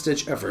a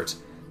last-ditch effort,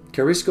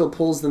 Kariskal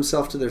pulls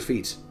themselves to their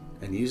feet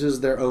and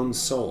uses their own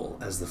soul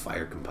as the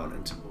fire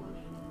component.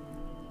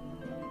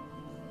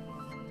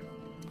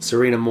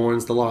 Serena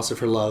mourns the loss of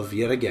her love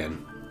yet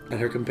again, and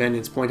her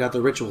companions point out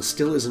the ritual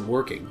still isn't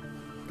working,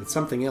 that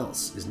something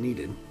else is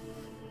needed.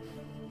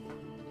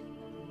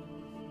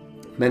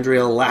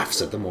 Mendriel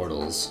laughs at the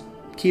mortals.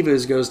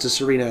 Kivas goes to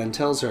Serena and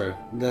tells her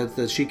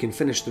that she can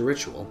finish the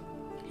ritual.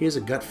 He has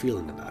a gut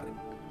feeling about it.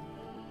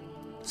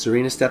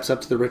 Serena steps up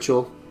to the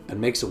ritual and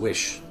makes a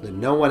wish that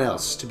no one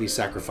else to be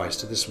sacrificed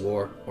to this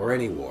war, or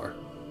any war,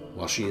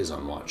 while she is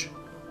on watch.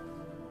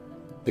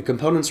 The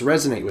components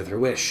resonate with her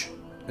wish,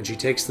 and she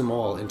takes them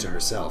all into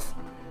herself.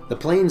 The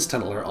Plains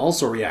Tunneler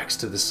also reacts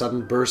to this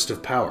sudden burst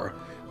of power,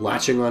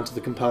 latching onto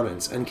the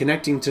components and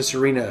connecting to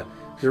Serena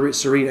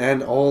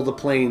and all the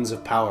planes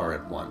of power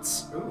at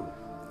once. Ooh.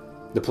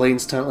 The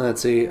Plains Tunneler,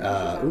 let's see,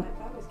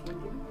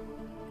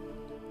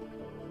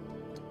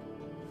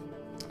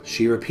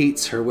 she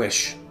repeats her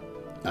wish,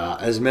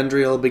 as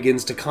Mendriel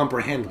begins to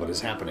comprehend what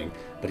is happening,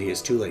 but he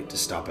is too late to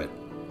stop it.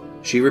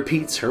 She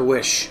repeats her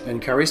wish,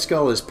 and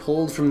Kariskal is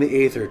pulled from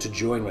the Aether to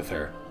join with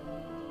her,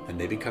 and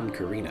they become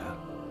Karina,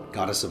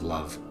 goddess of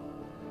love.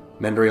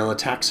 Mendriel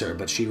attacks her,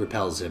 but she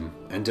repels him,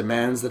 and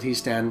demands that he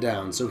stand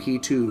down so he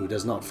too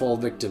does not fall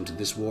victim to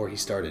this war he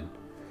started.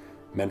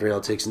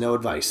 Mendriel takes no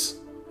advice,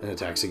 and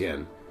attacks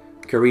again.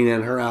 Karina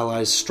and her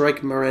allies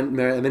strike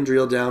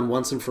Mendriel down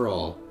once and for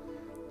all,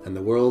 and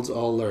the worlds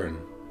all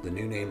learn the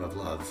new name of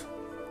love,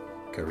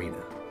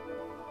 Karina.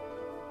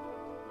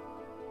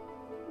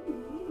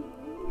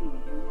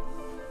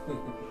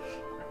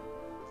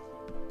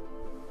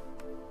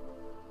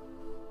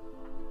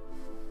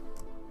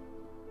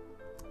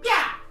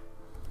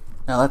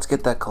 Now let's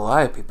get that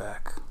Calliope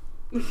back.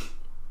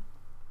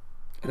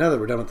 Now that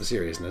we're done with the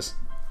seriousness.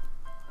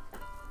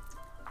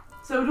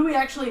 So do we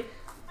actually...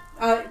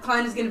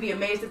 Klein is going to be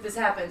amazed if this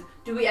happens.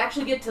 Do we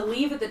actually get to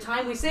leave at the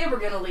time we say we're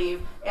going to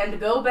leave and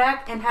go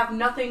back and have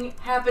nothing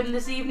happen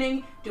this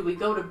evening? Do we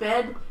go to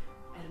bed?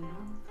 I don't know.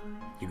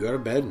 You go to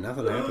bed and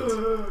nothing happens.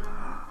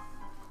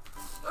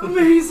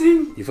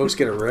 Amazing. You folks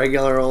get a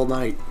regular old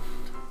night.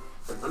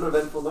 An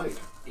uneventful night.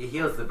 It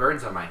heals the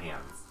burns on my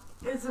hands.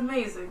 It's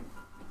amazing.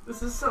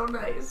 This is so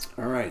nice.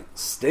 Alright,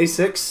 day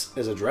 6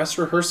 is a dress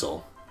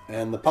rehearsal,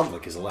 and the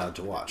public is allowed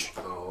to watch.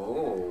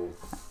 Oh.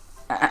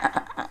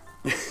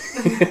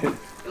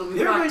 It'll be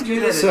You're fun. going to do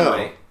that So-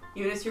 anyway.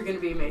 Eunice, you're going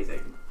to be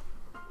amazing.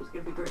 It's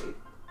going to be great.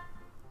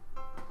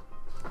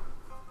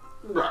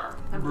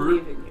 I'm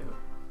believing you.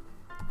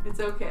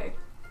 It's okay.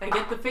 I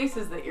get the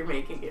faces that you're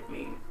making at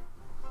me.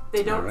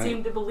 They don't Alright.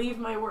 seem to believe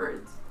my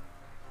words.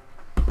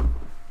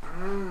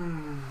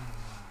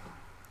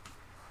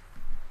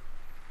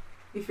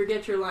 If you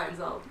forget your lines,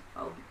 I'll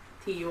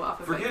tee you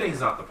off if I Forgetting's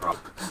can. not the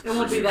problem. It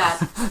won't be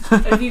that.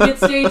 If you get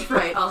stage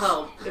fright, I'll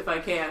help if I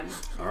can.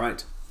 All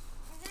right.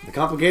 The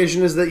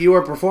complication is that you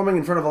are performing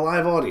in front of a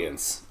live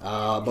audience,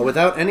 but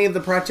without any of the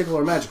practical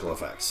or magical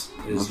effects.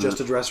 It is just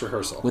a dress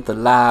rehearsal. With the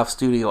live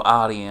studio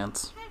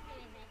audience.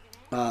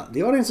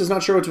 The audience is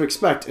not sure what to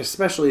expect,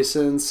 especially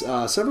since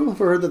several have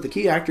heard that the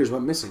key actors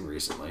went missing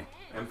recently.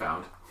 And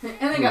found.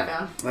 And they got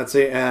found. Let's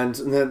see, and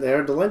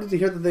they're delighted to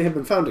hear that they have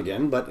been found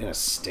again, but in a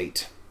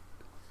state.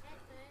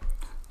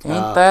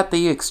 Ain't that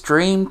the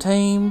extreme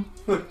team?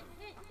 All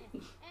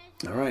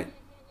right.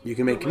 You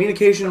can make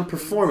communication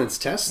performance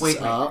tests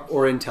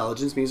or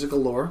intelligence musical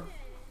lore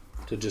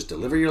to just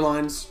deliver your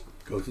lines,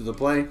 go through the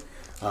play.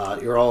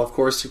 You're all, of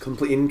course,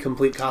 in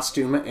complete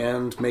costume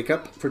and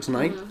makeup for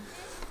tonight.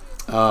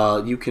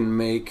 You can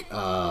make,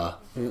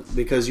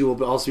 because you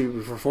will also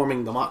be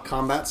performing the mock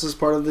combats as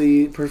part of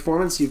the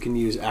performance, you can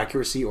use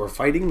accuracy or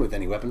fighting with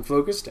any weapon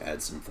focus to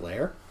add some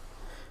flair.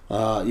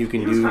 You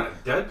can He was do kind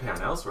of deadpan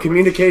elsewhere.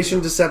 communication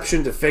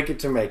deception to fake it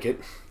to make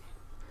it.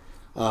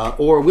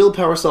 Or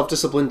willpower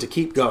self-discipline to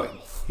keep going,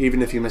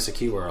 even if you miss a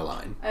key or a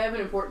line. I have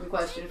an important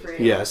question for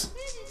you. Yes.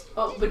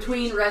 Oh,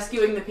 between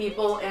rescuing the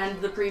people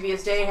and the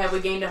previous day, have we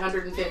gained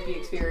 150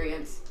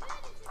 experience?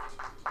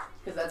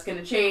 Because that's going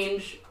to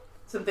change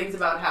some things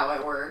about how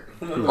I work.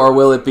 Or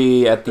will it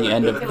be at the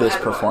end of this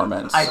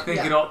performance? I think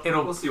Yeah.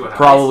 it'll We'll see what happens.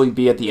 Probably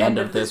be at the end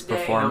End of this of this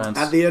day. performance.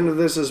 At the end of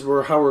this is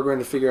how we're going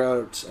to figure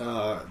out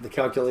the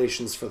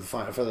calculations for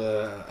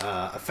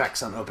the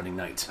effects on opening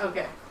night.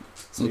 Okay.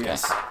 So Okay.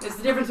 yes, It's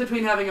the difference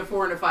between having a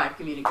 4 and a 5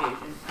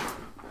 communication.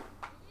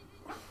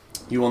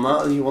 you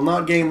will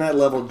not gain that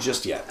level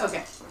just yet.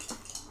 Okay.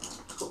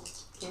 Cool.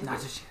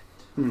 Not just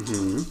yet.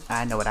 Mm-hmm.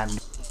 I know what I'm...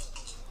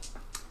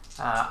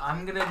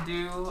 I'm gonna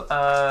do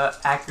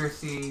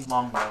accuracy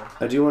longbow.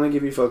 I do want to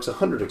give you folks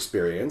 100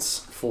 experience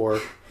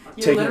for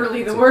You're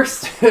literally the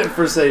worst.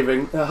 for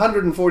saving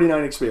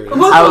 149 experience.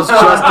 I was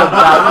just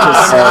about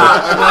to say...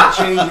 I'm not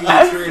changing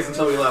the experience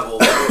until we level.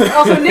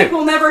 Also, Nick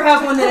will never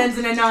have one that ends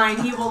in a 9.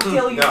 He will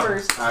kill you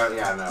first.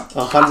 Yeah, no.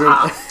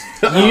 100.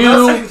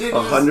 You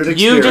 100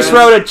 experience. you just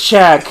wrote a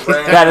check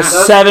that is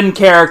 7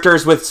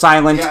 characters with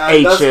silent Yeah,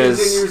 and thus H's.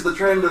 continues the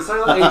trend of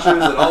silent H's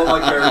and all my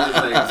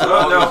characters' names. So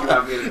all no. these you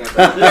have me in a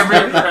campaign.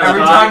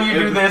 Every time you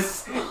do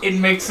this, it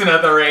makes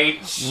another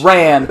H.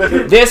 Ran.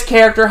 This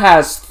character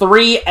has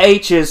 3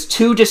 H's,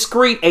 2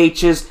 discrete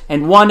H's,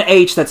 and 1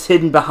 H that's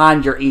hidden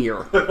behind your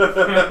ear.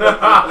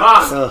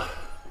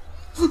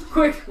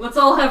 Quick, let's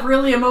all have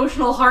really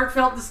emotional,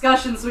 heartfelt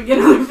discussions so we get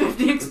another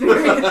 50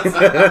 experience.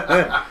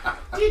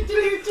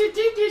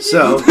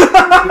 So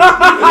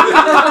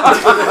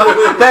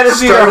That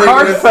is either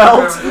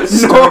heartfelt.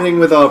 starting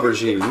with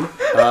Aubergine.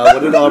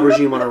 What did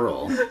Aubergine want to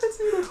roll?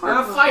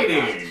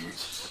 Fighting.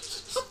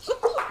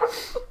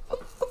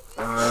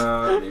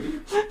 Maybe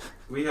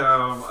we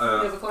have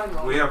a climb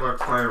roll. we have a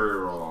climber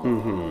roll,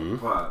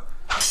 but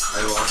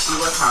I will see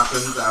what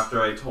happens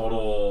after I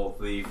total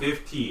the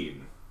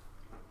 15.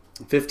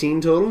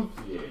 15 total.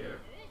 Yeah.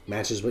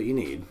 Matches what you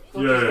need.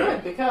 Which is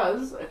good,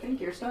 because I think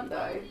your stunt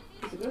die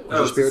is a good one.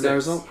 Your it's a spirit die 6.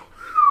 result.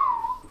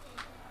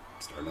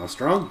 Starting off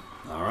strong.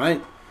 All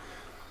right.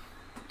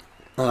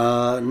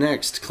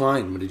 Next,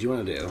 Klein. What did you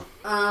want to do?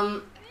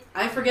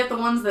 I forget the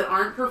ones that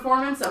aren't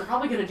performance. I'm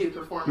probably going to do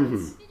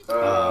performance.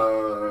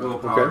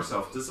 Willpower, Okay.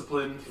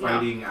 self-discipline,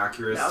 fighting,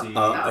 accuracy.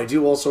 I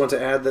do also want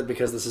to add that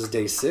because this is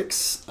day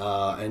 6,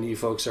 and you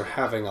folks are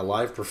having a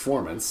live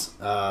performance,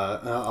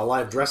 a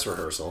live dress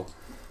rehearsal,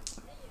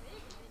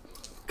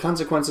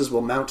 consequences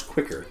will mount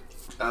quicker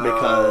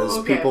because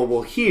Okay. people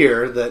will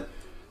hear that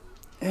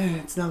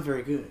it's not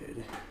very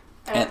good.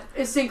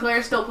 Is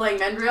Sinclair still playing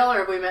Mendriel, or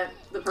have we met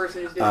the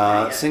person who's doing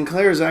that yet?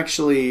 Sinclair is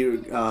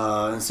actually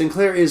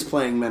Sinclair is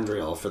playing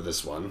Mendriel for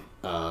this one.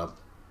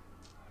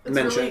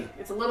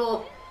 It's a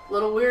little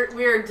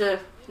weird to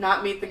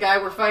not meet the guy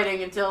we're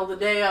fighting until the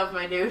day of,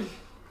 my dude.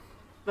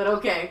 But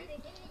okay.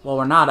 Well,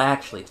 we're not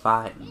actually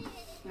fighting.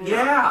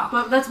 Yeah.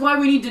 But that's why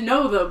we need to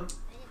know them.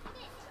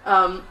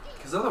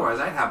 Because otherwise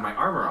I'd have my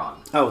armor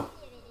on. Oh,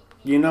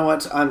 you know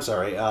what? I'm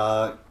sorry.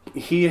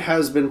 He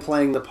has been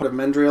playing the part of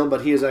Mendriel,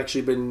 but he has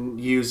actually been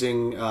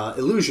using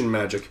illusion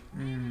magic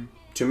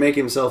to make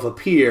himself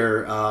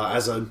appear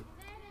as a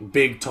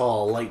big,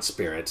 tall light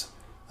spirit.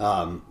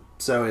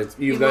 So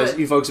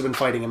you folks have been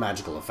fighting a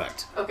magical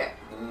effect Okay.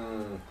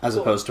 as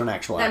opposed to an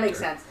actual That actor. makes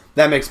sense.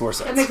 That makes more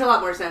sense. That makes a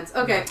lot more sense.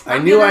 Okay. I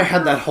knew I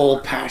had that hole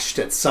patched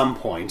at some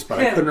point, but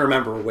I couldn't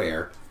remember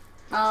where.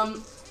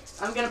 I'm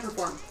gonna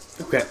perform.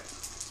 Okay.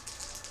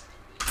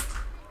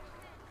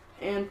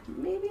 And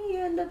maybe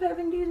end up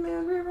having to use my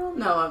own reroll?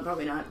 No, I'm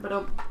probably not.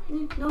 But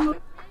no.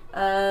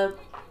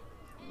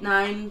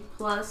 9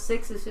 plus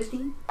 6 is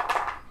 15.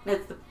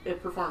 That's the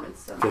performance.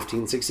 So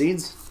 15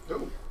 succeeds. I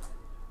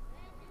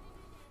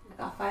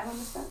got 5 on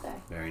the stunt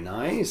die. Very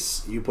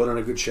nice. You put on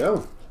a good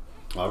show.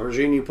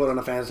 Aubergine, you put on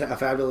a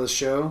fabulous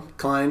show.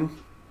 Klein,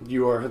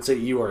 you are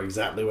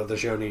exactly what the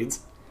show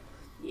needs.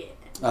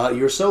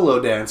 Your solo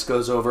dance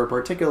goes over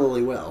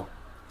particularly well.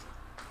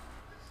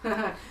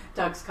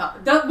 Doug's collar.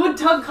 Would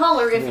Tug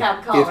collar if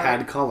had collar? If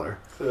had color.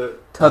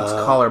 Tug's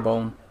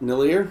collarbone.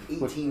 Nilier?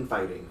 18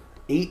 fighting.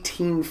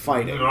 18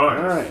 fighting. Nice.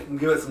 Alright.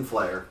 Give it some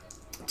flair.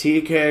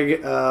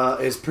 T-Keg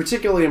is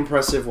particularly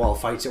impressive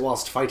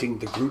whilst fighting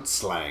the Groot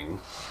Slang,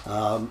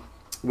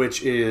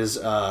 which is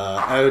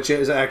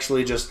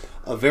actually just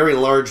a very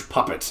large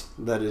puppet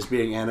that is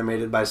being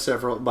animated by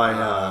some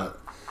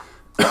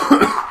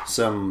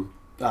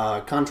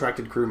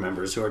contracted crew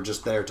members who are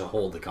just there to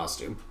hold the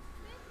costume.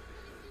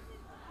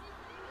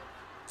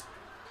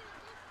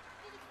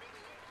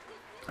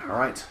 All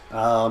right,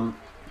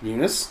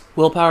 Eunice.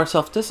 Willpower,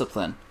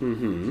 self-discipline.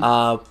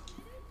 Mm-hmm.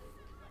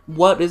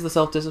 What is the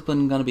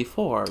self-discipline going to be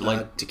for?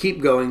 To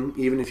keep going,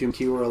 even if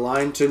you were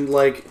aligned,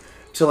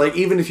 to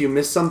even if you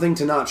miss something,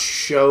 to not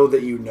show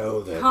that you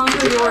know that.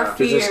 Conquer your To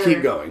fear. just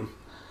keep going.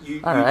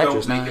 All right, don't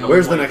just make it a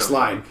Where's the point next of-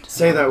 line?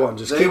 Say that one.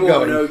 Just They keep won't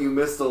going. know you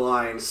missed the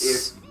line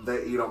if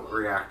you don't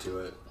react to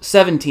it.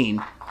 17.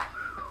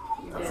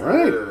 That's All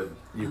right. good.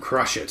 You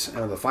crush it.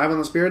 And the 5 on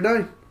the spirit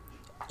die.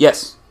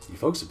 Yes. You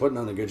folks are putting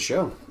on a good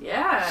show.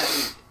 Yeah.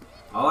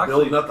 I'll actually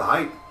Building up the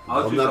hype.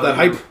 I'll Building just up tell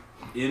that you, hype.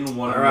 In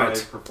one of All my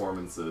right.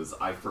 performances,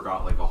 I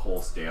forgot like a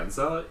whole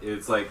stanza.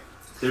 It's like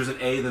there's an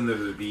A, then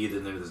there's a B,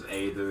 then there's an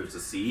A, then there's a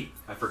C.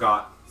 I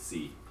forgot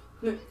C.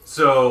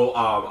 So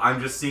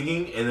I'm just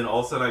singing, and then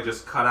all of a sudden I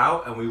just cut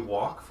out, and we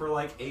walk for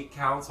like 8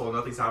 counts while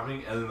nothing's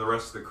happening, and then the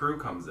rest of the crew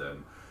comes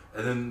in,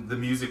 and then the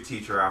music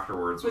teacher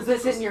afterwards. Was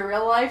this in your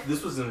real life?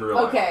 This was in real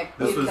life. Okay,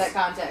 This needed was that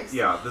context.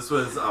 Yeah, this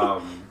was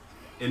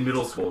in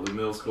middle school. The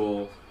middle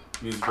school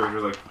music director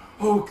was like,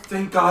 "Oh,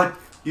 thank God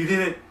you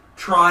didn't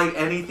try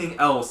anything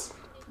else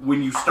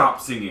when you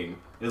stopped singing."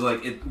 It's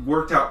like it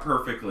worked out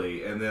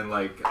perfectly, and then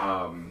like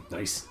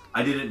Nice.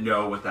 I didn't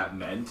know what that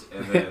meant,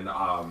 and then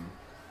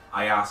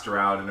I asked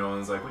around, and no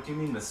one's like, "What do you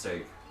mean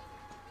mistake?"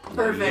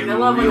 Perfect. It I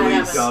love when really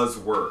that happens. does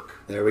work.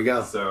 There we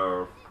go.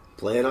 So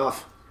Play it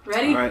off.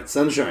 Ready? All right,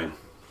 Sunshine.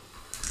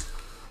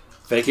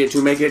 Fake it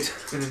to make it.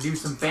 Gonna do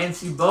some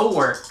fancy bow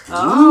work.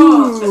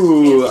 Oh,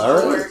 Ooh, fancy all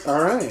right, work.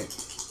 all right.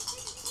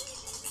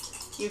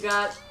 You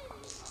got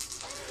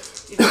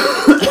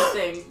this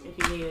thing if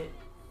you need it,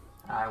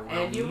 I will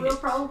and you need will it.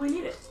 probably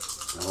need it.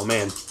 Oh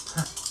man.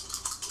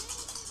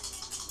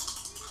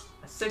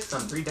 A 6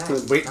 on 3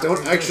 dice. Wait, Not don't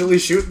very good. actually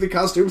shoot the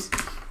costumes.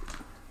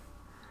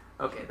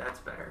 Okay, that's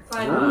better.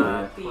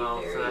 Fine, be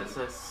 12, very- so that's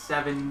a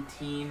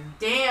 17.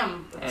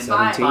 Damn. And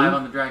 17. 5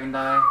 on the dragon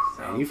die.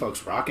 So. And you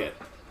folks rock it.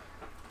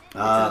 It's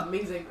an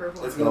amazing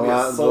performance. It's going to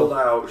be a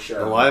sold-out show.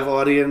 The live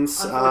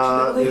audience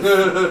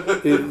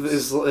Unfortunately.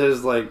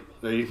 is like,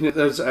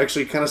 it's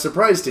actually kind of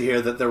surprised to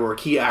hear that there were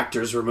key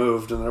actors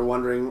removed, and they're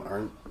wondering,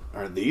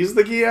 aren't these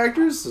the key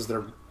actors? Is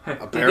they're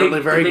apparently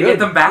very did they good. get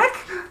them back?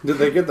 Did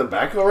they get them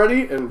back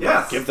already and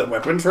Yes. give them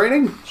weapon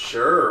training?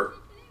 Sure.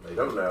 They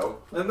don't know.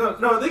 and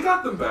no, they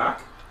got them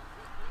back.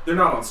 They're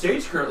not on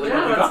stage currently. They're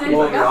but not they on got stage. them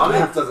Well, I the got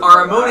audience doesn't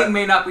Our know that. emoting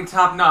may not be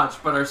top notch,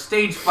 but our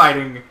stage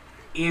fighting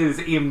is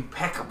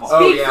impeccable.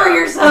 Oh, Speak yeah. for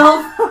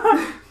yourself.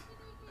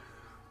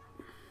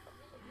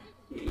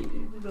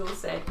 You little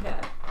sad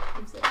cat.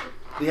 I'm sorry.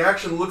 The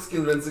action looks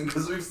convincing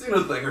because we've seen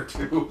a thing or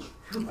two.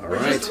 All We're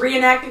right. just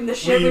reenacting the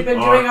shit We we've been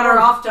are- doing on our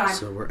off time.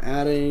 So we're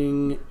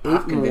adding 8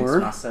 I've convinced more.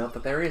 myself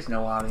that there is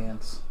no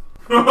audience.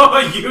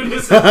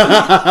 Eunice is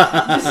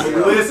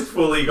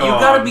blissfully gone. You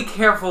gotta be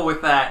careful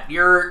with that.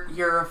 You're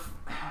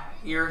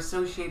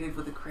associated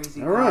with a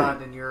crazy All right.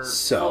 god, and you're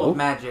So- full of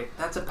magic.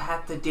 That's a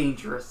path to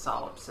dangerous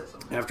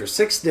solipsism. After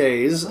 6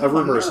 days of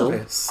rehearsal,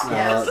 nervous.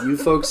 Yes. you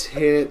folks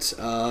hit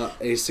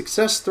a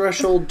success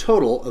threshold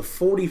total of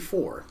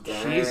 44.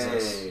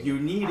 Jesus. You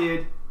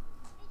needed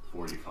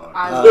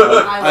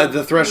 45.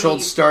 The threshold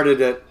need-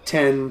 started at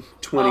 10,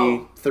 20,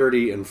 Oh.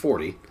 30, and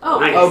 40. Oh,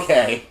 Nice.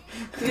 Okay.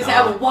 you just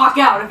have a walk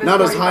out if it's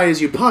Not as 45. high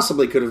as you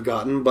possibly could have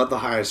gotten, but the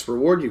highest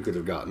reward you could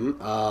have gotten.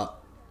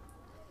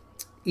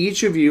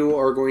 Each of you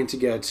are going to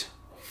get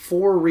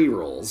 4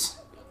 rerolls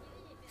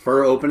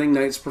for opening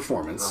night's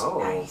performance, Oh.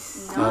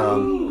 Nice.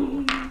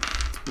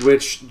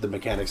 which the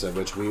mechanics of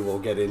which we will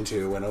get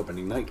into when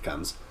opening night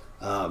comes.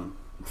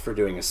 For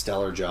doing a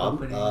stellar job,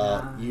 Opening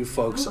night. you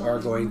folks are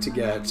going to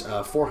get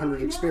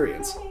 400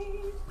 experience.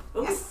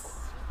 Yes.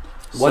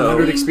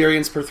 100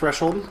 experience per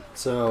threshold,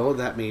 so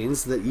that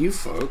means that you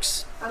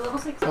folks Our level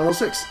 6. are level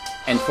 6.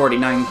 And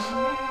 49.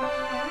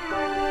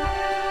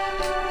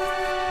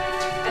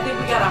 I think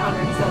we got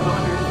 100 instead of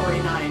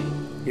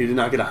 149. You did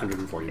not get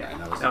 149.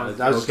 That was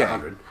just okay.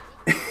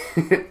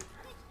 100.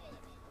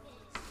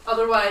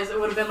 Otherwise, it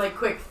would have been like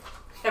quick.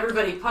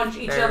 Everybody punch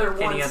each There other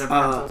any once. other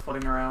pencils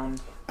floating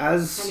around?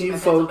 As I need you my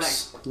pencil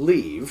folks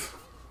leave,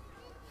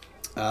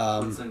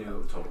 What's the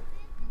new total?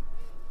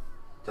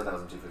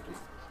 10,250.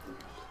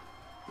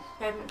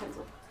 I have my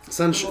pencil.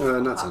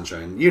 not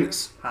Sunshine,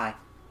 Eunice, Hi.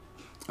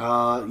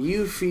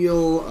 you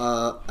feel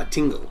a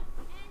tingle,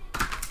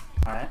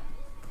 Alright.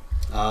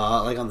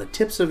 like on the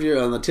tip of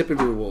your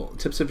wool,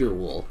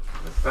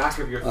 The back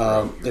of your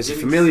throat. there's a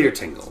You're familiar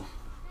getting tingle.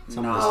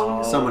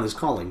 No. Someone is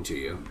calling to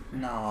you.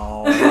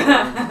 No.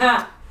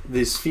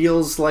 This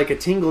feels like a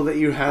tingle that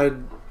you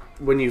had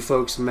when you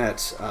folks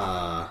met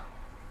the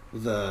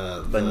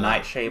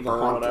night shape the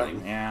or whatever.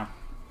 haunting. Yeah.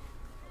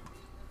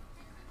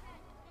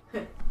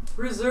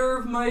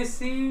 Reserve my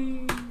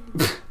seed.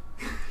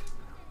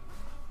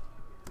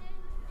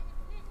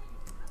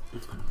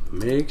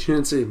 Make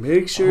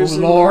sure. Oh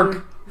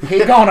Lord, he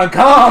gonna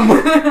come.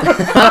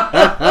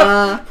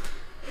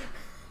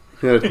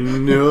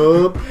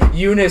 Nope.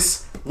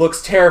 Eunice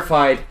looks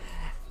terrified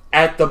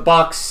at the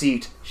box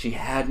seat she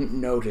hadn't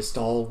noticed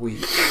all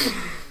week,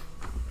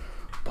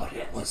 but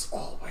it was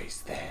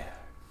always there.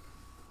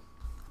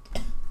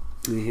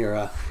 You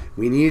hear,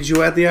 we need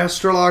you at the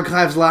Astral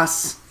Archives,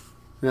 lass.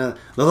 The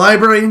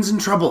librarian's in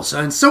trouble,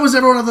 and so is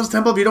everyone at this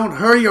temple. If you don't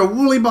hurry, you're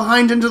woolly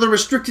behind into the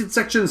restricted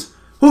sections.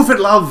 Hoof it,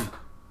 love.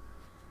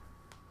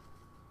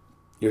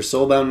 Your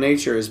soulbound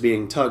nature is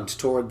being tugged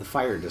toward the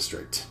fire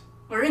district.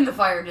 We're in the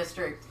fire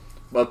district.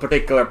 Well,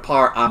 particular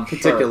part, I'm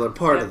Particular sure.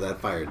 part of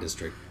that fire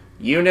district.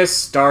 Eunice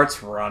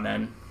starts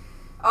running.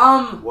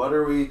 What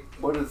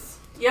is...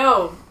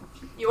 Yo,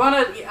 you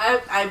wanna...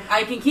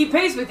 I can keep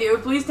pace with you.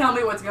 Please tell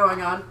me what's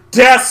going on.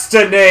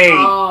 Destiny!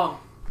 Oh.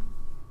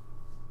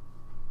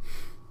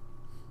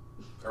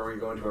 Are we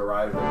going to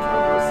arrive and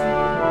encounter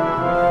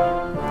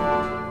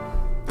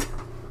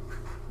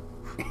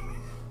a scene?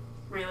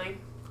 Really?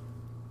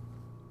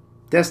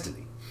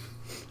 Destiny.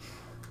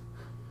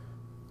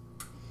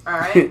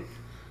 Alright.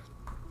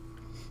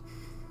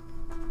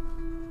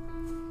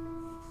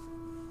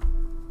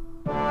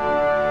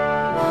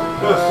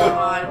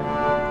 God.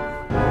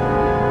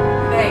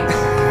 Thanks.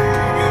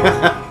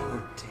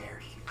 How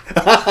dare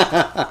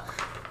you?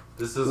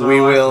 This is our We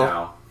life will.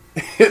 now.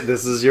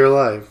 This is your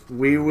life.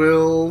 We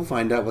will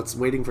find out what's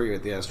waiting for you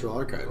at the Astral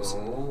Archives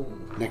Oh.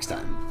 next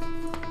time.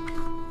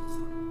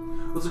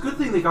 Well, it's a good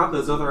thing they got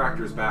those other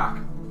actors back.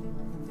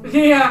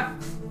 Yeah.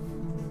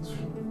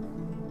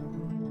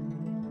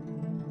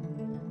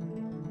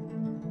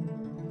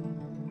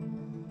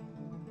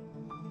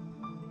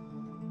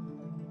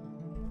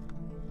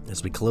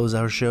 As we close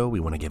our show, we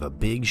want to give a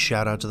big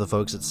shout out to the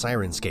folks at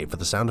Sirenscape for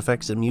the sound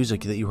effects and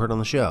music that you heard on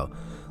the show.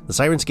 The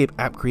Sirenscape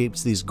app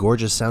creates these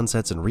gorgeous sound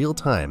sets in real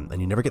time,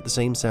 and you never get the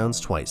same sounds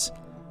twice.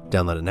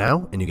 Download it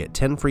now, and you get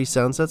 10 free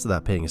sound sets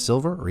without paying a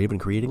silver or even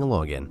creating a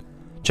login.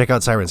 Check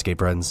out Sirenscape,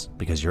 friends,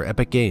 because your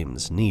epic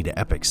games need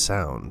epic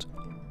sound.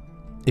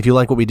 If you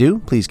like what we do,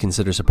 please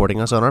consider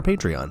supporting us on our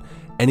Patreon.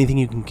 Anything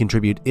you can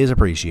contribute is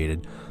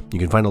appreciated. You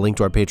can find a link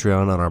to our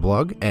Patreon on our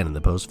blog and in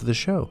the post for the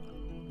show.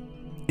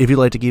 If you'd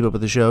like to keep up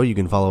with the show, you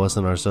can follow us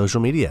on our social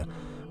media.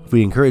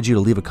 We encourage you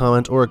to leave a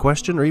comment or a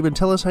question, or even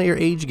tell us how your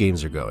age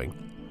games are going.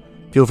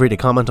 Feel free to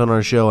comment on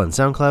our show on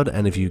SoundCloud,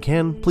 and if you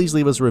can, please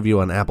leave us a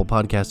review on Apple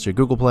Podcasts or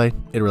Google Play.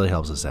 It really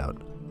helps us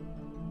out.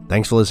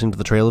 Thanks for listening to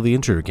the Trail of the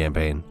Intruder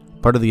campaign,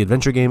 part of the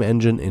Adventure Game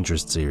Engine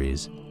Interest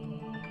series.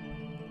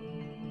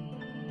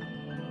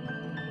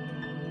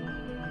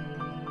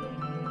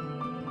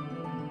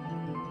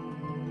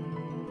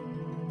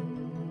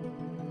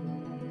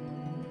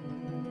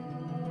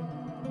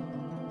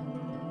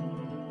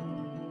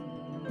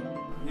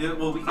 Yeah,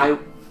 well, we I can,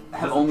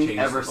 have doesn't only change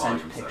ever the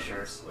sent volume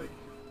pictures. settings, like-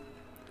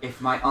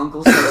 If my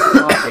uncle starts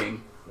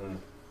talking,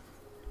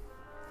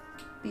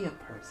 be a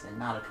person,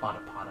 not a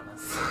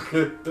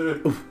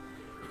twatopotamus.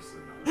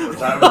 Was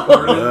that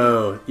recorded?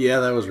 Oh, yeah,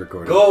 that was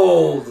recorded.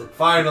 Gold!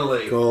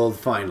 Finally! Gold,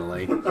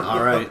 finally.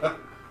 All right.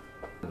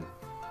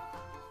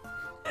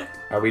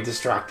 Are we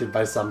distracted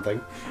by something?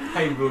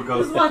 Hey, Boo I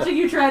goes. was watching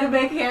you try to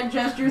make hand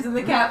gestures and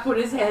the cat put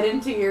his head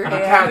into your And the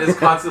hand. cat is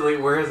constantly.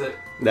 Where is it?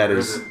 That Where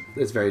is, it?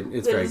 it's very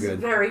It very is good.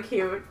 very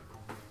cute.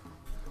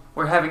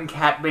 We're having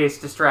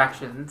cat-based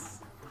distractions.